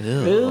week.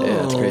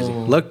 Yeah, it's crazy.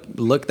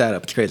 Look that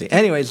up. It's crazy.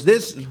 Anyways,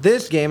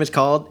 this game is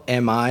called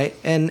Am I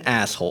an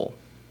Asshole?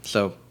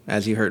 So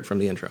as you heard from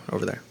the intro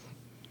over there.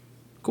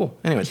 Cool.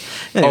 Anyways,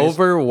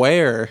 Over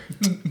where?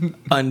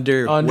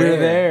 under Under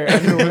there.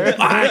 Underwear.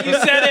 You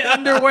said it,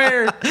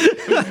 underwear.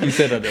 You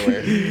said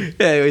underwear.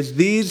 Anyways,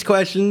 these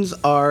questions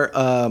are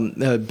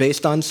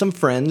based on some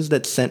friends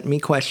that sent me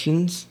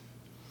questions.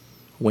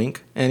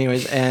 Wink.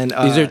 Anyways, and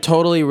These are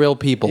totally real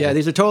people. yeah,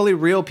 these are totally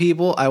real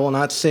people. I will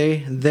not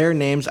say their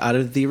names out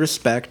of the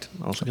respect.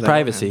 Also 'cause I don't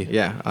Privacy. have-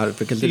 Yeah, out of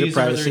because of These are their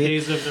privacy.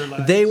 days of their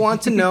lives. They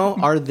want to know: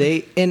 are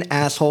they an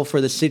asshole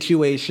for the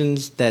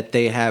situations that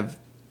they have,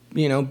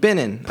 been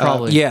in?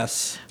 Probably.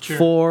 Yes. Sure.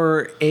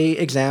 For a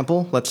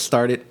example, let's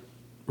start it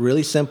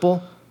really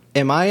simple.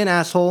 Am I an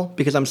asshole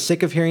because I'm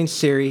sick of hearing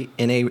Siri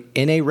in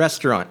a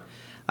restaurant?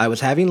 I was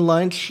having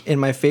lunch in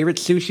my favorite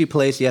sushi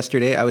place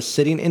yesterday. I was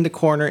sitting in the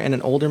corner, and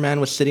an older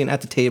man was sitting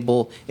at the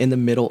table in the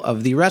middle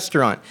of the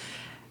restaurant.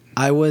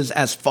 I was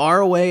as far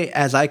away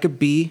as I could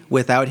be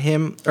without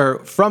him, or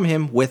from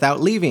him,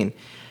 without leaving.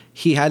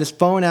 He had his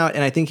phone out,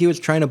 and I think he was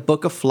trying to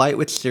book a flight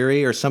with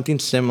Siri or something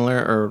similar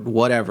or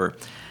whatever.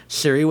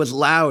 Siri was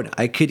loud.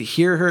 I could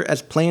hear her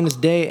as plain as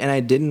day, and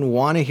I didn't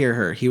want to hear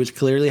her. He was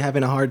clearly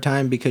having a hard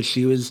time because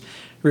she was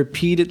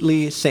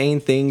repeatedly saying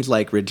things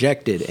like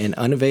rejected and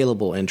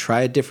unavailable and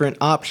try a different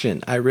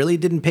option. I really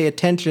didn't pay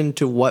attention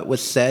to what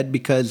was said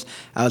because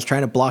I was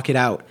trying to block it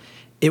out.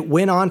 It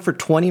went on for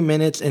 20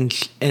 minutes,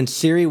 and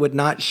Siri would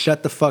not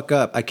shut the fuck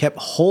up. I kept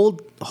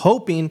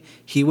hoping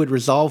he would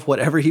resolve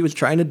whatever he was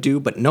trying to do,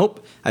 but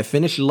nope. I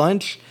finished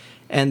lunch,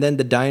 and then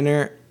the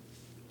diner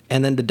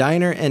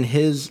and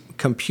his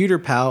computer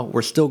pal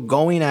were still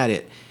going at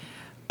it.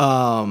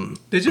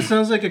 It just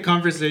sounds like a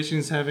conversation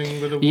he's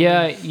having with a woman.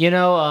 Yeah, you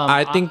know,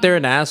 I think they're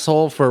an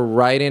asshole for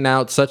writing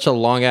out such a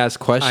long ass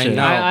question. I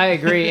know. I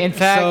agree. In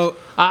fact, So-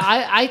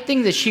 I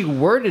think that she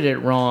worded it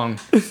wrong.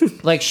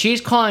 Like she's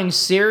calling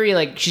Siri,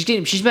 like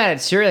she's mad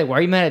at Siri. Like, why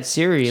are you mad at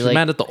Siri? She's Like,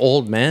 mad at the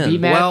old man. be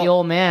mad at Well- the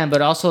old man,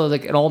 but also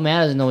like an old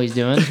man doesn't know what he's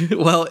doing.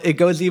 Well, it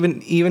goes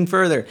even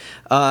further.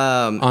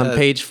 On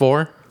page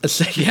 4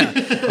 So, yeah.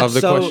 of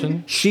the So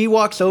question. she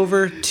walks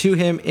over to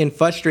him in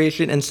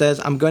frustration and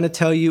says, "I'm going to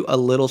tell you a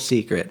little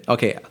secret."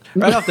 Okay,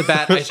 right off the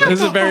bat, This is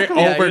very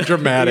over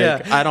dramatic.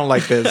 Yeah. I don't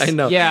like this. I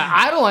know. Yeah,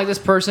 I don't like this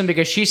person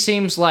because she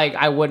seems like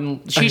I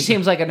wouldn't. She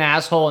seems like an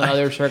asshole in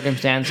other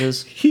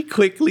circumstances. He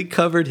quickly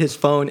covered his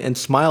phone and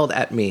smiled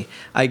at me.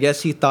 I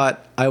guess he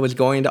thought I was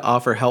going to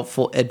offer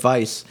helpful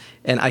advice.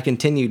 And I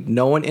continued,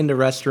 "No one in the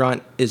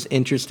restaurant is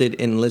interested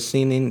in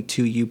listening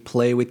to you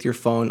play with your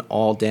phone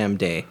all damn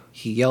day."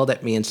 He yelled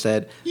at me and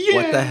said,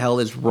 "What the hell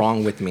is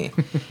wrong with me?"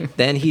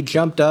 Then he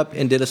jumped up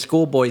and did a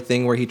schoolboy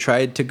thing where he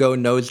tried to go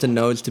nose to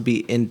nose to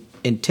be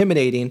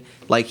intimidating,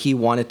 like he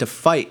wanted to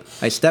fight.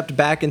 I stepped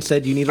back and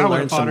said, "You need to I learn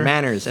would've fought some her.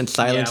 manners and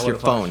silence I your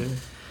would've fought phone."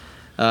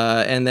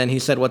 And then he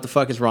said, "What the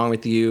fuck is wrong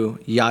with you?"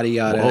 Yada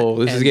yada. Oh,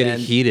 this is And getting then-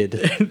 heated.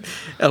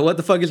 "What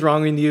the fuck is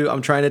wrong with you?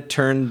 I'm trying to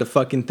turn the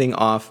fucking thing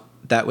off."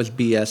 That was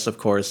BS, of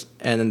course.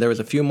 And then there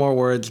was a few more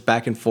words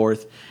back and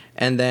forth,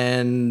 and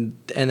then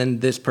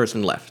this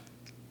person left.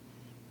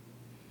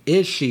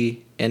 Is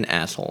she an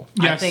asshole?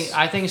 Yes.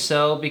 I think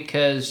so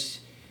because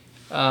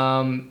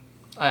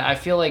I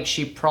feel like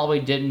she probably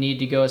didn't need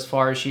to go as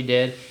far as she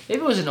did. If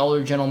it was an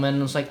older gentleman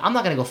and was like, "I'm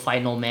not gonna go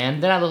fight an old man,"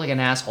 then I look like an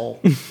asshole.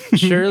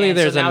 Surely And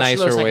so there's a now she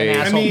looks nicer like an way.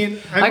 asshole. I mean,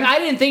 like I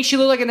didn't think she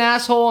looked like an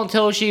asshole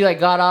until she like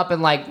got up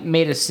and like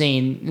made a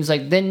scene. It was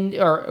like then,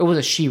 or it was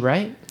a she,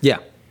 right? Yeah.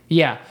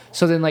 Yeah.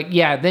 So then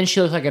then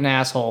she looks like an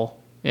asshole.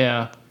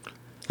 Yeah.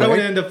 I would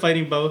end up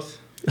fighting both.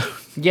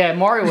 Yeah,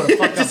 Mario would have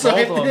fucked up Just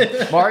like- both of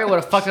them. Mario would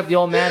have fucked up the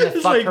old man and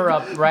It's fucked like, her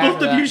up right both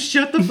after of that. you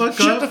shut the fuck up.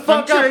 Shut the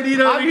fuck up. I'm trying to eat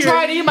over I'm here.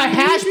 trying to eat my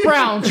hash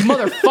browns, you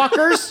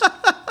motherfuckers.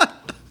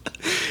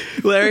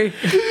 Larry?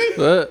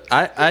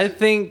 I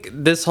think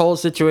this whole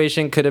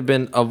situation could have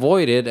been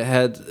avoided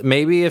had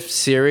maybe if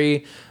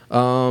Siri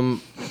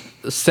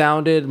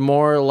sounded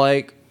more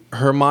like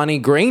Hermione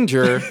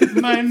Granger.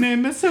 My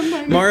name is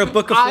Hermione. Mario,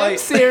 book a I'm flight.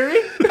 Siri.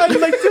 I'd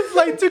like to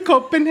fly to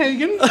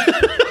Copenhagen.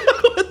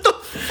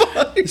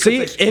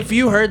 See, if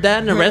you heard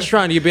that in a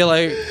restaurant, you'd be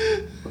like,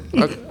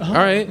 "Okay, all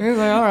right, He's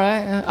like, all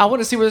right, I want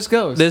to see where this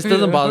goes. this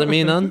doesn't bother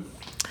me none."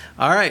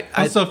 All right.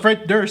 Also,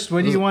 Fred Durst,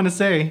 what do you want to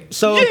say?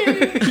 So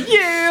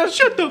Yeah,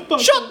 Shut the fuck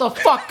shut the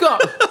fuck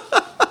up.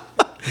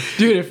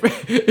 Dude,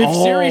 if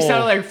Siri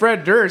sounded like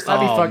Fred Durst, I'd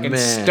be Oh, fucking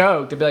man.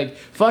 stoked. I'd be like,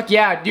 fuck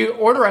yeah, dude,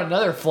 order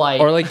another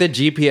flight. Or like the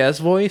GPS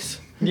voice.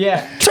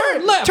 yeah.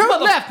 Turn left, Turn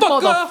left,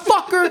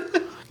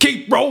 motherfucker.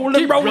 Keep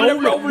rolling,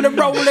 rolling.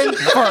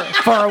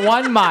 For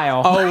 1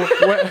 mile.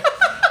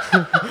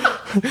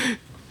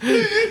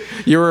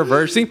 You're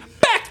reversing.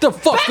 Back the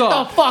fuck Back the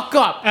up. fuck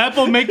up.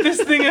 Apple, make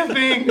this thing a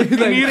thing. We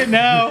need it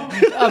now.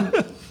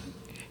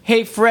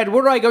 Hey, Fred,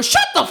 where do I go?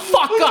 Shut the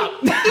fuck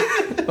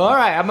up. All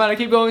right, I'm going to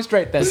keep going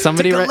straight then.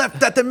 Somebody take a right.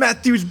 left at the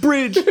Matthews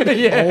Bridge.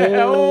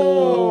 Yeah.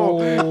 Oh,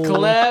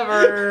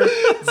 clever.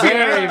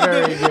 Very,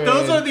 very good.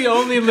 Those are the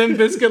only Limp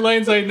Bizkit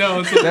lines I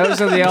know. So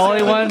Those are the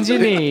only ones you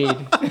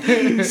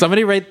need.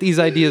 Somebody write these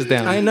ideas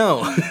down. I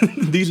know.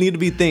 These need to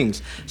be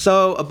things.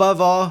 So above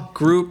all,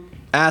 group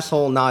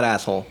asshole, not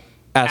asshole.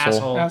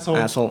 Asshole. asshole.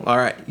 Asshole. All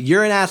right.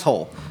 You're an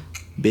asshole,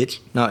 bitch.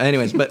 No,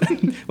 anyways, but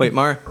wait,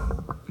 Mar,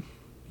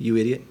 you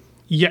idiot.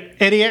 Yeah,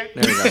 idiot.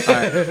 There we go. All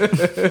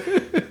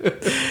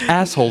right.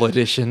 Asshole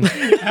edition.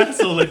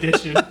 Asshole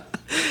edition.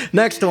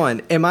 Next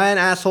one. Am I an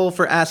asshole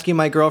for asking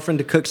my girlfriend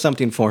to cook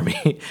something for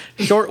me?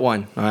 Short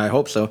one. I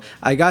hope so.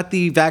 I got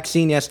the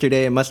vaccine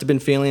yesterday and must have been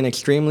feeling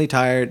extremely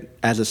tired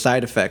as a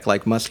side effect,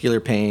 like muscular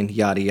pain,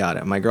 yada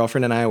yada. My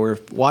girlfriend and I were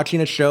watching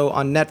a show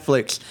on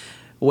Netflix.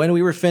 When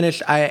we were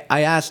finished, I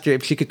asked her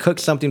if she could cook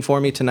something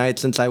for me tonight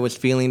since I was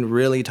feeling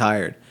really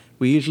tired.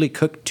 We usually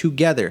cook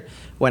together.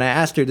 When I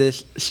asked her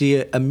this,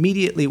 she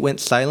immediately went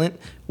silent,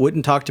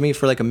 wouldn't talk to me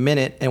for like a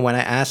minute, and when I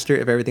asked her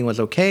if everything was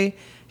okay,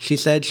 she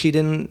said she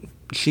didn't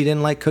she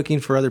didn't like cooking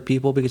for other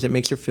people because it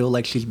makes her feel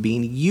like she's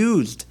being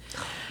used.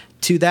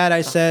 To that,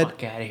 I said,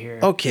 Fuck out of here.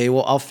 okay,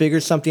 well, I'll figure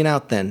something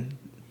out then.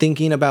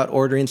 Thinking about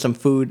ordering some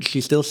food,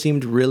 she still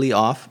seemed really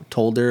off.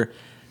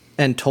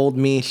 Told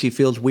me she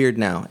feels weird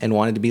now and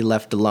wanted to be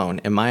left alone.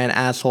 Am I an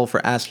asshole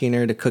for asking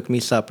her to cook me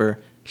supper?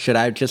 Should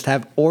I just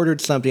have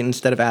ordered something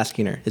instead of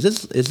asking her? Is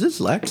this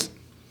Lex?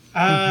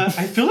 I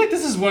feel like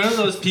this is one of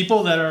those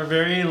people that are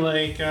very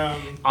like.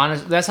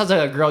 Honest, that sounds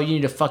like a girl you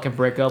need to fucking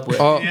break up with.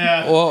 Oh,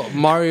 Yeah. well,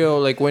 Mario,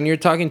 like when you're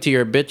talking to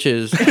your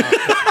bitches,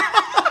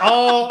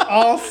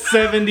 all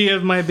 70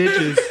 of my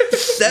bitches.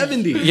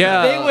 70.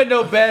 yeah, They would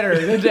know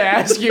better than to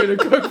ask you to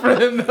cook for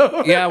them,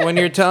 though. yeah, when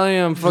you're telling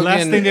them The last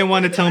thing fucking they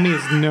want to tell me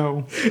is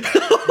no.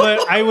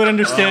 But I would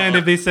understand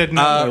if they said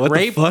no. What the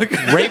rape, fuck?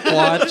 rape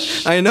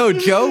watch. I know,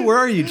 Joe. Where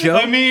are you, Joe?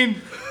 I mean,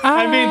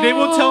 they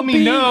will tell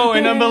me no,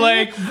 and I'll be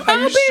like, "Are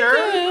you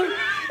sure?"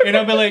 And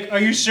I'll be like, "Are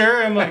you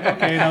sure?" I'm like,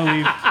 "Okay," and I'll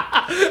leave.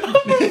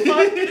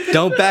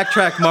 Don't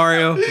backtrack,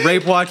 Mario.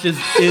 Rape Watch is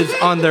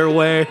on their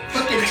way.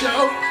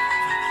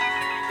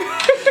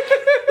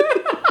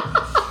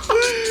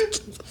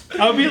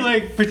 I'll be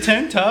like,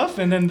 pretend tough,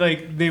 and then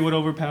like they would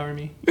overpower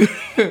me.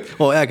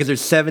 Well, yeah, because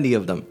there's 70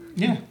 of them.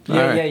 Yeah,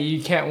 Yeah, yeah,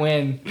 you can't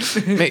win.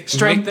 Make,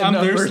 Strength in I'm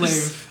their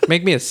numbers. slave.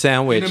 make me a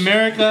sandwich. In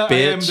America, I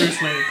am bitch. their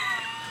slave.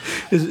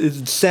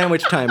 It's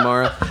sandwich time,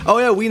 Mara. Oh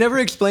yeah, we never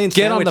explained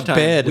Get on sandwich the time.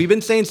 bed. We've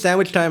been saying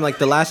sandwich time like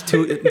the last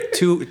two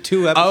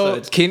Oh,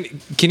 episodes.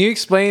 can you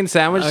explain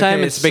sandwich time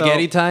Okay, and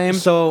spaghetti time?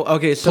 So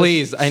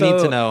Please, I need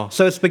to know.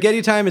 So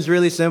spaghetti time is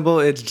really simple.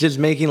 It's just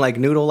making like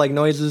noodle like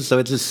noises. So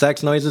it's just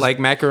sex noises. Like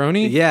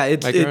macaroni? Yeah,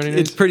 it's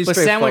Macaroni pretty But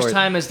straightforward. sandwich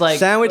time is like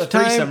sandwich a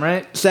threesome, time,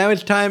 right?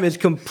 Sandwich time is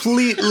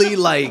completely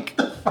like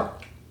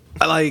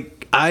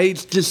I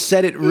just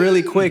said it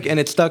really quick and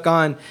it stuck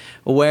on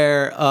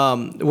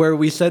where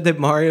we said that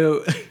Mara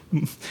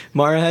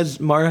has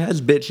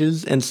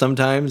bitches and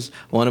sometimes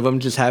one of them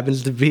just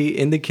happens to be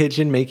in the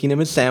kitchen making him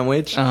a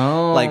sandwich,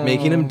 like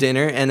making him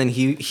dinner, and then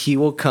he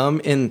will come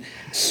and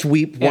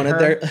sweep one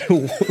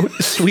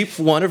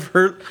of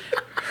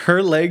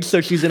her legs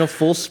so she's in a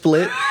full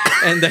split,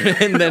 and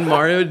then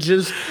Mario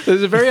just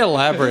This is very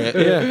elaborate.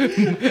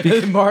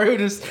 yeah. Mario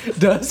just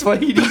does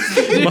what he needs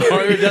to do.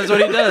 Mario does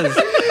what he does.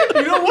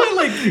 You know what?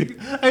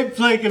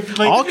 If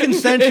all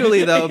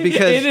consensually though,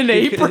 because In an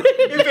apron.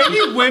 if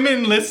any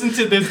women listen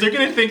to this, they're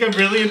gonna think I'm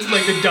really into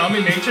like the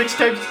dominatrix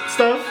type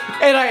stuff,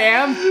 And I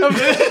am.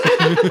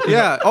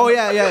 yeah. Oh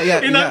yeah.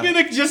 and I'm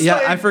gonna just Yeah,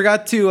 like, I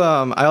forgot to.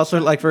 I also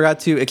forgot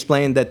to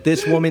explain that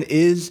this woman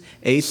is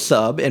a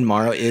sub and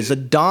Mara is a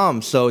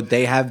dom, so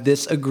they have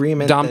this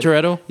agreement. Dom that-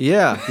 Toretto?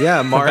 Yeah.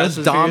 Mara's Fast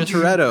and Dom Furious?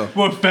 Toretto.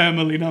 we're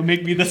family now.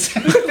 Make me the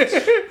same.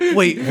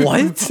 Wait,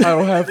 what? I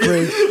don't have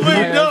friends.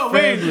 Wait, no,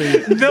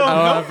 no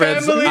have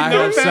friends. family, I no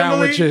have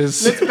family.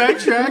 sandwiches. Let's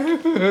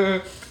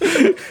backtrack.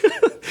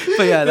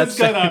 But yeah, that's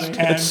got out of sandwich,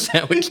 hand. that's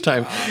sandwich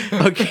time.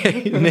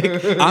 Okay,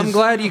 Nick. I'm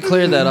glad you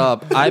cleared that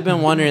up. I've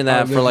been wondering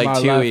that for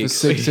like 2 weeks.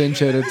 6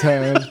 inch at a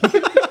time.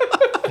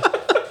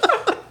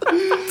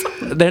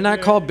 They're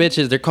not called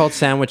bitches. They're called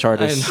sandwich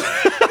artists.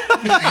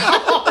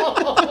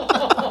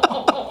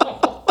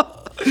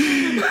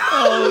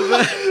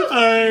 All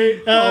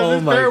right. Oh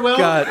my farewell.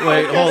 god!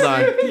 Wait, hold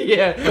on.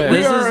 Yeah, we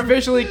This are is-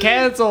 officially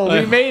canceled.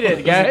 We made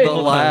it, guys. The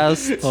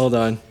last. Hold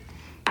on.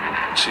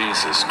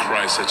 Jesus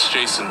Christ, it's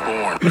Jason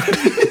Bourne.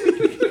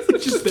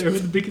 Just there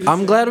with the big.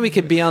 I'm glad we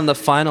could be on the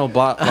final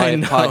I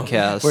know.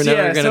 podcast. We're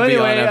never gonna so be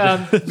on anyway,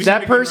 after-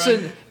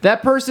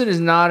 that person is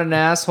not an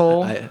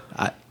asshole,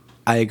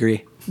 I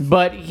agree.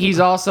 but he's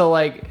also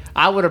like,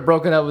 I would have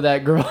broken up with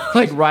that girl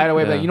like right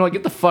away. Yeah. Like, you know what?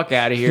 Get the fuck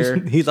out of here.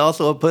 He's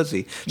also a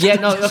pussy. Yeah,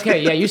 no,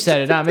 okay, yeah, you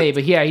said it, not me,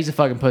 but yeah, he's a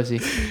fucking pussy.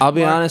 I'll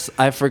be honest.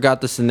 I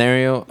forgot the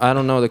scenario. I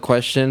don't know the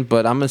question,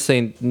 but I'm gonna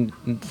say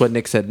what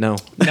Nick said. No.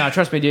 No,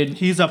 trust me, dude.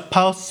 He's a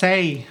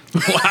pussy.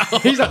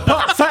 He's a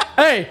pussy.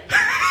 Hey,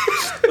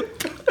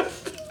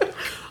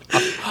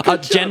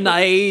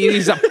 Jenna,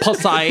 he's a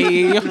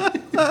pussy.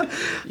 Oh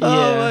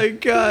my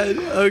god.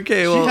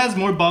 Okay, She well, has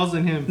more balls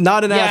than him.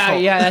 not an yeah, asshole.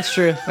 yeah, that's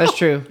true. That's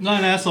true. Not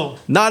an asshole.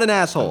 Not an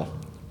asshole,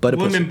 but a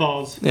Women pussy.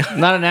 balls.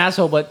 Not an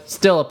asshole, but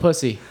still a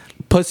pussy.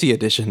 Pussy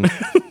edition.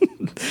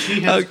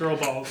 She has girl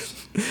balls.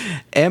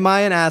 Am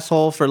I an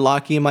asshole for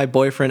locking my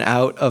boyfriend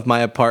out of my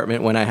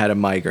apartment when I had a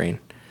migraine?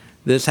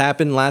 This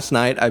happened last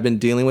night. I've been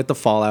dealing with the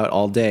fallout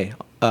all day.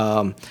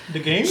 The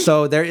game?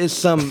 So there is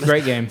some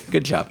Great game.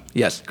 Good job.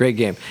 Yes, great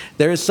game.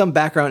 There is some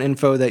background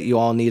info that you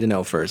all need to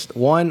know first.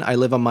 1, I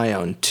live on my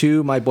own.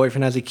 2, my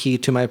boyfriend has a key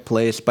to my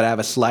place, but I have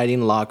a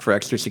sliding lock for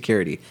extra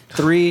security.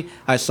 3,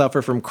 I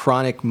suffer from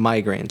chronic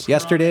migraines.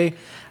 Yesterday,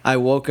 I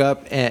woke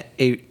up at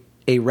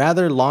a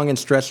rather long and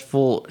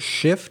stressful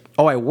shift.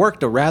 Oh, I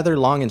worked a rather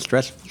long and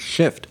stressful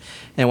shift.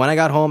 And when I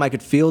got home, I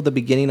could feel the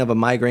beginning of a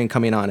migraine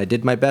coming on. I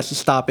did my best to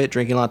stop it,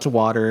 drinking lots of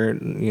water,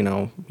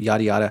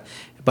 yada, yada.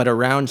 But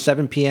around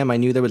 7 p.m., I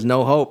knew there was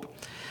no hope.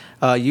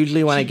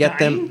 Usually when I get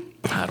them,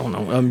 I don't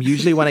know.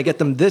 Usually when I get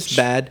them this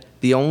bad,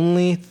 the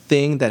only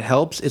thing that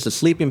helps is a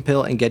sleeping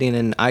pill and getting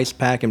an ice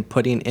pack and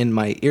putting in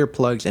my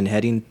earplugs and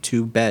heading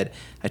to bed.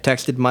 I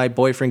texted my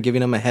boyfriend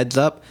giving him a heads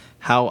up.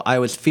 how I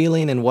was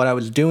feeling and what I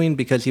was doing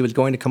because he was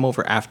going to come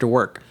over after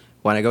work.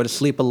 When I go to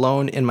sleep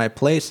alone in my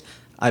place,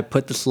 I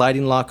put the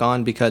sliding lock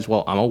on because,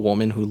 well, I'm a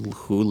woman who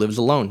lives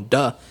alone.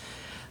 Duh.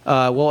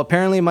 Well,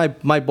 apparently my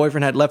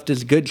boyfriend had left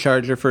his good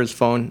charger for his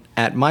phone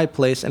at my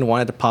place and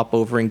wanted to pop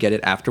over and get it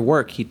after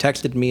work. He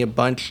texted me a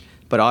bunch,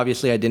 but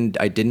obviously I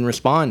didn't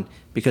respond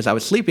because I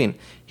was sleeping.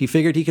 He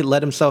figured he could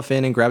let himself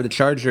in and grab the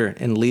charger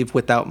and leave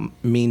without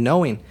me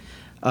knowing.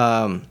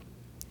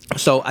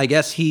 So I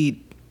guess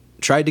he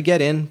tried to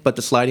get in, but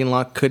the sliding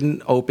lock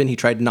couldn't open. He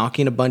tried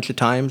knocking a bunch of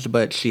times,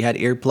 but she had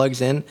earplugs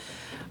in.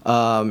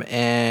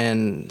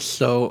 And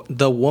so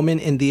the woman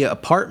in the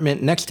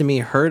apartment next to me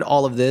heard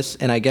all of this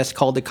and I guess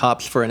called the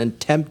cops for an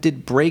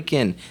attempted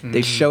break-in.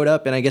 They showed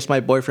up and I guess my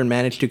boyfriend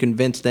managed to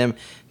convince them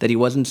that he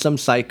wasn't some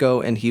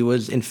psycho and he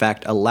was in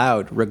fact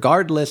allowed.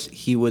 Regardless,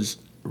 he was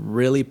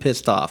really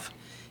pissed off.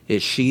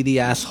 Is she the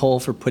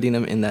asshole for putting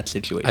him in that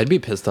situation? I'd be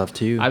pissed off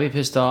too. I'd be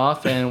pissed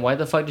off. And why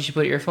the fuck did she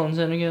put earphones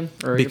in again?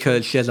 Or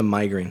Because she has a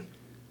migraine.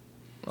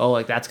 oh,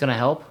 like that's gonna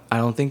help? I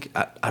don't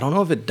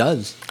know if it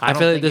does. I don't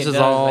feel like think this it is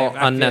does. all Like, I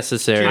feel-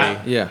 unnecessary.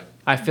 Yeah.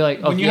 I feel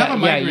like When you have a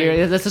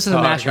migraine- this is the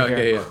national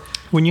here.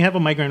 When you have a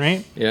migraine,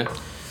 right? Yeah.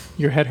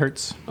 Your head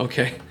hurts.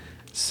 Okay.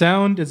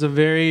 Sound is a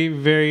very,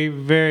 very,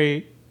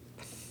 very,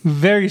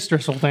 very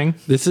stressful thing.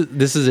 This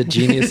is a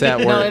genius at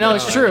work. No,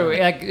 it's true.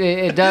 Like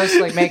it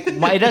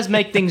does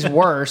make things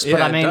worse. But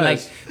Yeah, I it mean,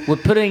 does. like,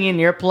 would putting in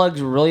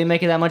earplugs really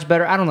make it that much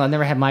better? I don't know. I've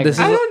never had migraines. This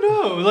is I don't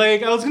know.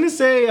 Like, I was going to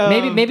say...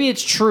 Maybe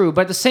it's true,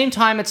 but at the same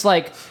time, it's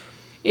like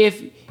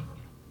if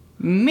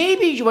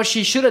maybe what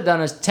she should have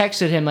done is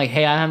texted him like,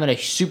 "Hey, I'm having a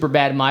super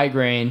bad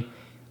migraine.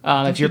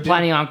 If you're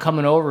planning on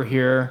coming over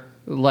here,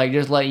 like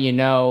just letting you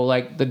know,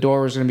 like the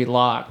door was gonna be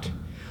locked,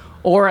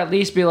 or at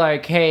least be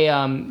like, "Hey,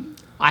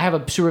 I have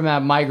a super bad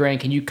migraine.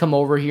 Can you come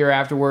over here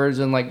afterwards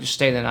and like just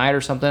stay the night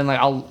or something? Like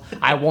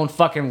I won't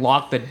fucking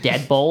lock the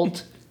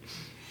deadbolt."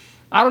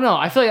 I don't know.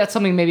 I feel like that's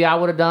something maybe I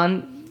would have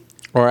done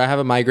Or I have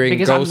a migraine.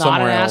 because Go I'm not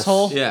somewhere an else.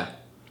 asshole. Yeah.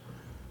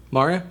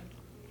 Mario?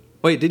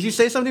 Wait, did you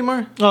say something,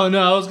 Mario? Oh,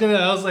 no, I was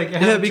like, I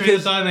had a train of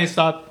because- thought and I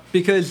stopped.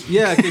 Because you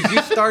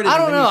started. I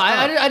and don't then know. you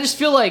stopped. I just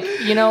feel like,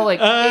 you know, like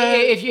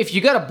if you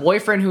got a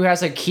boyfriend who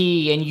has a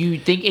key and you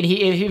think and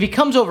if he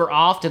comes over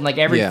often, like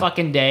every Yeah.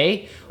 fucking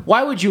day,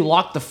 why would you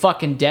lock the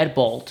fucking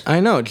deadbolt? I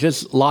know.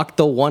 Just lock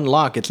the one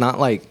lock. It's not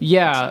like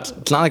Yeah,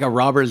 it's not like a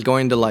robber is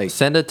going to like.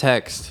 Send a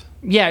text.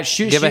 yeah.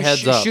 Give a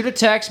heads up. Shoot a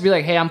text. Be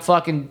like, hey, I'm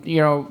fucking.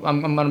 You know,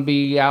 I'm gonna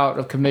be out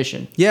of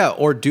commission. Yeah,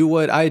 or do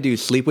what I do: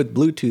 sleep with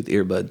Bluetooth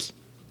earbuds,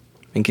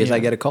 in case I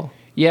get a call.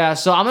 Yeah.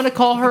 So I'm gonna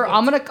call her.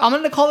 I'm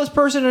gonna call this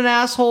person an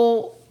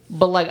asshole.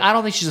 But like, I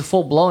don't think she's a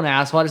full blown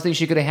asshole. I just think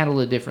she could have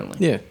handled it differently.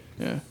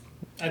 Yeah.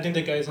 I think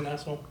the guy's an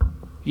asshole.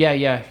 Yeah.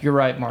 You're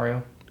right,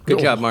 Mario. Good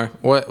job, Mar.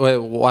 Wait,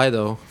 why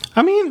though?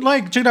 I mean,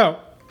 like, check it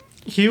out.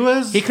 He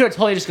was... He could have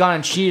totally just gone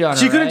and cheated on her.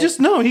 She could have right? just...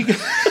 No, he...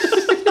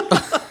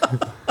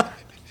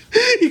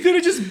 He could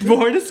have just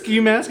worn a ski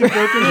mask and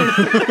broken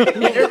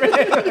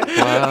it.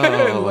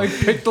 Wow. like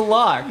pick the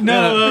lock.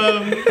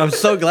 No, I'm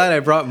so glad I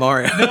brought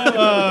Mario.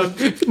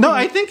 no,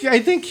 I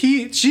think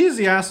she is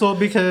the asshole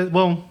because,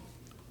 well...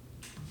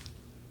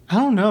 I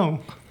don't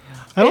know.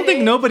 I don't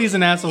think nobody's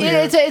an asshole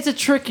Yeah, here. it's a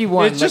tricky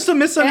one. It's just a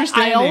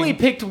misunderstanding. I only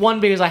picked one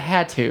because I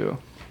had to.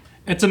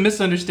 It's a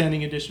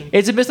misunderstanding edition.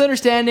 It's a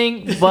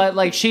misunderstanding, but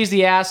like she's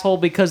the asshole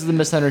because of the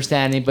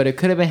misunderstanding, but it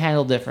could have been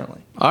handled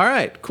differently. All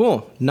right,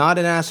 cool. Not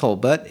an asshole,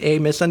 but a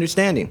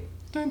misunderstanding.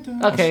 Dun,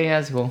 dun. Okay, yeah,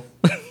 that's cool.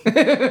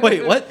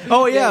 Wait, what?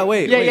 Oh yeah,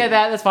 wait. Yeah, wait. yeah,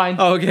 that's fine.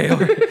 Oh, okay. All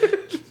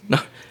right. No.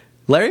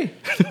 Larry?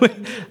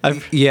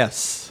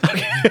 Yes.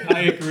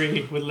 I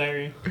agree with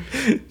Larry.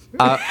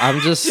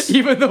 I'm just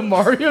Even though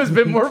Mario's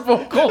been more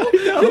vocal,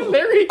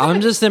 Larry. I'm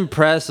just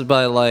impressed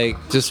by like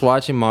just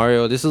watching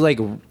Mario. This is like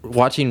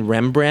watching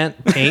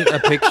Rembrandt paint a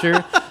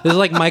picture. This is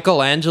like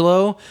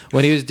Michelangelo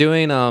when he was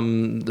doing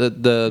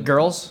the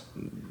Girls.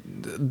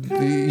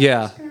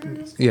 yeah.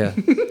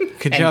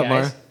 Good And job, guys.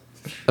 Mar.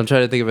 I'm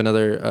trying to think of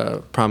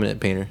another prominent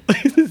painter.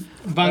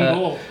 Van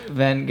Gogh.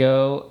 Van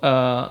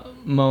Gogh,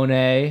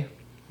 Monet,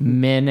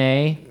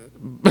 Manet.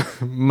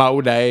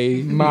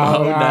 Monet.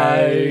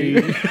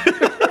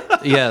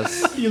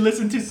 Yes. You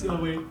listen to...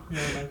 Oh, wait.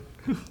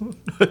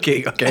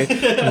 Okay.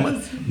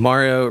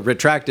 Mario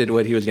retracted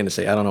what he was going to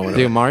say. I don't know what it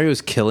Dude, was.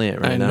 Mario's killing it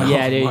right I now. know.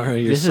 Yeah, dude. Mario,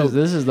 you're this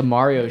is the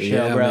Mario show,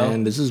 Yeah, bro.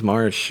 man, this is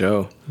Mario's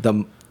show.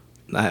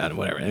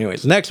 Whatever.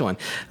 Anyways, next one.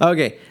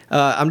 Okay,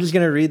 I'm just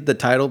gonna read the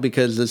title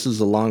because this is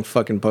a long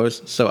fucking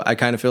post. So I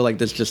kind of feel like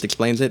this just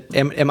explains it.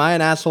 Am I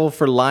an asshole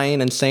for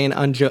lying and saying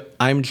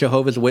I'm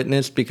Jehovah's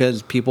Witness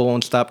because people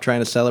won't stop trying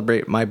to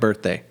celebrate my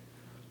birthday?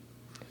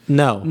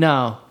 No.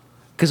 No,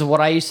 because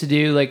what I used to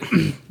do, like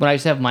when I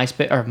used to have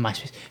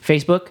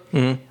Facebook,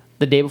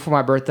 the day before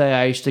my birthday,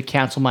 I used to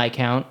cancel my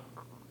account,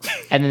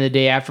 and then the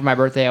day after my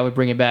birthday, I would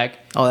bring it back.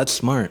 Oh, that's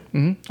smart.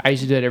 I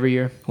used to do it every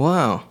year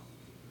Wow,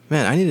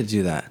 man, I need to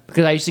do that.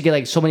 because I used to get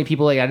like so many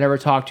people like I never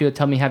talked to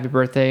tell me happy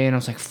birthday, and I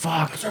was like,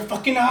 fuck. They're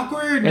fucking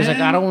awkward, I was man.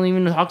 like, I don't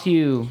even talk to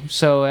you,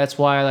 so that's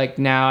why like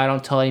now I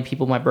don't tell any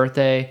people my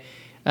birthday,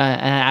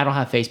 and I don't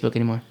have Facebook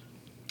anymore.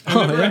 I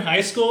remember in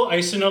high school, I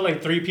used to know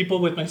like 3 people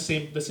with the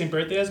same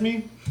birthday as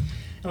me.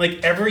 And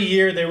like every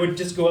year they would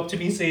just go up to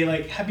me and say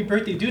like, "Happy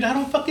birthday, dude, I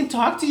don't fucking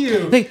talk to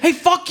you." Hey,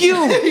 fuck you!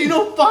 You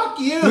know, fuck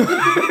you.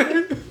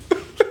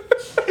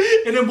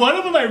 And then one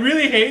of them I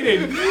really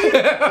hated.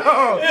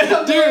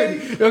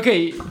 Dude,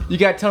 okay, you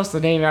gotta tell us the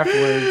name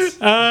afterwards.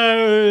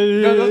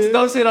 No,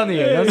 don't say it on the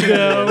air.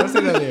 Don't say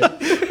it on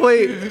the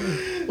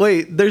air.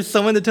 Wait. There's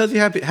someone that tells you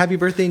happy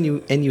birthday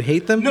and you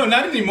hate them? No,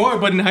 not anymore,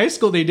 but in high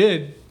school they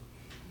did.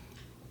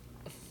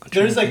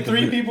 There's like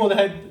 3 people that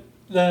had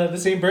the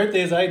same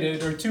birthday as I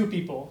did, or 2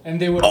 people,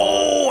 and they would.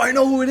 Oh, I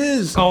know who it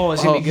is. Oh,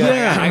 it's gonna be good.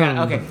 yeah. I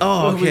got okay.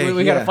 Oh, okay,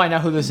 We gotta find out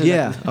who this is.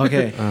 Yeah.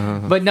 Okay.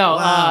 But no,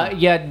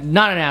 yeah,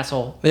 not an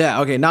asshole. Yeah,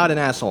 okay, not an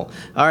asshole.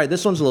 All right,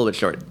 this one's a little bit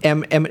short.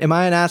 Am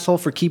I an asshole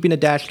for keeping a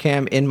dash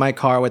cam in my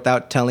car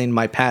without telling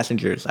my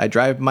passengers? I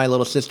drive my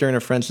little sister and her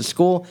friends to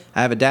school.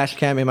 I have a dash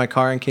cam in my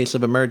car in case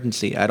of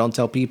emergency. I don't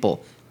tell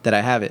people that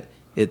I have it.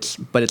 It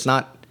is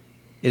not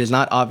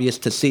obvious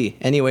to see.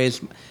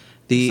 Anyways,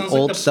 the Sounds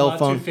old like the cell plot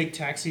to phone. Fake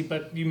Taxi,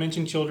 but you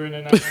mentioned children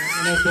and I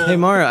Hey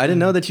Mara, I didn't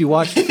know that you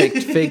watched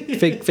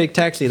fake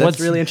Taxi. That's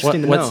really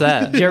interesting to know. What's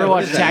that? Did you ever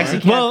watch Taxi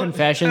Cab Well,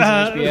 Confessions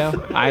on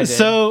HBO? I did.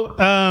 So,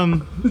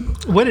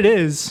 what it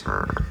is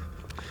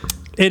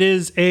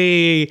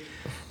a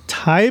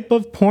type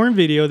of porn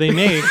video they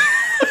made.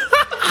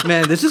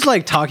 Man, this is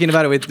like talking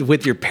about it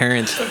with your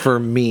parents for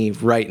me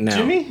right now.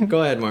 Jimmy?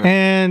 Go ahead, Mara.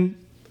 And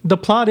the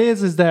plot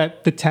is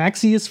that the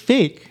taxi is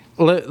fake.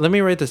 Let me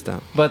write this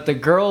down. But the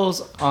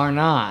girls are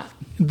not.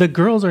 The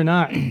girls are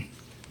not. In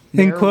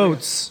They're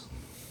quotes.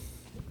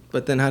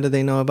 But then how do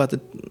they know about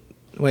the...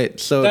 Wait,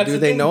 so That's do the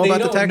they thing, know they about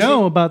the don't taxi?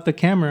 know about the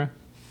camera.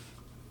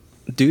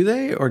 Do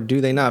they or do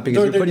they not?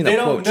 Because you're putting They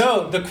up don't quotes.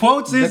 know. The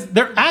quotes is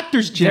they're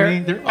actors, Jimmy.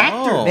 They're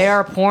actors. They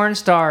are porn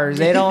stars.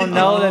 They don't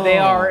know that they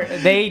are.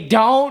 They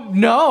don't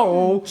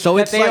know So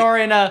that it's they like- are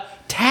in a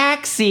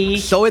taxi.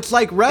 So it's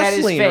like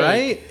wrestling, fake.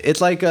 right?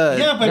 It's like a...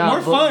 Yeah, but No,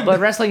 more fun. But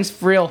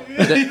wrestling's real.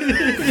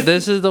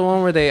 This is the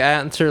one where they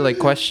answer like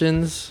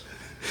questions.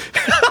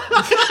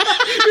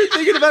 You're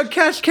thinking about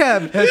Cash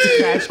Cab. That's a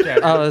crash cab.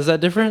 Oh, is that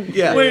different?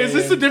 Yeah. Wait, is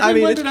this a different I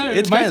mean, one? it's Am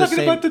I kinda the talking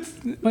same. about this?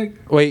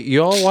 Like, Wait,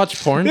 you all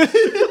watch porn?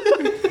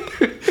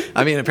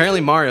 I mean,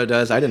 apparently Mario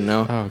does. I didn't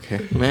know. Oh,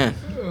 okay. Man,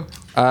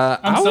 I'm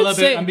I would celibate.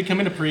 say I'm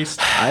becoming a priest.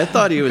 I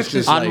thought he was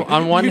just like...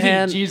 on one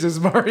hand, Jesus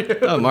Mario.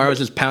 Oh, Mario was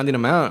just pounding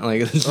him out.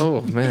 Like, this.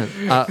 oh man,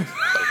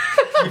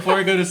 Before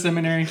I go to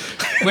seminary.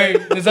 Wait,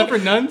 is that for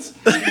nuns?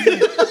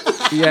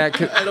 yeah.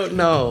 I don't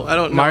know.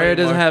 Mario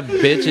doesn't have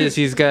bitches.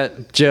 He's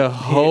got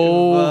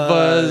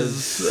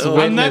Jehovah's Witnesses.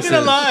 I'm not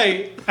gonna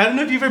lie. I don't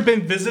know if you've ever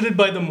been visited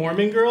by the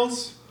Mormon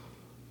girls,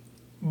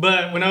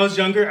 but when I was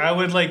younger, I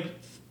would like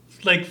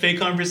fake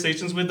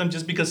conversations with them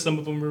just because some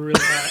of them were really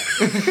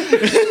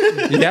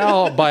hot. Yeah,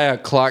 I'll buy a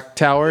clock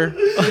tower.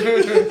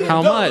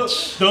 How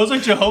much? Those are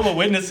Jehovah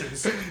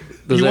Witnesses.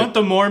 You want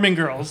the Mormon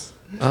girls,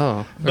 Oh,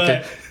 okay.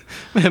 but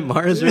Man,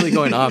 Mario's really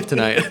going off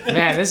tonight.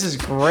 Man, this is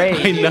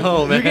great. I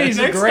know, man. You're getting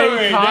some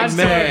great content,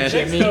 Man.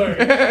 Jimmy.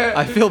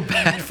 I feel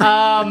bad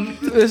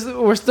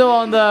for We're still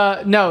on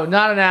the no,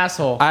 not an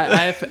asshole.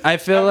 I feel I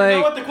know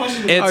like what the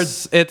question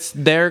is. it's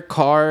their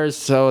cars,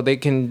 so they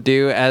can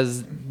do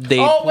as they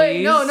Oh please.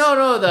 wait,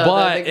 no.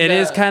 But it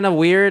is kind of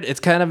weird. It's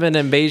kind of an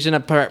invasion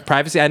of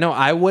privacy. I know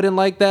I wouldn't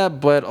like that,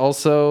 but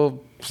also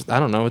I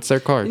don't know. It's their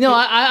car. No,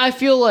 I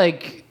feel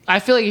like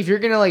if you're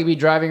gonna like be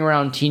driving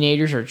around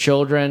teenagers or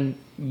children,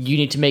 you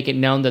need to make it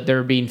known that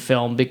they're being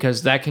filmed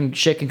because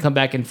shit can come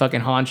back and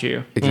fucking haunt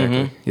you.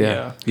 Exactly.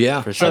 Yeah.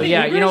 Yeah. For So sure.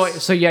 yeah, you know what?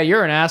 So yeah,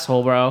 you're an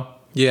asshole, bro.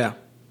 Yeah.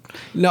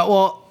 No,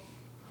 well,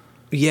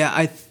 yeah,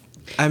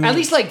 I mean, At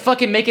least like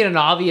fucking make it an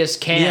obvious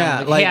cam. Yeah,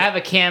 Like, like- hey, I have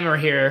a camera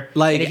here.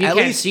 like, and if you at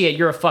can't least- see it,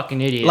 you're a fucking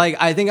idiot. like,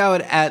 I think I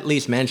would at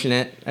least mention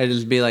it. I'd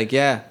just be like,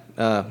 yeah,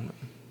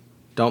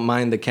 don't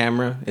mind the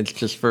camera. It's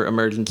just for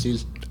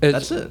emergencies.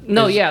 It's- That's it.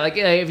 no, yeah, like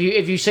if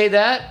you say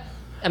that,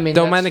 I mean,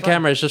 Don't that's mind the fine.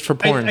 camera. It's just for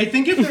porn. I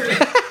think if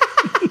they're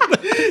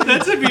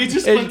that's if you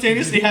just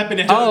spontaneously happen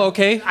to have. oh,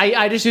 okay.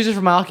 I just use it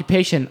for my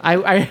occupation.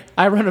 I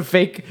run a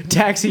fake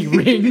taxi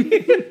ring.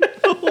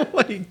 Oh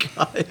my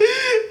god.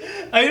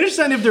 I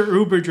understand if they're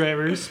Uber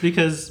drivers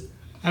because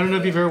I don't know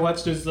if you've ever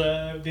watched those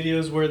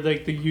videos where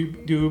like the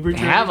Uber drivers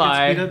Have get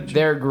I? speed up.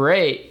 They're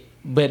great,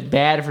 but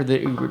bad for the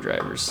Uber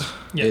drivers.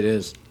 Yeah. It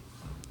is.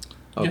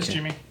 Okay. Yes,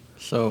 Jimmy.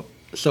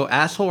 So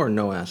asshole or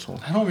no asshole?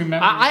 I don't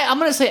remember. I'm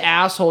gonna say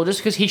asshole just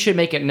because he should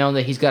make it known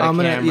that he's got a I'm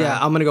gonna camera.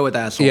 I'm gonna go with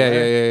asshole. Yeah, right?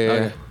 yeah, yeah, yeah.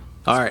 Okay.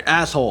 All right,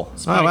 asshole.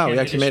 my Oh wow, we candidate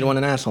actually made issue. one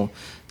an asshole.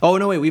 Oh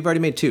no, wait, we've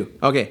already made 2.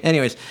 Okay.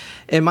 Anyways,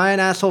 am I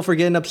an asshole for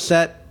getting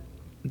upset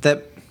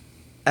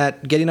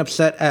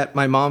at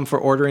my mom for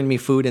ordering me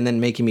food and then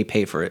making me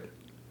pay for it?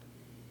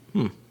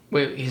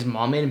 Wait, his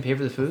mom made him pay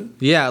for the food?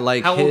 Yeah,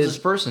 like How old is this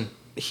person?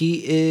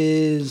 he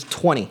is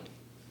 20.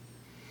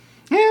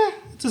 yeah,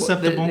 it's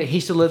acceptable. He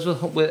still lives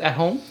at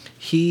home?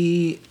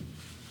 He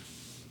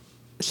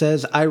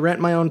says, I rent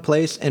my own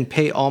place and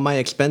pay all my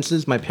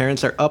expenses. My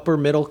parents are upper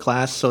middle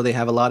class, so they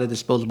have a lot of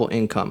disposable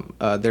income.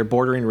 They're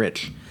bordering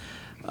rich.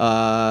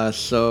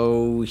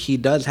 So he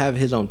does have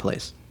his own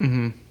place.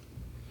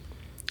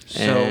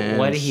 So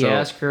why did he so-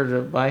 ask her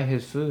to buy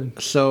his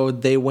food? So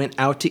they went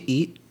out to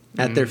eat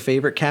at their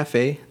favorite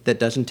cafe that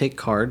doesn't take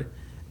card,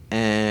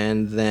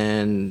 and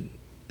then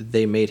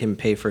they made him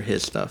pay for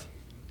his stuff.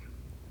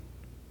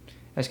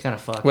 That's kind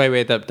of fucked.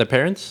 Wait, the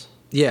parents?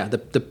 Yeah, the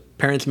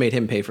parents made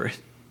him pay for it.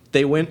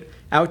 They went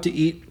out to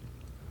eat,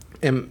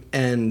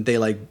 and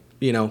they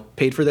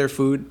paid for their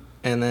food,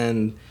 and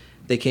then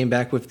they came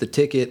back with the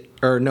ticket.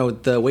 Or no,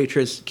 the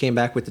waitress came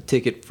back with the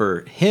ticket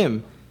for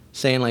him,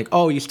 saying like,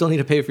 "Oh, you still need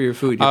to pay for your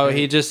food." Oh,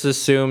 he just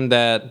assumed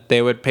that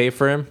they would pay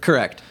for him?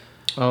 Correct.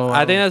 Oh,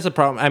 I think that's a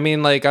problem. I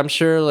mean, like, I'm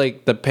sure,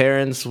 like, the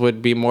parents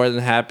would be more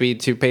than happy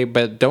to pay,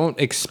 but don't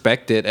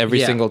expect it every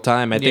Yeah. single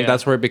time. I think Yeah.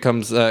 that's where it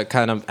becomes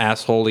kind of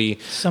assholey.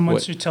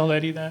 Someone should tell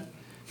Eddie that.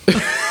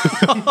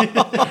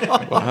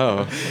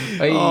 Wow.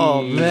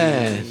 Oh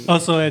man.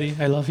 Also, Eddie,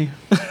 I love you.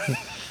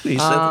 He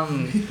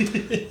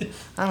said-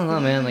 I don't know,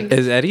 man. Like,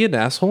 Is Eddie an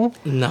asshole?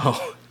 no.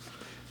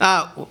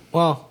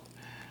 Well,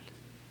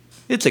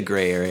 it's a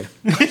gray area.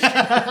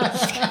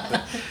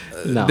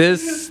 No.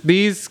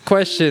 These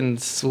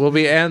questions will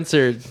be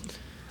answered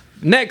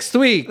next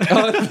week.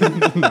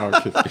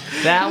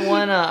 that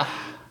one,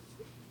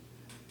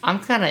 I'm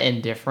kind of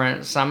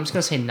indifferent, so I'm just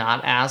gonna say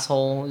not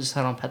asshole. Just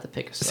I don't have to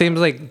pick a side. Seems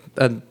like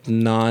a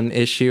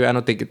non-issue. I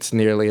don't think it's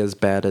nearly as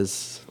bad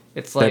as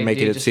It's they're like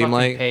making dude, it just seem fucking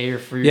like. pay your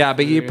free Yeah,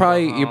 but you food,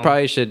 probably go you home.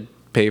 probably should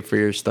pay for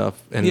your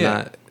stuff and Yeah.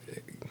 not.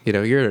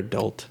 You're an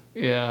adult.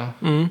 Yeah.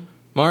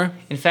 Mara?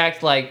 In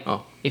fact, like,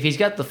 Oh. if he's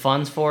got the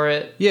funds for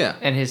it, Yeah.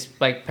 and his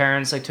like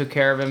parents like took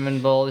care of him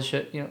and all this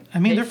shit, I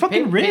mean, they're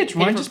fucking rich.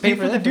 Why not just pay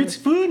for the that dude's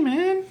food,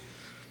 man?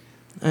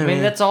 I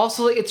mean, that's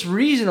also like, it's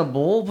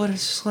reasonable, but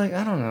it's just like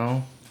I don't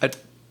know.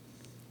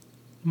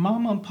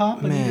 Mom and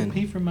Papa need Man. to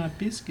pay for my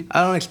biscuit.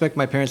 I don't expect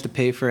my parents to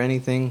pay for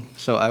anything,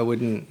 so I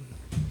wouldn't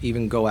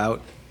even go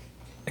out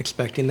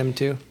expecting them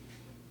to.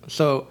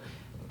 So,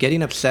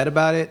 getting upset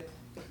about it,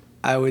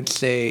 I would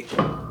say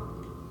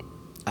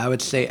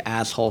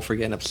asshole for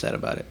getting upset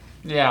about it,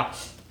 Yeah,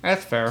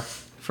 that's fair.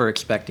 for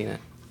expecting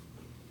it.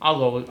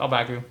 I'll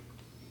back you.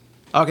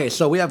 Okay,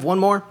 so we have one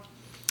more.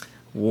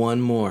 One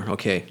more.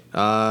 Okay.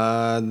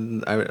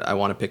 I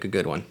want to pick a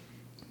good one.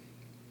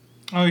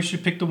 Oh, you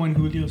should pick the one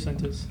Julio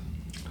sent us.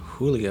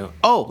 Julio.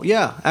 Oh,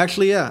 yeah.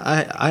 Actually,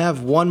 yeah. I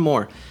have one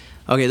more.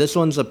 Okay, this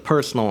one's a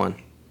personal one.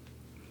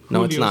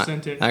 No, it's Julio not.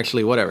 sent it.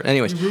 Actually, whatever.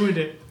 Anyways, You ruined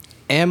it.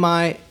 am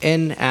I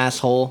an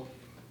asshole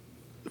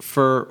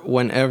for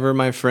whenever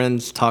my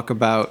friends talk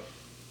about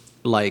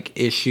like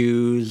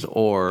issues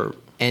or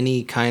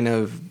any kind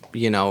of,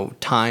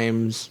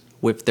 times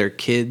with their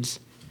kids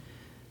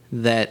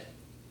that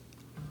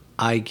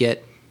I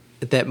get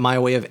that my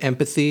way of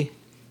empathy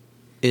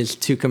is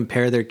to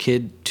compare their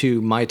kid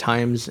to my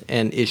times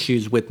and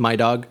issues with my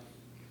dog?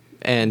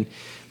 And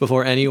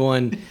before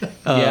anyone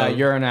Yeah,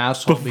 you're an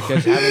asshole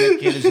because having a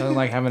kid is nothing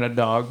like having a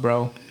dog,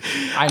 bro.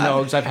 I know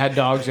because I've had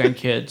dogs and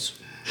kids.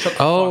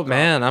 Oh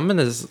man, I'm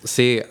gonna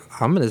say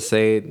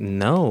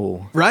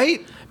no.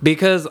 right?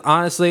 Because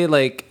honestly,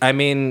 like, I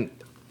mean,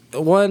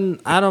 one,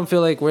 I don't feel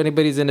like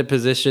anybody's in a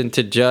position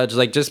to judge.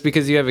 Like, just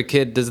because you have a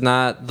kid does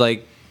not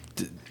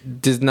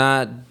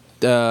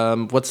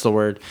what's the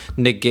word,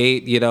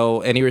 negate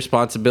any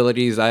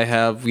responsibilities I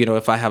have,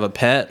 if I have a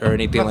pet or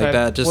anything like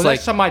that. Just well, like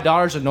next time my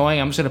daughter's annoying,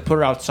 I'm just gonna put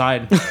her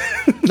outside.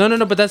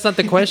 no, but that's not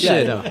the question.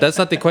 Yeah, I know. That's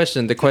not the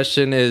question. The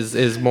question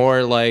is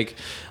more like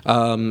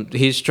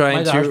he's trying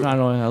My daughter's not to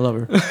annoying. I love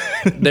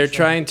her. they're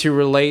trying to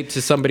relate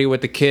to somebody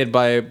with a kid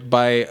by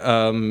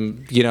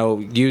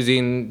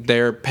using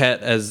their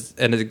pet as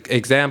an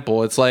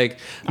example. It's like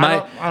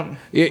like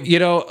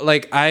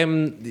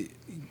I'm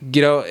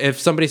if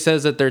somebody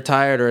says that they're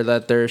tired or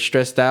that they're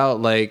stressed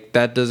out, like,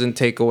 that doesn't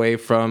take away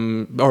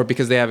from, or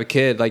because they have a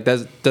kid, like,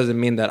 that doesn't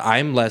mean that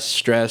I'm less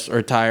stressed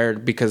or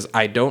tired because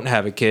I don't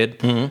have a kid.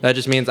 Mm-hmm. That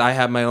just means I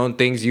have my own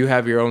things, you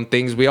have your own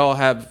things, we all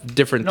have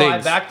different No, I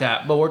things. back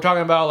that, but we're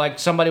talking about like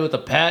somebody with a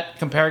pet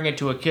comparing it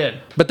to a kid.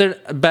 But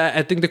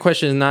I think the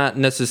question is not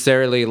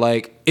necessarily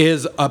like,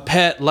 is a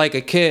pet like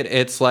a kid?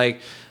 It's like,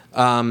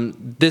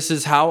 this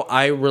is how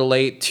I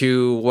relate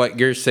to what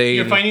you're saying.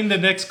 You're finding the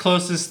next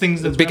closest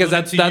things that's because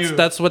relevant to you.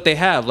 that's what they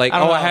have. Like, I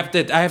don't know.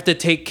 I have to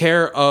take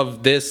care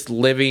of this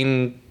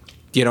living,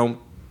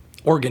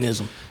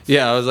 Organism.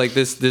 yeah. I was like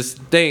this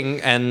thing,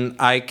 and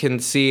I can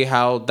see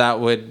how that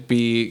would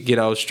be,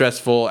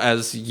 stressful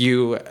as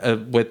you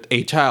with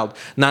a child.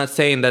 Not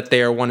saying that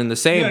they are one and the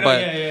same, No,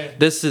 but yeah.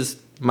 this is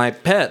my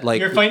pet. Like,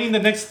 You're finding the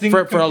next thing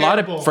for a lot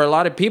comparable.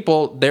 of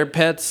people, their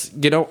pets,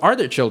 are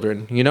their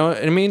children. You know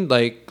what I mean?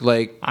 Like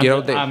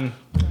I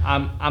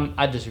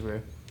disagree,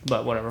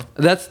 but whatever.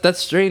 that's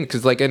strange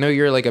because, like, I know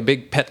you're like a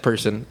big pet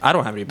person. I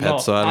don't have any pets, No,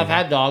 so I don't I've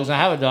had dogs. I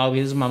have a dog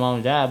because of my mom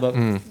and dad, but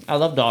I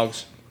love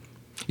dogs.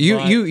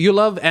 You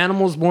love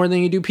animals more than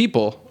you do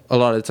people a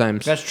lot of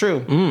times. That's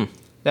true.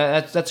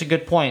 That's a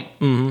good point.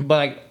 But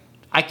like,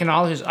 I can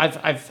always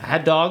I've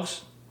had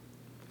dogs,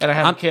 and I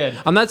have a kid.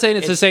 I'm not saying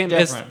it's the It's same.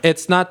 different.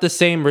 It's not the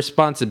same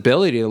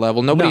responsibility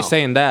level. Nobody's No.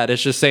 saying that.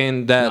 It's just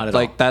saying Not that at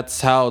like all.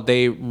 that's how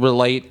they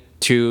relate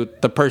to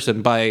the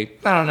person by.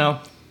 I don't know.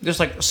 just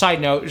like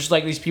side note, just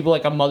like these people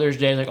like on Mother's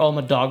Day, like, oh, I'm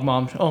a dog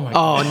mom. Oh my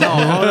Oh god.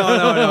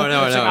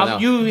 no! It's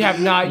like, you have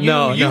not.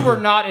 You were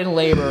not in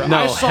labor. No,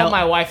 I saw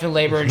my wife in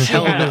labor, and she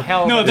had a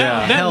hell. No, of a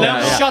that hell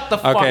level. yeah. Shut the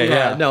fuck Okay, up.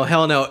 yeah. No,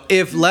 hell no.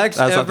 If Lex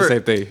That's ever, not the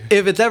same thing.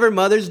 If it's ever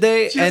Mother's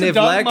Day, and a if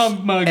dog Lex,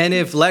 mom mug. and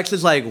if Lex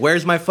is like,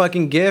 "Where's my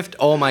fucking gift?"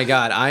 Oh my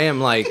god, I am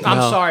like, I'm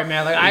no. sorry,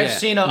 man. Like I've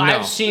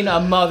Yeah, seen a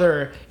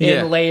mother in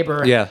Yeah.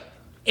 labor, Yeah.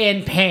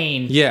 in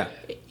pain. Yeah,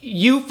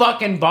 You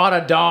fucking bought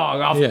a dog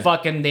off Yeah.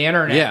 fucking the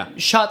internet. Yeah.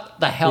 Shut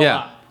the hell yeah.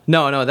 up.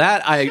 No,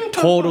 that I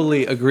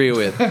totally agree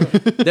with.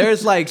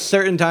 There's like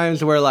certain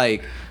times where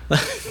like,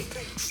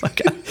 fuck,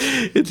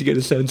 it's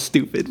gonna sound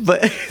stupid,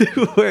 but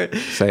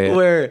Say it.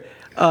 where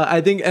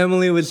I think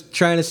Emily was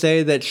trying to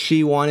say that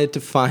she wanted to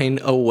find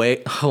a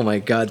way. Oh my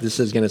god, this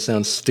is gonna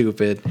sound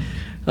stupid.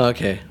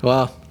 Okay,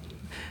 well,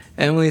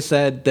 Emily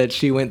said that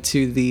she went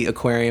to the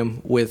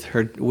aquarium with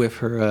her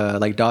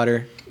like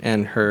daughter,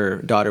 and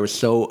her daughter was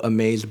so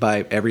amazed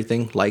by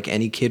everything, like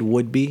any kid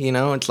would be. You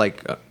know, it's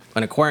like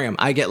an aquarium.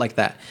 I get like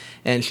that,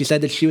 and she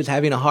said that she was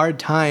having a hard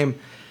time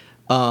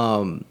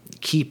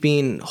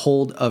keeping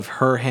hold of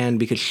her hand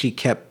because she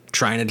kept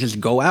trying to just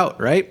go out,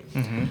 right?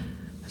 Mm-hmm.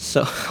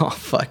 So, oh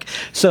fuck.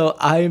 So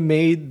I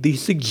made the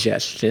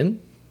suggestion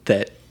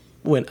that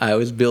when I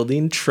was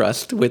building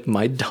trust with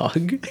my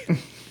dog,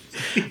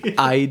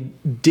 I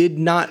did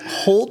not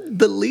hold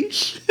the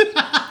leash.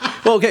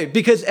 Well, okay,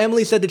 because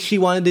Emily said that she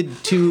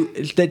wanted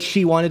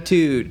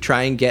to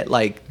try and get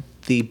like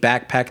the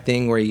backpack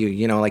thing where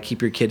you know like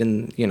keep your kid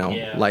in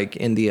like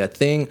in the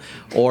thing,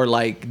 or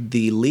like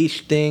the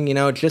leash thing,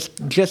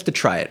 just to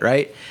try it,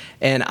 right?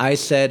 And I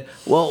said,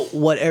 well,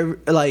 whatever,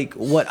 like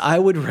what I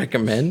would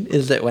recommend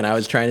is that when I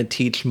was trying to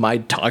teach my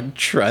dog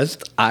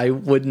trust, I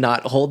would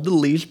not hold the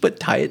leash but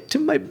tie it to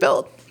my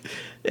belt,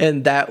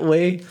 and that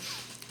way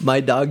my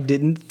dog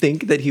didn't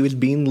think that he was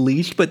being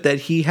leashed, but that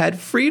he had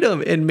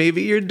freedom. And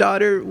maybe your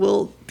daughter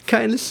will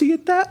kind of see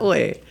it that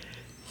way.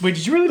 Wait,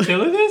 did you really tell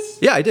her this?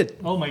 Yeah, I did.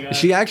 Oh my god.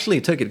 She actually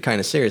took it kind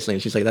of seriously,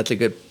 and she's like, "That's a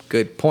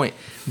good point."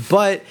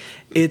 But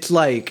it's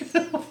like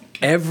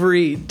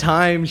every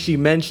time she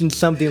mentions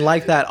something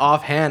like that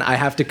offhand, I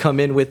have to come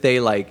in with a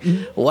like,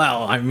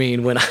 "Well, I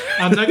mean, when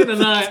I'm not gonna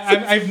lie.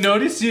 I've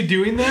noticed you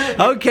doing that.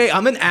 okay,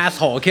 I'm an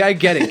asshole. Okay, I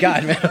get it.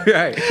 God, man, all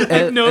right.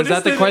 Is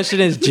that the question?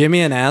 Is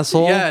Jimmy an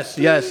asshole? Yes,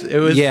 it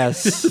was.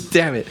 Yes.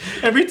 Damn it.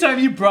 Every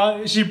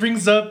time she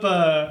brings up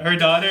her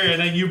daughter,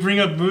 and then you bring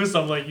up Moose,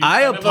 I'm like,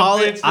 I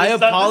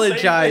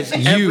apologize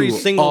every You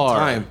single are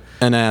time.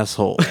 an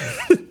asshole.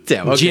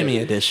 Damn, okay. Jimmy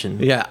edition.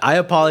 Yeah, I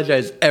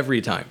apologize every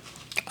time.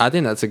 I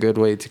think that's a good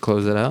way to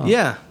close it out.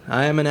 Yeah,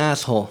 I am an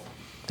asshole.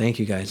 Thank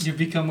you guys. You've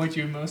become what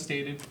you most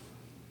hated.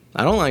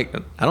 I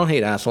don't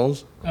hate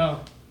assholes. Oh.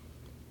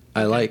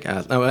 I like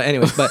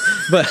anyways, but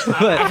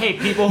I hate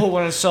people who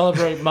want to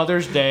celebrate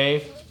Mother's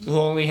Day who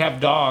only have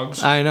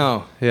dogs. I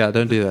know. Yeah,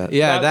 don't do that.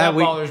 Yeah, That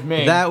bothers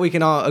me. That we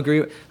can all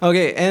agree with.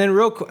 Okay, and then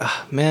real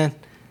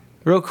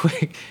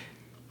quick.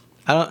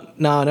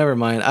 Never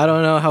mind. I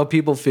don't know how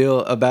people feel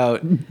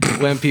about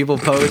when people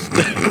post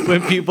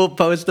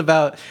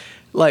about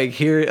like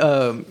here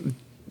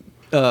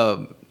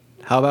how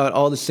about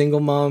all the single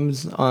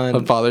moms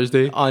On Father's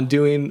Day? on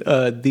doing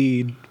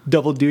the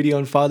double duty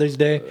on Father's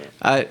Day.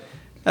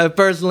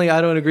 Personally,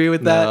 I don't agree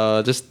with that.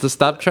 No, just to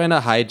stop trying to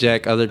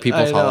hijack other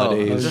people's I know.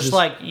 holidays. Just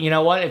like, you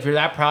know what? If you're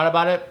that proud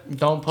about it,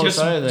 don't post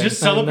anything. Just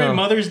celebrate know.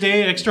 Mother's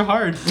Day extra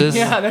hard. Just-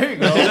 yeah, there you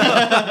go.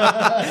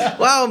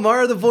 Wow,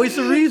 Mara, the voice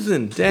of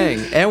reason. Dang.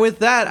 And with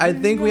that, I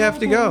think we have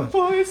to go.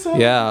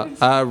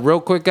 Yeah. Real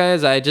quick,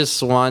 guys, I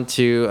just want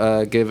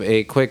to give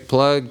a quick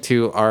plug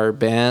to our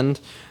band,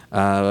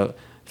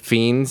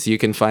 Fiends. You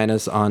can find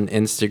us on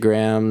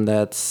Instagram.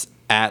 That's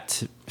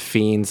at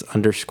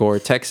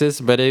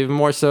Fiends_Texas. But even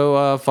more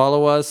so,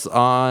 follow us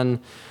on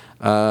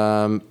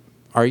our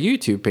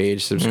YouTube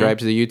page. Subscribe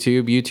to the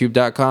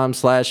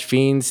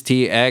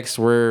youtube.com/FiendsTX.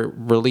 We're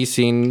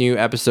releasing new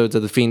episodes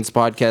of the Fiends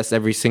podcast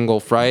every single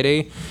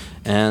Friday.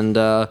 And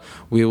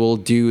we will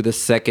do the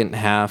second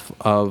half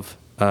of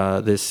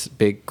this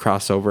big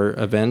crossover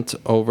event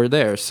over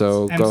there.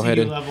 So go ahead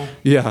and level.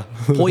 yeah,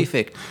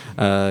 Perfect.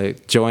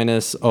 join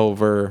us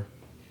over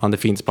on the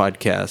Fiends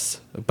podcast.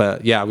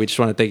 But yeah, we just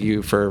want to thank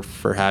you for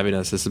having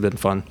us. This has been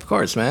fun. Of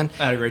course, man.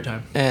 I had a great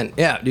time. And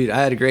yeah, dude,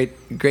 I had a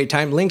great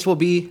time. Links will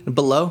be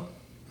below.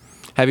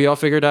 Have you all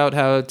figured out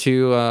how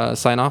to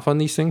sign off on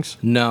these things?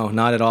 No,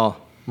 not at all.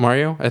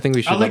 Mario, I think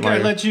we should I'll let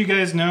Mario. let you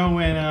guys know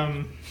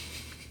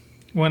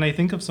when I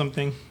think of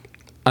something.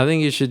 I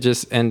think you should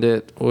just end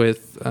it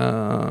with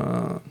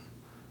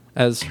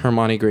as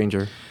Hermione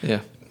Granger.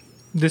 Yeah.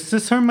 This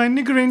is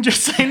Hermione Granger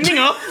signing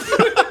off.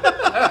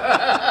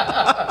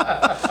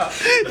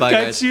 Bye,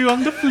 Catch guys. you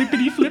on the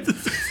flippity flip.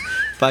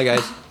 Bye,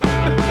 guys.